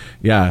Moines.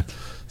 Yeah.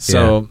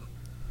 So,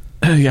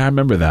 yeah, I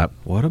remember that.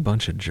 What a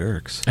bunch of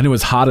jerks. And it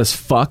was hot as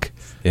fuck.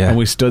 Yeah. And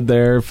we stood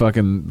there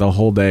fucking the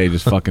whole day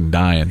just fucking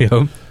dying.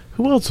 Yep.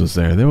 Who else was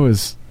there? There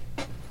was...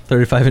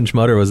 35-inch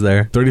Mutter was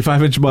there.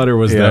 35-inch Mutter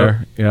was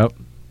there. Yep.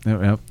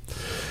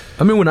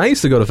 I mean, when I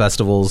used to go to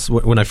festivals,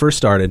 when I first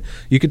started,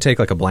 you could take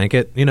like a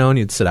blanket, and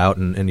you'd sit out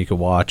and you could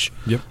watch.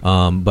 Yep.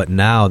 But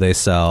now they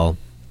sell,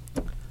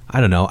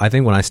 I don't know, I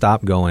think when I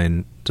stopped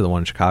going to the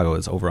one in Chicago,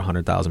 it's over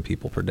 100,000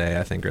 people per day,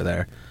 I think, are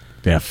there.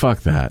 Yeah,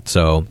 fuck that.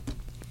 So...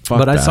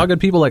 Fuck I that. saw good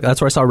people. Like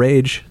that's where I saw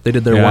Rage. They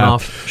did their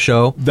one-off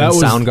show. That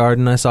was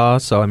Soundgarden. I saw.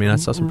 So I mean, I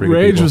saw some pretty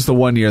Rage good people. was the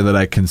one year that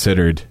I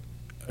considered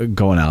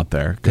going out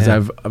there because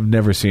Yeah. I've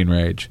never seen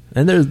Rage.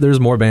 And there's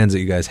more bands that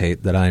you guys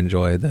hate that I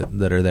enjoy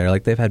that are there.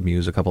 Like they've had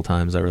Muse a couple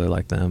times. I really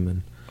like them.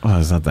 And Well,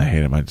 it's not that I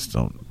hate them. I just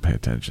don't pay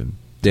attention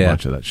to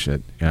much of that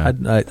shit. Yeah.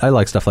 I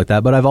like stuff like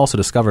that. But I've also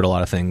discovered a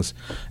lot of things.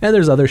 And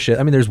there's other shit.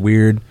 I mean, there's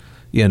weird,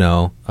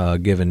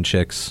 giving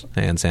chicks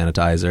hand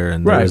sanitizer.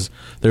 And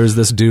there was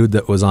this dude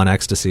that was on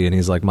ecstasy, and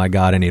he's like, "My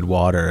God, I need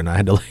water." And I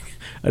had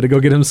to go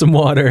get him some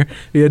water.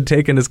 He had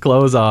taken his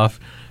clothes off.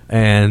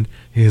 And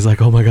he's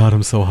like, "Oh my God,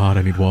 I'm so hot,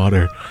 I need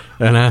water."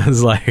 And I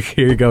was like,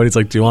 "Here you go." And he's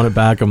like, "Do you want it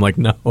back?" I'm like,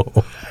 "No,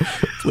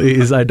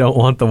 please, I don't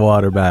want the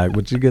water back."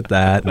 But you get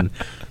that, and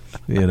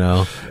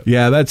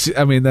Yeah, that's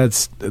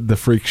the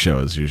freak show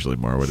is usually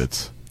more what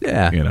it's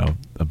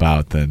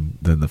about than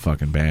the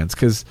fucking bands.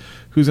 Because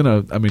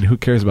who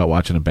cares about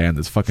watching a band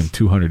that's fucking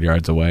 200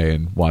 yards away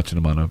and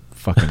watching them on a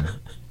fucking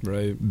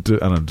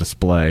on a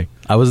display?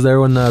 I was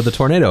there when the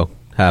tornado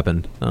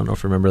happened. I don't know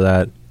if you remember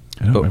that.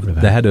 I don't remember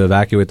that. They had to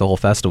evacuate the whole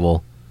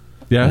festival.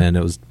 Yeah. And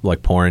it was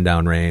like pouring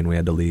down rain. We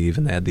had to leave,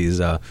 and they had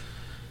these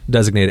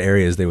designated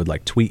areas they would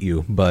like tweet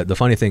you. But the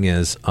funny thing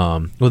is,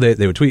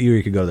 they would tweet you.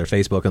 You could go to their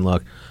Facebook and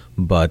look,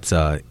 but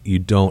you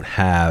don't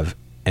have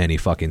any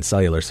fucking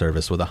cellular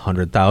service with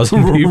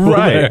 100,000 people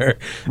there.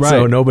 Right.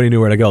 So nobody knew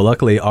where to go.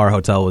 Luckily, our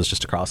hotel was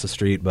just across the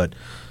street, but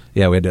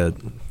yeah, we had to,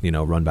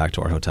 run back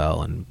to our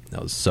hotel, and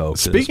that was so.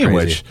 Speaking of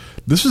which,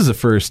 this was the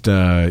first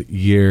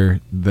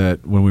year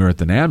that when we were at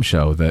the NAMM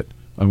show that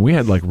we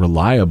had like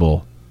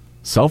reliable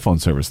cell phone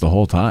service the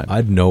whole time. I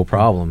had no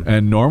problem.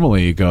 And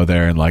normally you go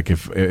there and like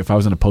if I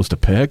was going to post a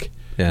pic,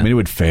 it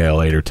would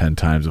fail 8 or 10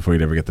 times before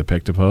you'd ever get the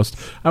pic to post.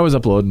 I was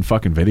uploading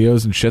fucking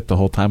videos and shit the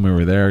whole time we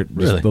were there,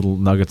 just little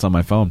nuggets on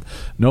my phone.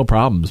 No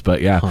problems,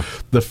 but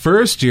the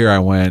first year I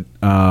went,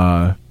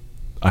 I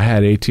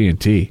had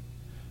AT&T.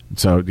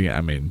 So,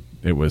 I may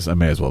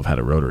as well have had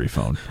a rotary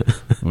phone.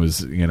 It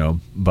was,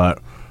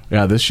 but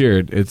yeah, this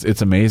year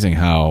it's amazing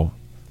how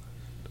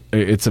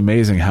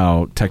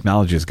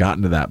technology has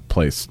gotten to that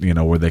place,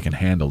 where they can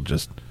handle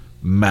just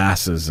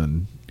masses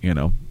and,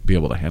 be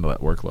able to handle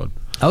that workload.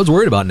 I was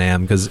worried about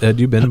NAMM because had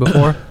you been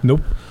before?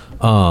 Nope.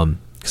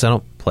 Because I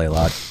don't play a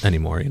lot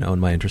anymore,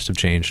 and my interests have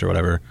changed or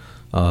whatever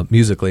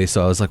musically.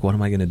 So I was like, what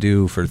am I going to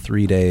do for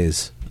 3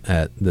 days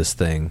at this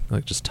thing?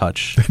 Like just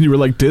touch. And you were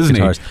like, Disney.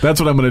 Guitars. That's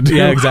what I'm going to do.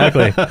 Yeah,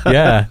 exactly.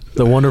 Yeah,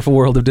 the wonderful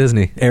world of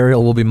Disney.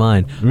 Ariel will be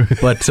mine.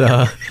 But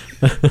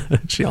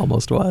she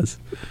almost was.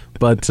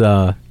 But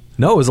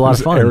no, it was a lot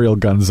of fun. Ariel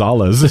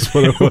Gonzalez is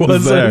what it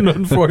was there.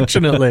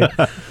 Unfortunately.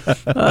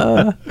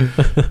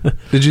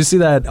 Did you see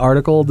that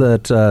article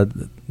that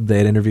they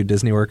had interviewed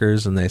Disney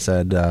workers, and they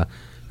said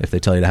if they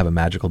tell you to have a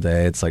magical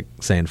day, it's like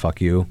saying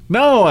 "fuck you"?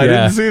 No, I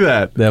didn't see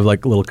that. They have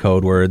like little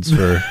code words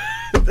for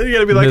you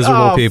gotta be like,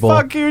 miserable people.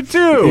 Fuck you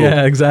too.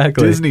 Yeah,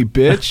 exactly. Disney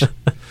bitch.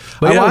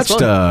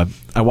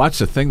 I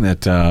watched a thing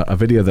that a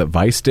video that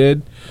Vice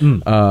did.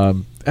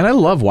 And I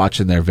love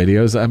watching their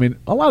videos. I mean,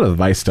 a lot of the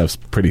Vice stuff's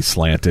pretty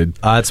slanted.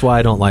 That's why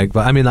I don't like.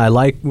 I mean, I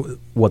like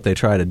what they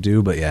try to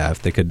do, but yeah,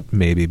 if they could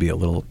maybe be a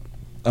little,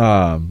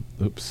 a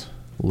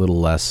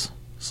little less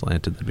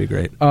slanted, that'd be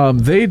great.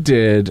 They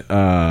did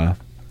 10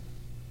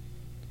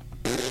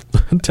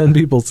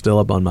 people still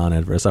up on Mount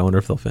Everest. I wonder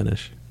if they'll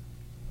finish.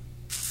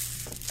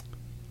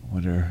 I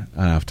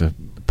have to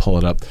pull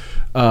it up.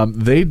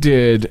 They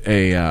did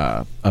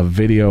a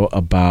video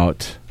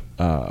about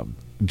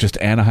just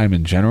Anaheim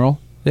in general.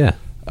 Yeah.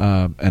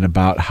 And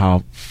about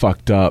how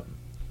fucked up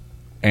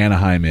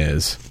Anaheim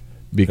is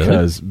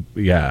because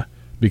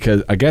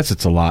because I guess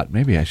it's a lot.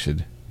 Maybe I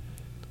should.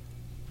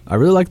 I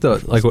really like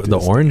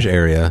the Orange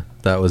area.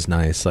 That was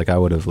nice. Like I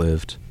would have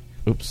lived.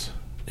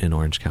 In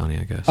Orange County,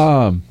 I guess.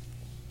 Well,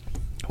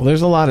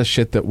 there's a lot of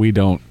shit that we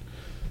don't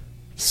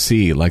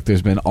see. Like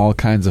there's been all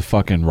kinds of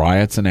fucking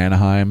riots in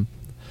Anaheim,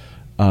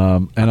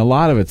 and a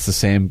lot of it's the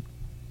same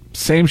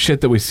shit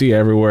that we see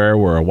everywhere,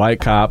 where a white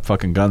cop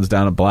fucking guns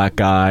down a black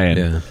guy,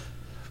 and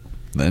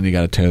then you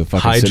got to tear the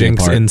fucking city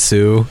apart. Hijinks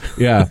ensue.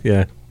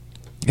 Yeah,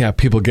 yeah.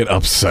 People get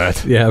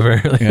upset. Yeah,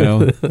 very.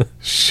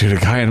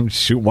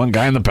 Shoot one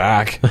guy in the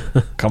back.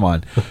 Come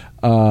on.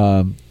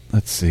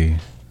 Let's see.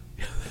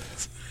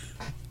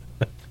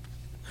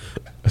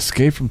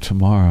 Escape from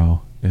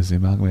Tomorrow is the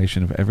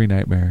amalgamation of every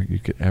nightmare you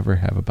could ever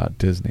have about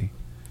Disney.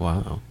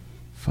 Wow.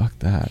 Fuck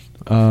that.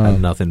 I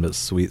had nothing but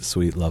sweet,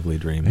 sweet, lovely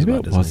dreams maybe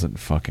about it Disney. Wasn't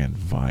fucking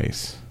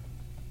Vice.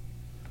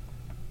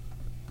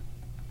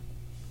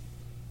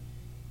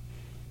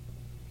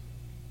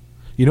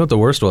 You know what the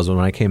worst was? When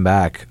I came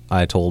back,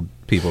 I told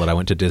people that I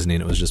went to Disney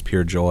and it was just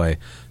pure joy.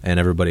 And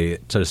everybody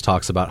just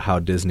talks about how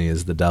Disney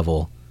is the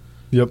devil.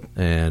 Yep.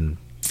 And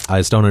I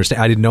just don't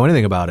understand. I didn't know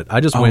anything about it. I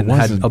just went and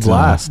had a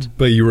blast.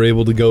 But you were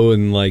able to go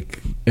and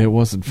like it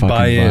wasn't fucking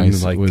buy in.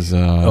 Vice. Like, it was.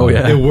 Oh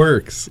yeah, it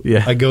works.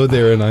 Yeah, I go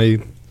there and I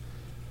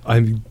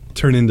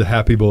turn into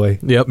happy boy.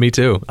 Yep, me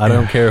too. I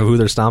don't care who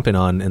they're stomping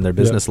on in their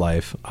business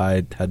life.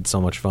 I had so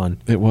much fun.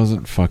 It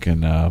wasn't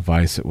fucking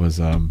Vice. It was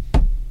the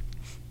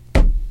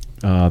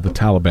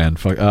Taliban.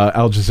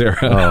 Al Jazeera.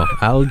 Oh,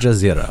 Al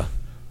Jazeera.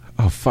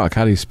 Oh fuck!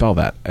 How do you spell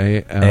that?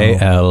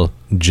 Al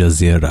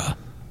Jazeera.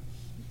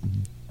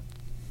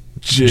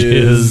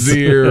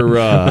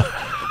 Jazeera.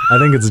 I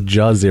think it's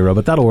Jazeera,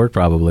 but that'll work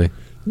probably.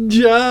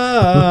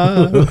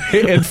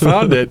 It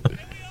found it.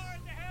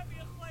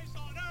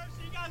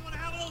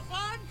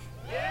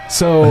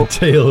 So, A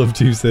Tale of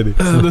Two Cities.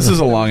 This is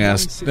a long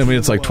ass. I mean,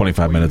 it's like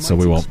 25 minutes, so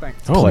we won't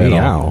play it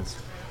all.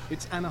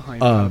 It's Anaheim,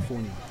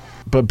 California.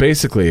 But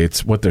basically,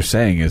 it's what they're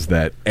saying is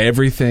that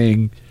every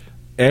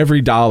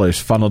dollar's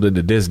funneled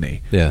into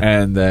Disney. Yeah.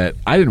 And that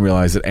I didn't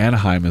realize that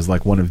Anaheim is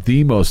like one of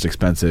the most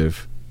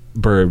expensive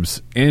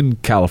burbs in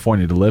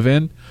California to live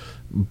in,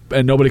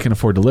 and nobody can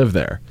afford to live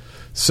there.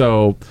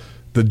 So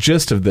the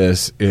gist of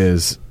this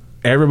is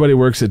everybody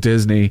works at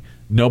Disney.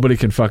 Nobody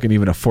can fucking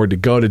even afford to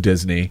go to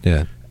Disney.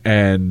 Yeah.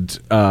 And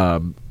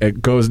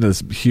it goes into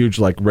this huge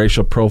like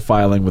racial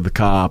profiling with the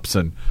cops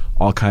and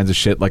all kinds of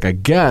shit. Like I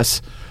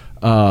guess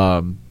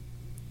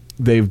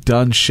they've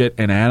done shit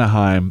in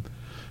Anaheim.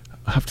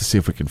 I'll have to see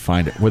if we can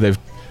find it where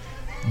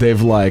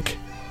they've like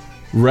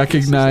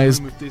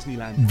recognized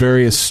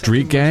various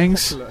street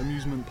gangs,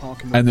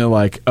 and they're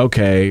like,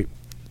 okay,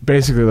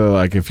 basically they're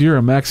like, if you're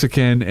a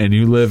Mexican and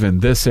you live in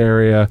this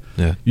area,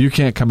 you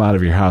can't come out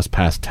of your house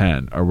past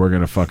 10 or we're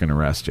gonna fucking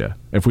arrest you.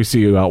 If we see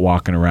you out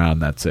walking around,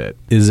 that's it.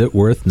 Is it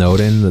worth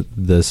noting that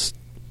this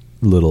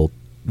little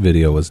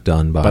video was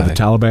done by the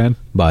Taliban?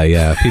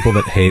 By people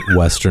that hate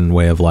Western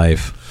way of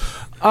life.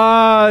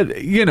 Probably,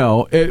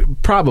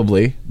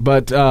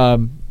 but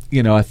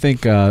I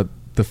think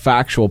the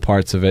factual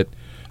parts of it.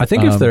 I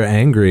think if they're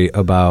angry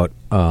about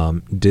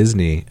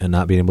Disney and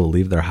not being able to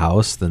leave their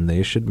house, then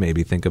they should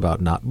maybe think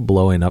about not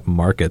blowing up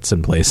markets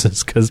and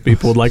places because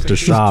people would like to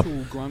shop. This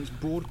tool grants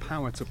broad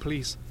power to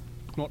police,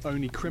 not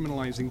only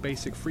criminalizing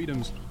basic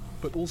freedoms,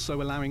 but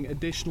also allowing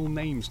additional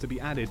names to be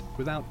added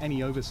without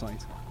any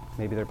oversight.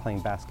 Maybe they're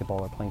playing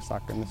basketball or playing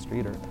soccer in the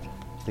street, or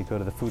they go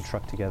to the food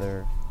truck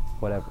together,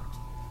 whatever.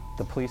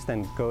 The police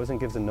then goes and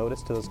gives a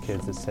notice to those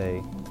kids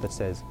that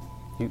says,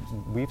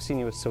 we've seen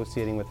you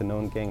associating with a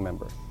known gang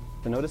member.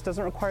 The notice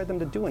doesn't require them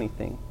to do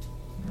anything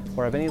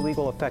or have any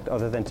legal effect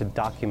other than to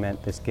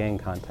document this gang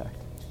contact.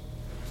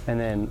 And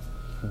then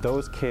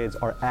those kids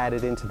are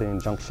added into the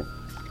injunction.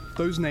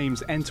 Those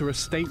names enter a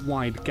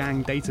statewide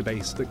gang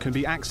database that can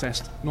be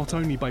accessed not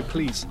only by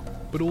police,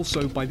 but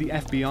also by the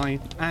FBI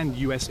and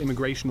U.S.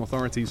 immigration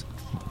authorities.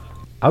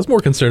 I was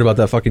more concerned about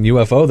that fucking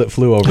UFO that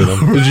flew over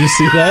them. Did you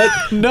see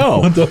that?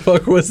 No. What the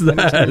fuck was that? And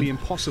it's nearly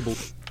impossible.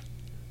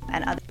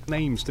 And other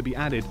names to be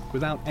added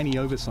without any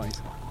oversight.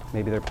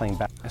 Maybe they're playing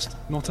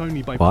not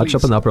only by Watch police,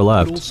 up in the upper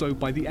left. but also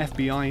by the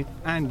FBI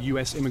and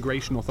U.S.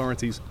 immigration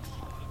authorities.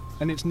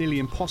 And it's nearly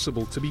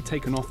impossible to be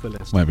taken off the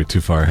list. Might be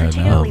too far ahead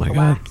now. Oh my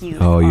god.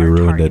 Oh, you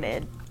ruined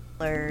it.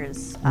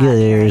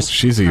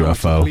 She's a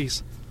UFO.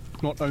 Police,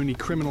 not only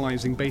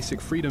criminalizing basic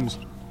freedoms,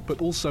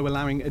 but also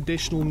allowing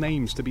additional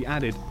names to be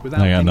added without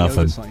I got any nothing.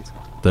 oversight.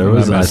 There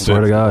was, I swear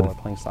to God. Or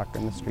playing soccer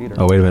in the street,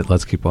 or Oh, wait a minute.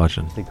 Let's keep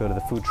watching. they go to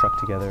the food truck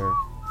together,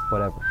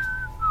 whatever.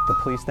 The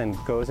police then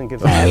goes and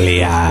gives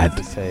Elliot.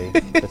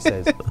 that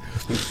says,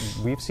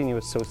 we've seen you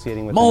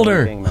associating with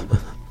Mulder. a gang member.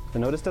 The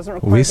notice doesn't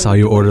require We them saw to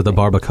you do order the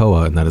anything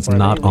barbacoa, and that is or have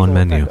not any on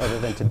legal menu. effect other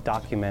than to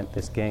document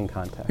this gang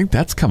contact. I think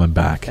that's coming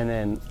back. And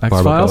then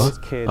X-Files?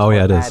 those kids Oh,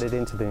 yeah, are it is. added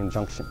into the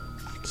injunction.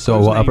 So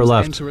Those upper names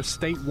left. enter a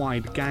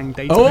statewide gang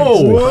database.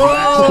 Oh!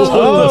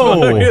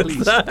 Not only by Whoa!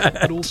 police,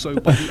 but also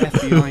by the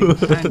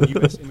FBI and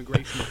U.S.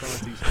 immigration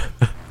authorities.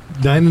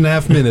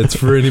 9.5 minutes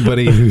for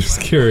anybody who's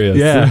curious.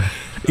 Yeah.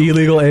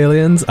 Illegal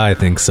aliens? I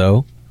think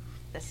so.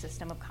 The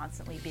system of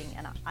constantly being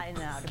in and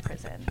out of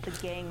prison. The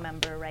gang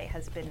member, right,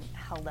 has been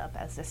held up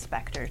as a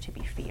specter to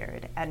be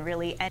feared. And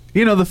really...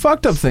 The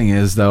fucked up thing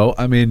is, though,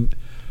 I mean,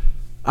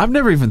 I've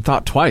never even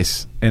thought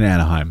twice in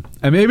Anaheim.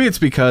 And maybe it's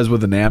because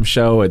with the NAMM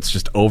show, it's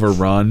just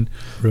overrun.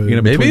 Right.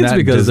 Between Maybe it's that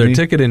and because they're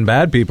Disney. ticketing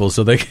bad people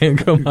so they can't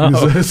come out.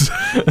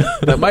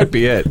 That might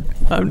be it.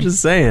 I'm just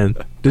saying.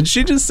 Did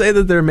she just say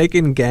that they're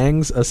making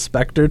gangs a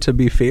specter to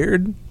be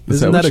feared?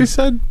 Is that what she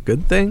said?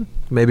 Good thing?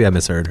 Maybe I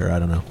misheard her. I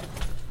don't know.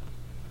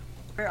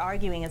 We're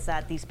arguing is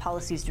that these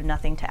policies do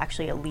nothing to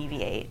actually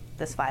alleviate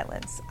this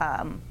violence.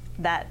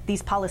 That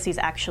these policies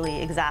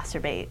actually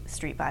exacerbate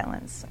street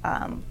violence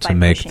To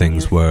make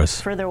things worse.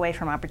 further away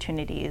from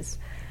opportunities,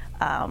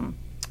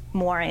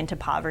 more into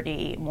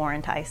poverty, more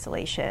into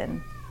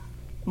isolation,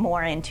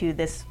 more into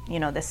this,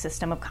 this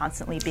system of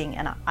constantly being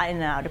in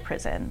and out of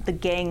prison. The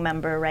gang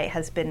member, right,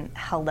 has been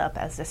held up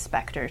as a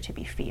specter to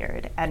be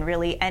feared, and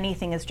really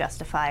anything is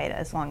justified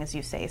as long as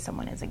you say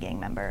someone is a gang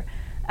member.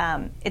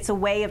 It's a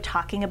way of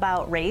talking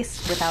about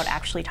race without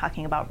actually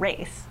talking about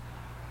race.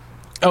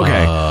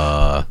 Okay.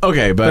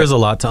 Okay, but... There's a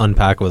lot to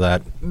unpack with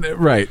that.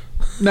 Right.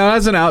 Now,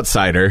 as an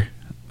outsider,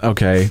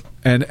 okay,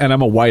 and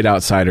I'm a white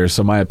outsider,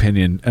 so my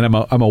opinion... And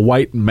I'm a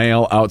white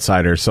male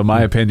outsider, so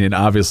my opinion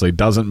obviously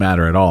doesn't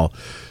matter at all.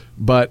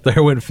 But...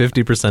 There went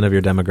 50% of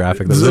your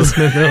demographic.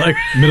 They're like,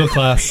 middle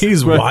class.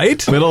 He's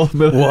white? Middle.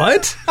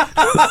 What?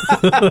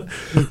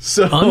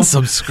 So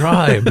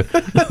unsubscribe.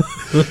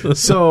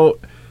 So...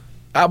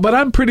 but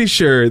I'm pretty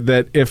sure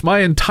that if my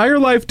entire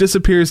life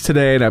disappears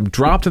today and I'm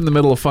dropped in the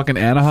middle of fucking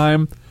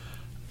Anaheim,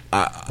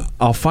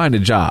 I'll find a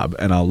job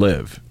and I'll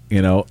live.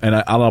 you know, and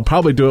I'll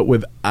probably do it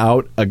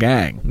without a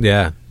gang.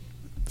 Yeah.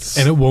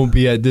 And it won't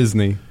be at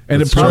Disney.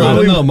 And That's it probably true. I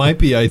don't know. It might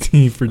be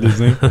IT for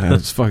Disney.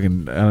 It's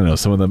fucking, I don't know,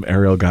 some of them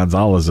Ariel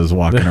Gonzalez is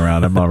walking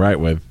around. I'm all right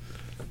with.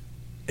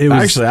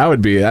 Actually, I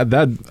would be,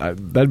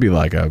 that'd be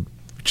like a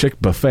chick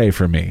buffet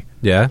for me.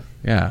 Yeah?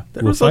 Yeah.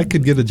 Well, if I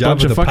could get a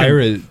job at a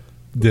pirate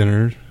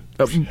dinner,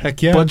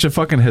 heck yeah. Bunch of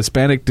fucking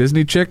Hispanic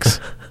Disney chicks.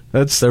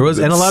 And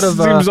a lot of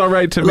seems all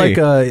right to me.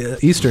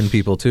 Like Eastern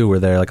people too were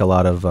there. Like a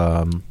lot of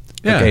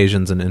like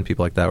Asians and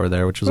people like that were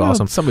there, which was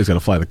awesome. Somebody's got to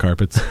fly the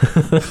carpets.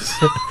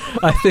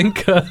 I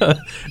think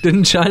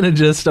didn't China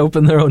just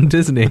open their own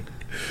Disney?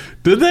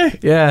 Did they?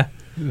 Yeah.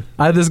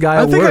 I had this guy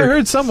at work. I think I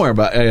heard somewhere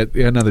about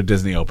another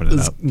Disney opening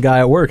this up. Guy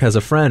at work has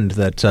a friend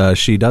that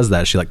she does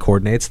that. She like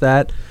coordinates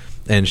that,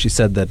 and she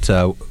said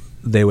that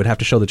they would have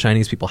to show the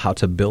Chinese people how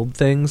to build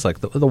things like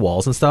the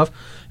walls and stuff,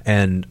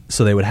 and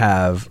so they would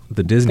have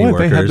the Disney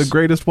workers. They had the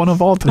greatest one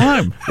of all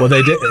time. Well,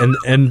 they did,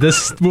 and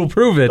this will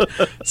prove it.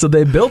 So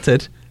they built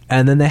it,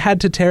 and then they had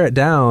to tear it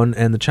down,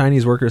 and the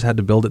Chinese workers had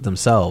to build it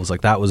themselves.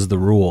 Like that was the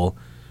rule.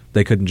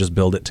 They couldn't just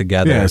build it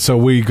together. Yeah, so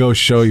we go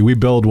show you, we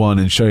build one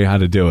and show you how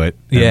to do it.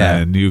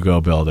 And you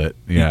go build it.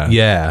 Yeah.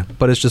 Yeah,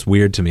 but it's just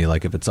weird to me.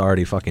 Like if it's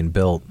already fucking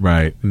built,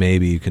 right?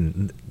 Maybe you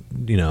can,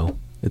 you know,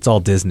 it's all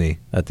Disney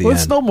at the end.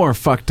 It's no more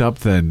fucked up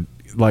than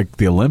like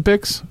the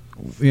Olympics,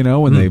 you know,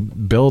 when they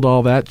build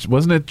all that.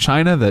 Wasn't it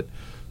China that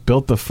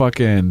built the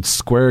fucking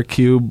square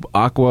cube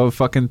aqua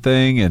fucking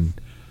thing? And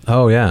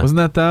oh yeah, wasn't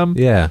that them?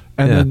 Yeah.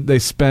 And then they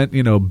spent,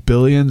 you know,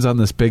 billions on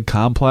this big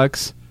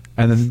complex,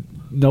 and then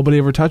nobody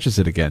ever touches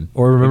it again.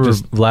 Or remember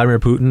Vladimir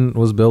Putin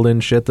was building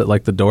shit that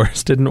like the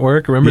doors didn't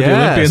work? Remember the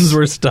Olympians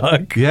were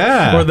stuck?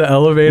 Yeah. Or the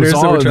elevators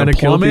that were trying to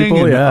kill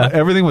people? Yeah.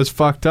 Everything was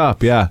fucked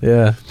up. Yeah.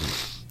 Yeah.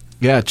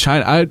 Yeah,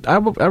 China. I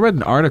read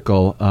an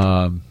article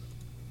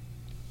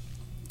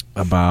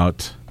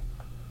about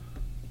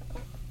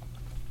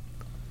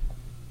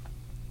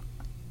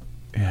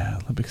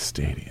Olympic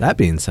Stadium. That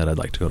being said, I'd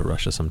like to go to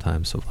Russia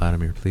sometime. So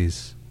Vladimir,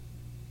 please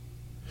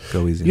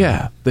go easy.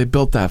 Yeah, they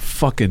built that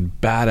fucking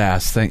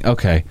badass thing.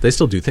 Okay, they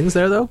still do things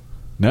there though.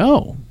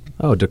 No.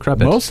 Oh,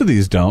 decrepit. Most of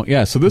these don't.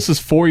 Yeah, so this is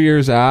 4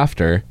 years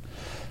after.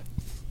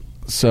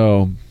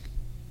 So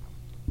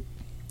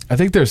I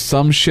think there's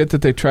some shit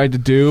that they tried to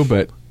do,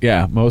 but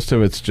yeah, most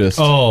of it's just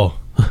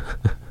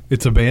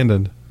it's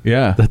abandoned.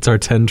 Yeah, that's our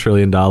 $10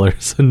 trillion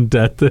in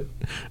debt that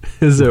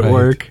is at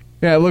work.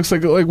 Yeah, it looks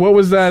like what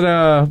was that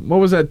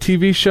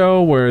TV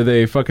show where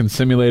they fucking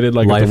simulated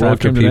like Life the world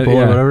After People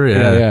or whatever?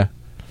 Yeah.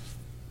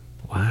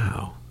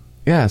 Wow.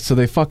 Yeah, so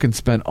they fucking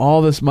spent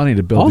all this money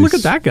to build. Oh, look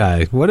at that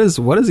guy! What is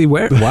he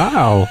wearing?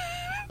 Wow.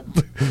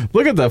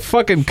 Look at the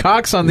fucking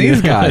cocks on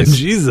these guys.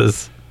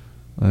 Jesus.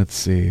 Let's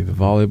see the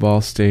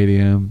volleyball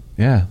stadium.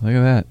 Yeah, look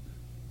at that.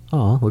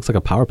 Oh, looks like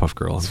a Powerpuff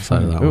Girl on the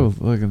side of that one. Oh,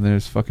 look, and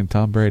there's fucking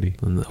Tom Brady.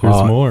 There's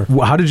more.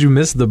 How did you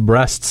miss the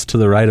breasts to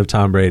the right of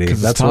Tom Brady?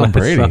 That's Tom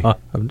Brady. I saw.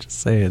 I'm just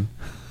saying.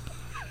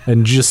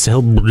 And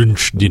Giselle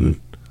Bündchen.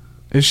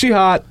 Is she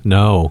hot?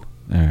 No.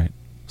 All right.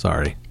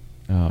 Sorry.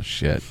 Oh,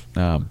 shit.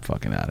 No, I'm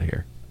fucking out of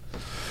here.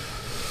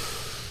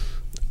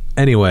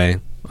 Anyway,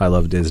 I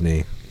love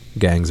Disney.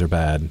 Gangs are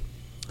bad.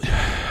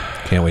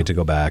 Can't wait to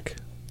go back.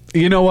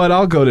 You know what?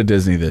 I'll go to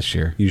Disney this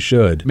year. You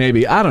should.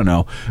 Maybe. I don't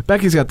know.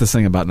 Becky's got this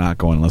thing about not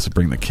going unless we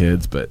bring the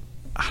kids, but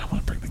I don't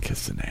want to bring the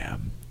kids to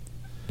NAMM.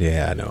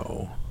 Yeah, I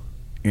know.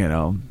 You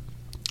know.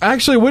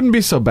 Actually, it wouldn't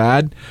be so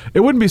bad.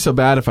 It wouldn't be so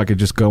bad if I could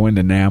just go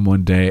into NAMM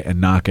one day and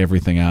knock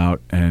everything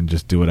out and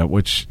just do it up,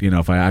 which, you know,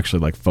 if I actually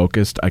like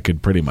focused, I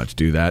could pretty much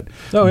do that.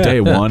 Oh, yeah, day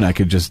one, I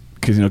could just,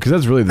 because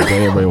that's really the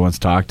day everybody wants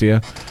to talk to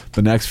you.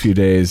 The next few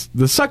days,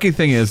 the sucky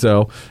thing is,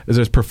 though, is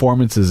there's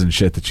performances and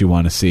shit that you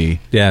want to see.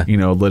 Yeah. You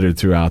know, littered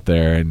throughout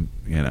there, and,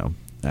 you know,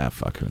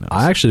 fuck, who knows.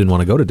 I actually didn't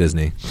want to go to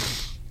Disney.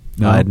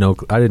 No? I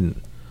didn't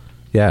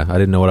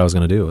know what I was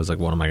going to do. I was like,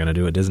 what am I going to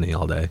do at Disney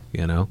all day,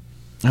 you know?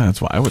 Oh,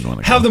 that's why I wouldn't want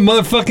to go. Have the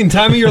motherfucking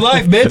time of your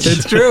life, bitch.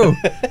 It's true.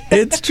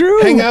 It's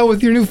true. Hang out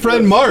with your new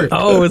friend Mark.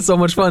 Oh, it's so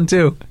much fun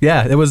too.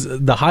 Yeah, it was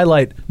the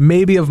highlight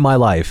maybe of my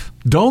life.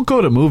 Don't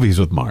go to movies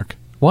with Mark.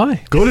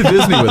 Why? Go to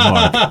Disney with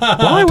Mark.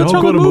 Why? Don't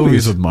go to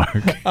movies with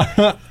Mark.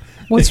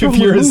 If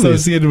you're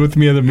associated with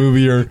me at a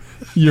movie,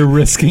 you're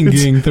risking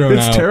getting thrown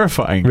out. It's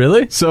terrifying.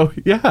 Really? So,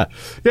 yeah.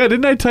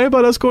 Didn't I tell you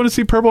about us going to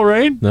see Purple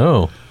Rain?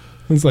 No.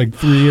 It's like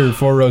 3 or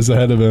 4 rows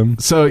ahead of him.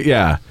 So,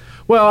 yeah.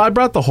 Well, I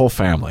brought the whole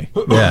family.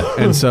 Yeah.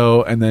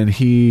 And then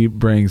he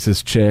brings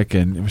his chick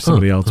and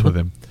somebody else with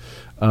him.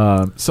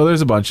 So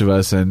there's a bunch of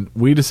us, and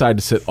we decide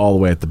to sit all the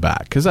way at the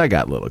back because I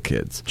got little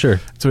kids. Sure.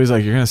 So he's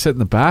like, "You're going to sit in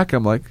the back?"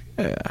 I'm like,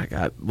 "Yeah, I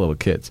got little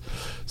kids."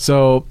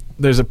 So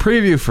there's a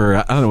preview for,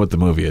 I don't know what the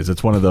movie is.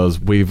 It's one of those,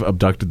 we've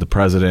abducted the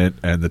president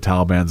and the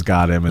Taliban's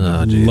got him.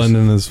 And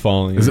London is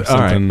falling. All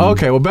right.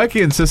 Okay. Well,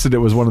 Becky insisted it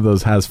was one of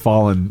those has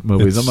fallen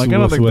movies. I'm like, I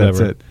don't think that's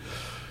it.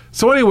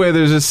 So anyway,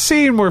 there's a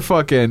scene where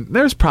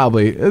there's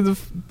probably, the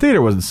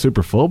theater wasn't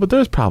super full, but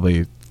there's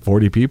probably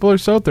 40 people or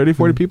so, 30,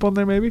 40 people in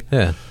there maybe.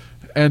 Yeah.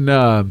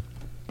 And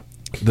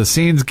the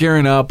scene's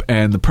gearing up,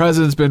 and the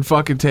president's been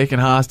fucking taken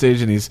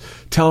hostage, and he's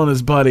telling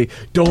his buddy,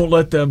 "Don't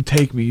let them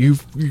take me. You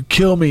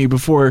kill me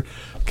before."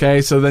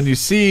 Okay, so then you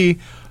see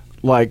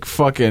like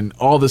fucking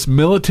all this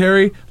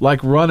military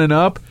like running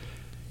up.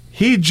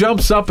 He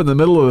jumps up in the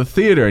middle of the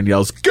theater and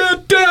yells,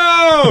 "Get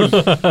down!" And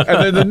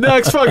then the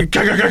next fucking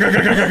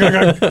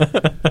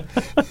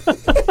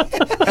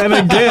and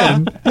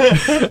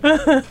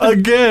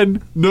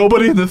again,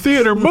 nobody in the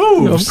theater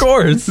moves. Of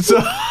course.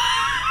 So,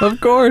 of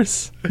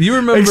course. You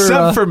remember...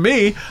 Except for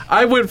me.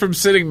 I went from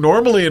sitting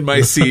normally in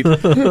my seat...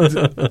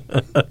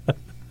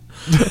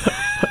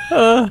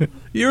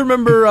 you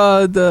remember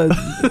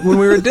when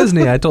we were at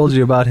Disney, I told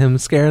you about him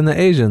scaring the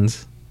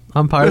Asians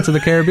on Pirates of the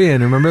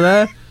Caribbean. Remember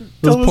that?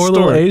 Those poor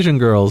little Asian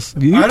girls.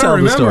 You I don't tell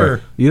the story.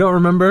 remember. You don't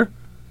remember?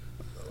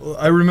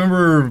 I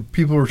remember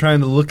people were trying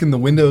to look in the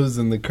windows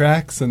and the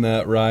cracks in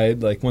that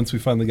ride, like once we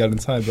finally got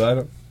inside, but I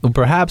don't... Well,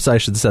 perhaps I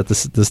should set the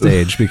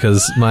stage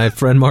because my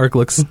friend Mark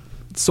looks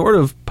sort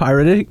of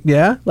piratey.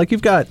 Yeah? Like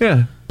you've got...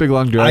 Yeah, big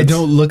long dreads. I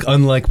don't look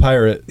unlike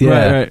pirate.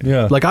 Yeah. Right.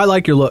 Yeah. Like I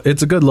like your look.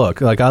 It's a good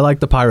look. Like I like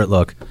the pirate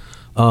look.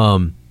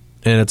 And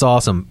it's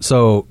awesome.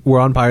 So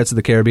we're on Pirates of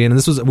the Caribbean,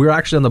 and we were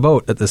actually on the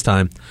boat at this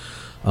time.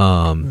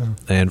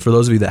 And for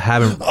those of you that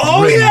haven't...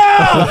 Oh,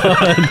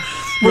 yeah!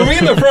 Were we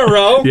in the front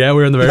row? Yeah, we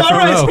were in the very front row.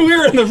 All right, so we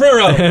were in the front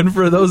row. And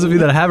for those of you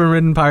that haven't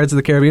ridden Pirates of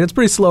the Caribbean, it's a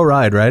pretty slow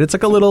ride, right? It's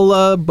like a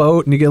little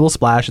boat, and you get a little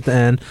splash at the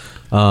end.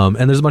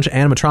 And there's a bunch of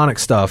animatronic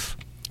stuff.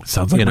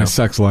 Sounds like my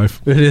sex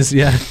life. It is,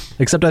 yeah.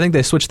 Except I think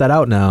they switched that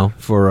out now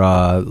for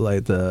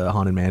like the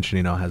Haunted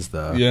Mansion, has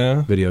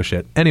the video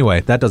shit.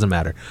 Anyway, that doesn't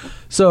matter.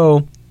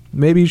 So...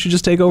 maybe you should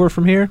just take over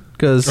from here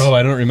because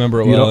I don't remember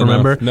it. You don't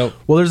remember? Nope.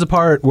 Well, there's a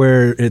part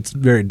where it's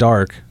very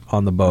dark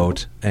on the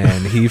boat,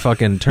 and he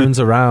fucking turns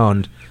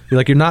around.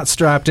 You're not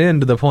strapped in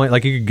to the point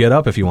like you could get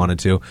up if you wanted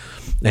to,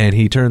 and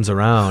he turns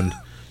around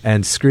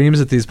and screams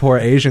at these poor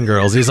Asian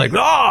girls. He's like,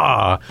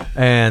 "Ah!"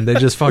 And they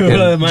just fucking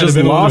just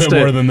lost it.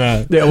 More than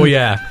that. Yeah, well,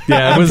 yeah.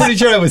 I'm pretty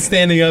sure I was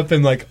standing up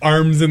and like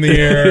arms in the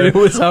air. It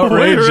was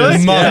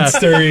outrageous,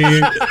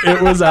 monster-y.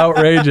 It was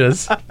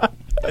outrageous.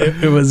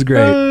 It was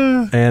great.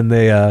 And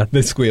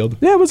they squealed.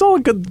 Yeah, it was all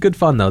good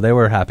fun though. They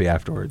were happy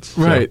afterwards.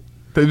 So. Right.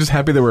 They're just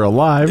happy they were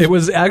alive. It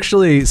was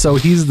actually so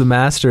he's the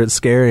master at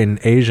scaring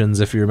Asians.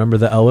 If you remember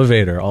the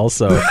elevator,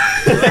 also.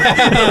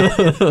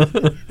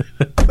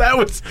 that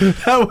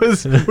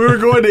was we were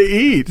going to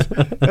eat.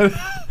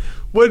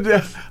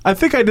 I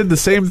think I did the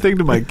same thing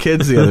to my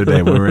kids the other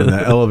day when we were in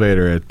the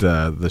elevator at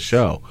the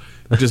show.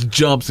 Just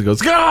jumps and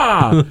goes,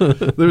 "Ah!"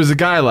 There was a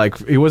guy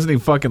he wasn't even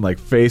fucking like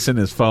facing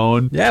his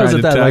phone. Yeah, it was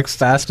at that like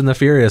Fast and the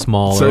Furious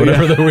mall or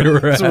whatever that we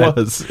were at. It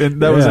was.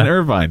 And that was in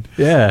Irvine.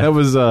 Yeah, that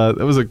was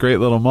a great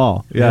little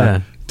mall.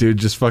 Yeah, dude,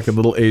 just fucking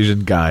little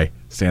Asian guy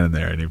standing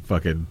there, and he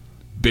fucking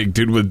big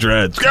dude with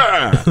dreads.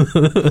 Guy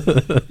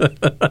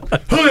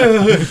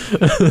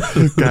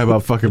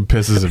about fucking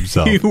pisses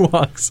himself. He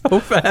walks so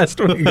fast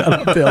when he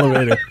got off the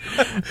elevator.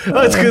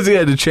 That's because he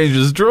had to change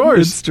his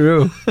drawers. It's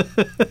true.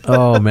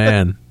 Oh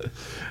man,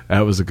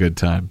 that was a good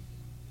time.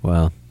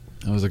 Well,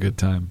 that was a good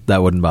time.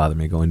 That wouldn't bother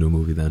me going to a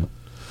movie then.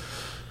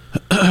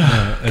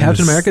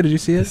 Captain America, did you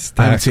see it?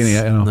 I haven't seen it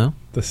yet. No.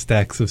 The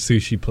stacks of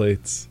sushi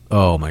plates.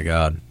 Oh my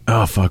god.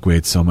 Oh fuck, we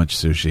ate so much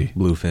sushi.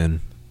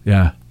 Bluefin.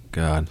 Yeah.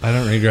 God. I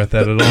don't regret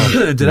that at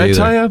all. Did I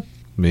tell you?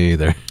 Me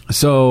either.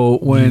 So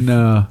when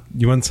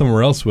you went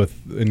somewhere else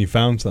and you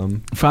found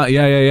some.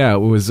 Yeah. It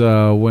was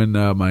when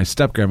my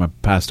step-grandma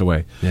passed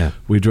away. Yeah.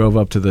 We drove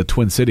up to the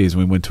Twin Cities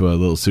and we went to a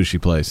little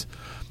sushi place,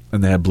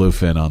 and they had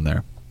bluefin on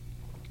there.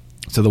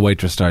 So the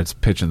waitress starts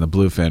pitching the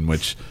bluefin,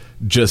 which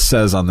just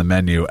says on the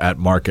menu at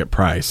market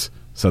price.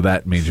 So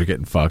that means you're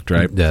getting fucked,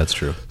 right? Yeah, that's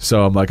true.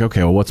 So I'm like,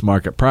 okay, well, what's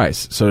market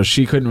price? So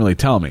she couldn't really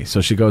tell me.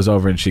 So she goes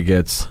over and she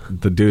gets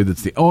the dude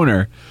that's the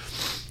owner,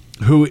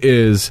 who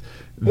is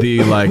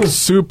the like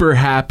super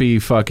happy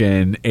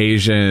fucking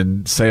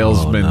Asian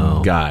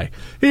salesman guy.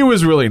 He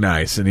was really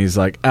nice, and he's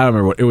like, I don't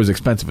remember what it was,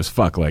 expensive as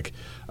fuck. Like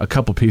a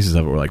couple pieces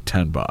of it were like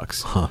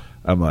 $10. Huh.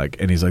 I'm like,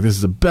 and he's like, this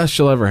is the best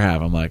you'll ever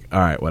have. I'm like, all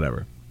right,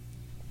 whatever.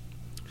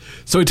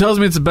 So he tells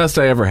me it's the best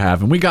I ever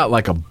have, and we got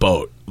like a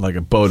boat of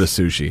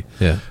sushi.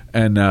 Yeah.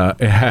 And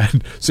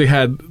he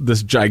had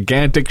this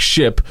gigantic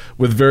ship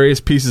with various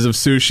pieces of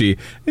sushi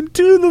and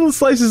 2 little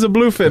slices of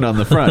bluefin on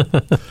the front.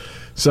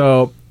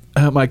 So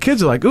my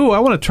kids are like, ooh, I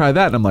want to try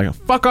that. And I'm like,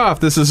 fuck off.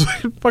 This is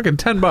fucking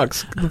 $10.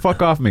 Get the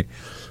fuck off me.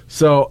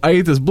 So I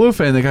eat this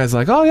bluefin, and the guy's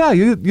like, oh, yeah,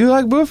 you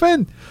like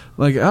bluefin? I'm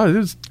like, oh,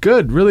 it's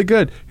good, really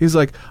good. He's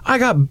like, I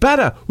got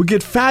better. We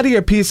get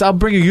fattier piece. I'll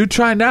bring you. You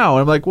try now.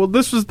 And I'm like, well,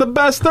 this was the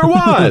best there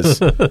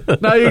was.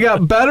 Now you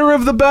got better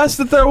of the best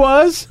that there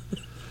was?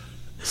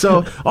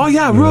 So, oh,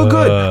 yeah, real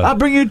good. I'll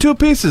bring you 2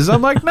 pieces.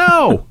 I'm like,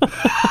 no.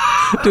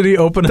 Did he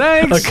open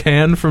a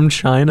can from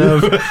China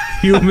of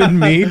human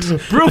meat?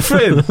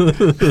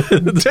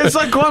 Bluefin. Tastes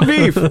like corned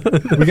beef.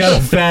 We got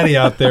a fatty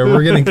out there.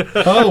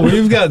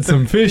 We've got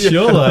some fish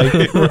you'll like.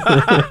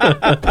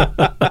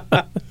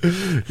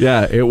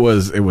 Yeah, it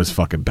was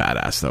fucking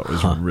badass though. It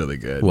was really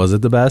good. Was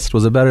it the best?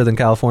 Was it better than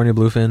California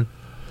bluefin?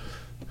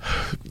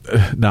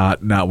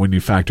 Not when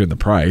you factor in the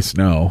price.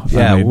 No.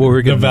 Yeah, I mean, what were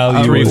we getting?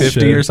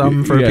 $3.50 or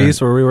something for a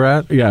piece where we were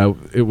at? Yeah,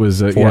 it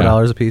was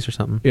 $4 a piece or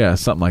something. Yeah,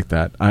 something like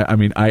that. I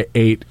mean, I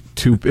ate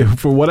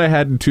for what I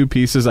had in 2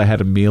 pieces. I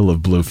had a meal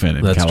of bluefin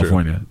in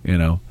California. True. You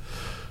know,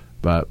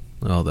 but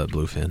that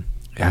bluefin.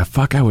 Yeah,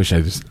 fuck. I wish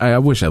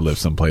I lived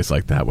someplace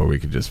like that where we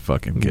could just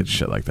fucking get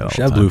shit like that all the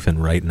time. We should have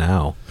bluefin right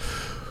now.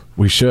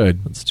 We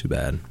should. That's too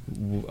bad.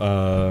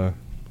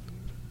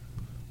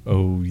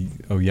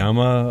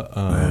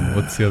 Oyama.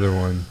 What's the other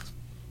one?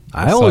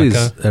 I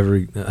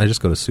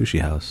just go to Sushi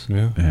House.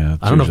 Yeah.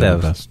 I don't know if they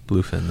have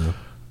bluefin though.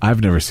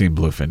 I've never seen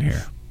bluefin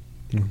here.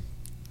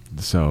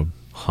 So,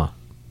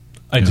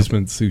 I just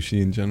meant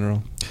sushi in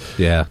general.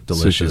 Yeah,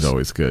 delicious. Sushi's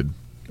always good.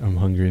 I'm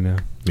hungry now.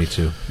 Me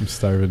too. I'm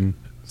starving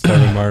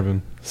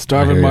Marvin.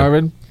 Starving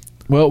Marvin.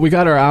 Well, we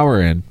got our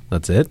hour in.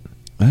 That's it.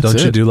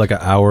 That's you it. do like an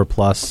hour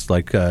plus?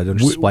 Like don't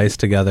you splice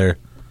together?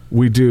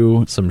 We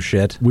do some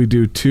shit. We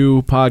do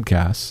 2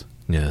 podcasts.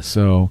 Yeah.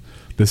 So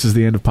this is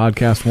the end of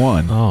podcast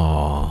 1.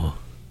 Oh.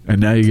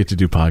 And now you get to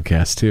do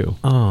podcast 2.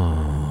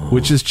 Oh.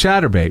 Which is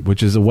Chatterbait,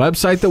 which is a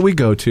website that we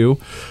go to.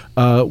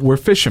 We're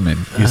fishermen,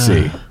 you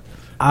see.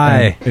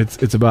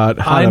 It's about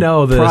how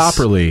to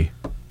properly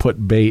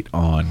put bait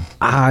on.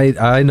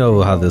 I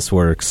know how this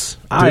works.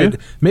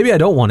 Maybe I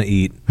don't want to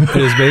eat. It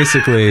is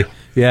basically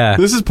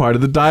This is part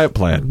of the diet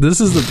plan.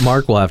 This is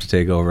Mark will have to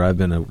take over. I've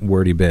been a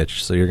wordy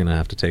bitch, so you're gonna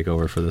have to take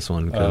over for this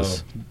one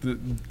because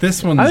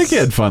this one. I think you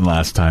had fun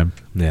last time.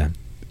 Yeah,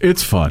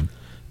 it's fun.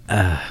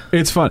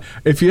 It's fun.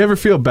 If you ever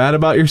feel bad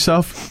about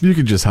yourself, you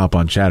can just hop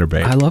on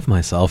Chatterbait. I love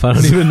myself. I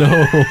don't even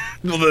know.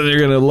 Well, then you're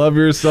gonna love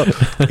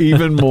yourself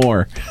even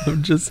more.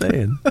 I'm just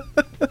saying.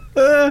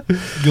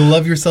 You'll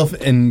love yourself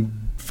and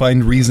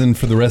find reason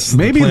for the rest of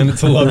the planet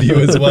to love you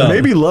as well.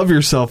 Maybe love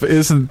yourself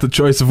isn't the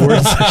choice of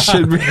words that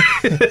should be.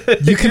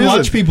 You can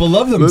watch people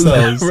love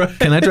themselves. Right.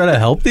 Can I try to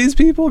help these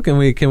people? Can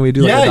we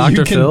do like a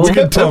Dr. Phil? We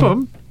can tip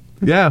them.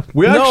 Yeah,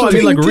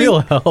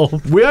 real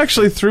help. We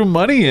actually threw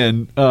money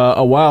in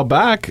a while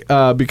back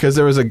because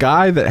there was a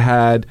guy that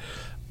had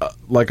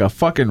like a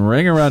fucking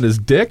ring around his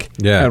dick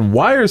and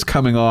wires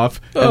coming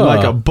off and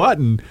like a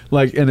button,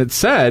 and it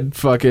said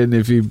fucking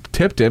if you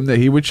tipped him that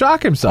he would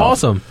shock himself.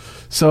 Awesome.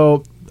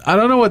 So I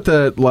don't know what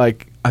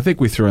I think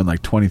we threw in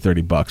like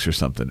 $20-$30 or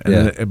something.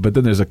 And but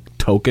then there's a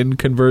token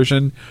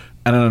conversion.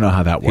 And I don't know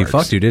how that works. He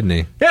fucked you, didn't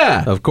he?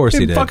 Yeah. Of course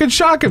he did. Fucking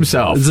shock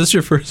himself. Is this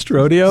your first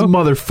rodeo? This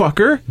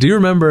motherfucker. Do you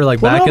remember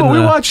back in we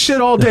watched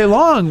shit all day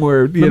long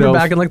where,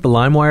 back in the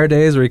LimeWire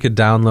days where you could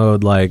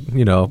download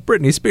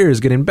Britney Spears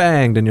getting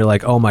banged and you're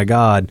like, oh my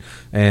God.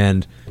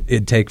 And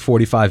it'd take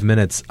 45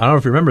 minutes. I don't know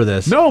if you remember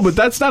this. No, but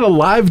that's not a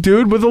live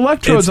dude with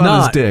electrodes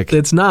on his dick.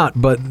 It's not,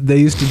 but they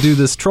used to do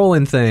this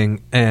trolling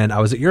thing and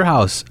I was at your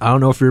house. I don't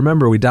know if you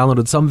remember. We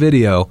downloaded some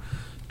video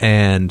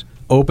and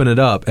open it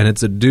up and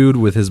it's a dude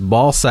with his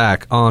ball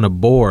sack on a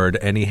board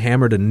and he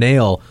hammered a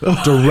nail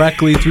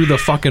directly through the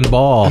fucking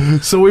ball.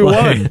 So we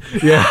won.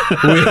 Yeah.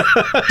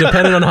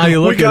 Depending on how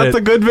you look at it. We got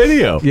the good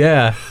video.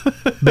 Yeah.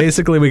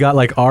 Basically we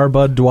got our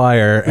Bud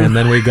Dwyer and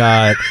then we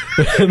got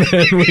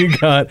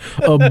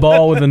a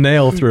ball with a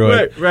nail through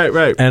it.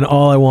 Right. And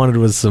all I wanted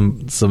was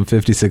some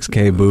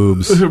 56K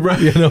boobs.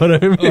 Right. You know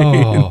what I mean?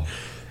 Oh.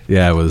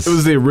 Yeah, it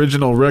was the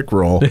original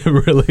Rickroll. It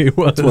really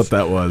was. That's what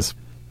that was.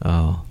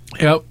 Oh.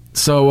 Yep.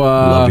 So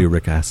love you,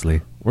 Rick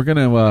Astley. We're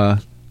gonna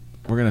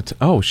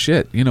oh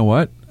shit! You know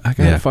what? I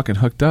got it fucking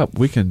hooked up.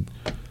 We can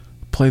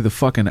play the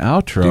fucking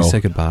outro. Do you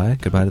say goodbye?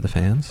 Goodbye to the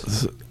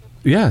fans.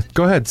 Yeah,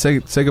 go ahead. Say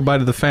goodbye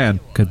to the fan.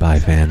 Goodbye,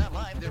 fan.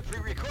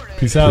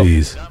 Peace out.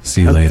 Please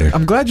see you later.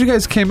 I'm glad you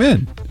guys came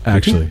in.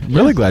 Actually,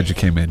 really glad you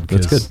came in.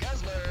 That's good.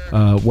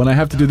 When I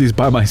have to do these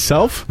by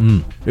myself,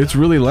 it's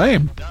really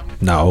lame.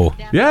 No.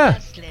 Yeah.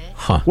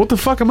 Huh. What the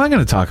fuck am I going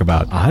to talk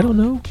about? I don't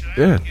know.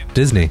 Yeah.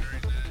 Disney.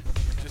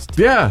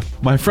 Yeah,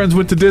 my friends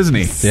went to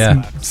Disney.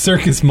 Yeah.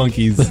 Circus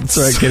monkeys. That's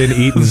right, getting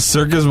eaten.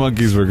 Circus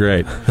monkeys were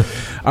great.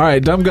 All right,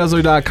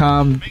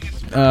 dumbguzzler.com.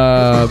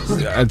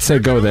 I'd say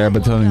go there,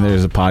 but telling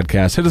there's a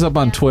podcast. Hit us up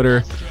on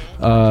Twitter.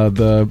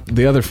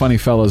 The other funny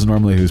fellow is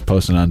normally who's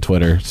posting on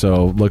Twitter,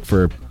 so look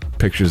for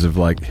pictures of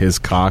his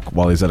cock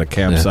while he's at a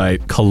campsite.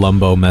 Yeah.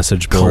 Columbo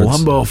message boards.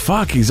 Columbo,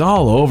 fuck, he's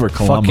all over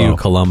Columbo. Fuck you,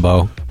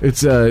 Columbo.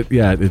 It's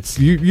it's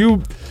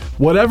you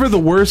whatever the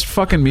worst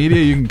fucking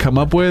media you can come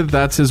up with,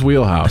 that's his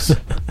wheelhouse.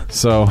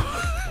 So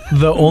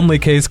the only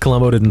case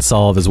Columbo didn't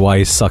solve is why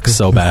he sucks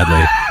so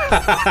badly.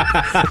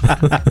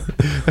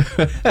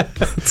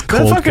 It's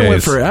cold that fucking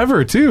went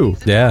forever too.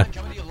 Yeah.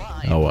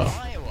 Oh well.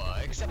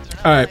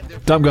 All right,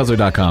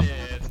 dumbguzzler.com.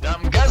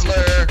 Dumb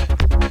Guzzler.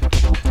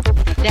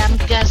 Dumb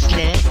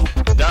Guzzler.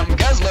 Dumb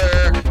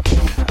Guzzler.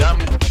 Dumb.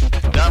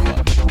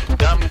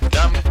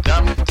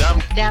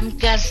 Dumb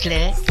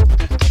Guzzler.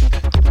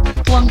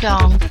 Wong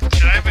Dong.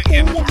 Should I have a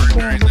gift for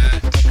during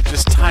that?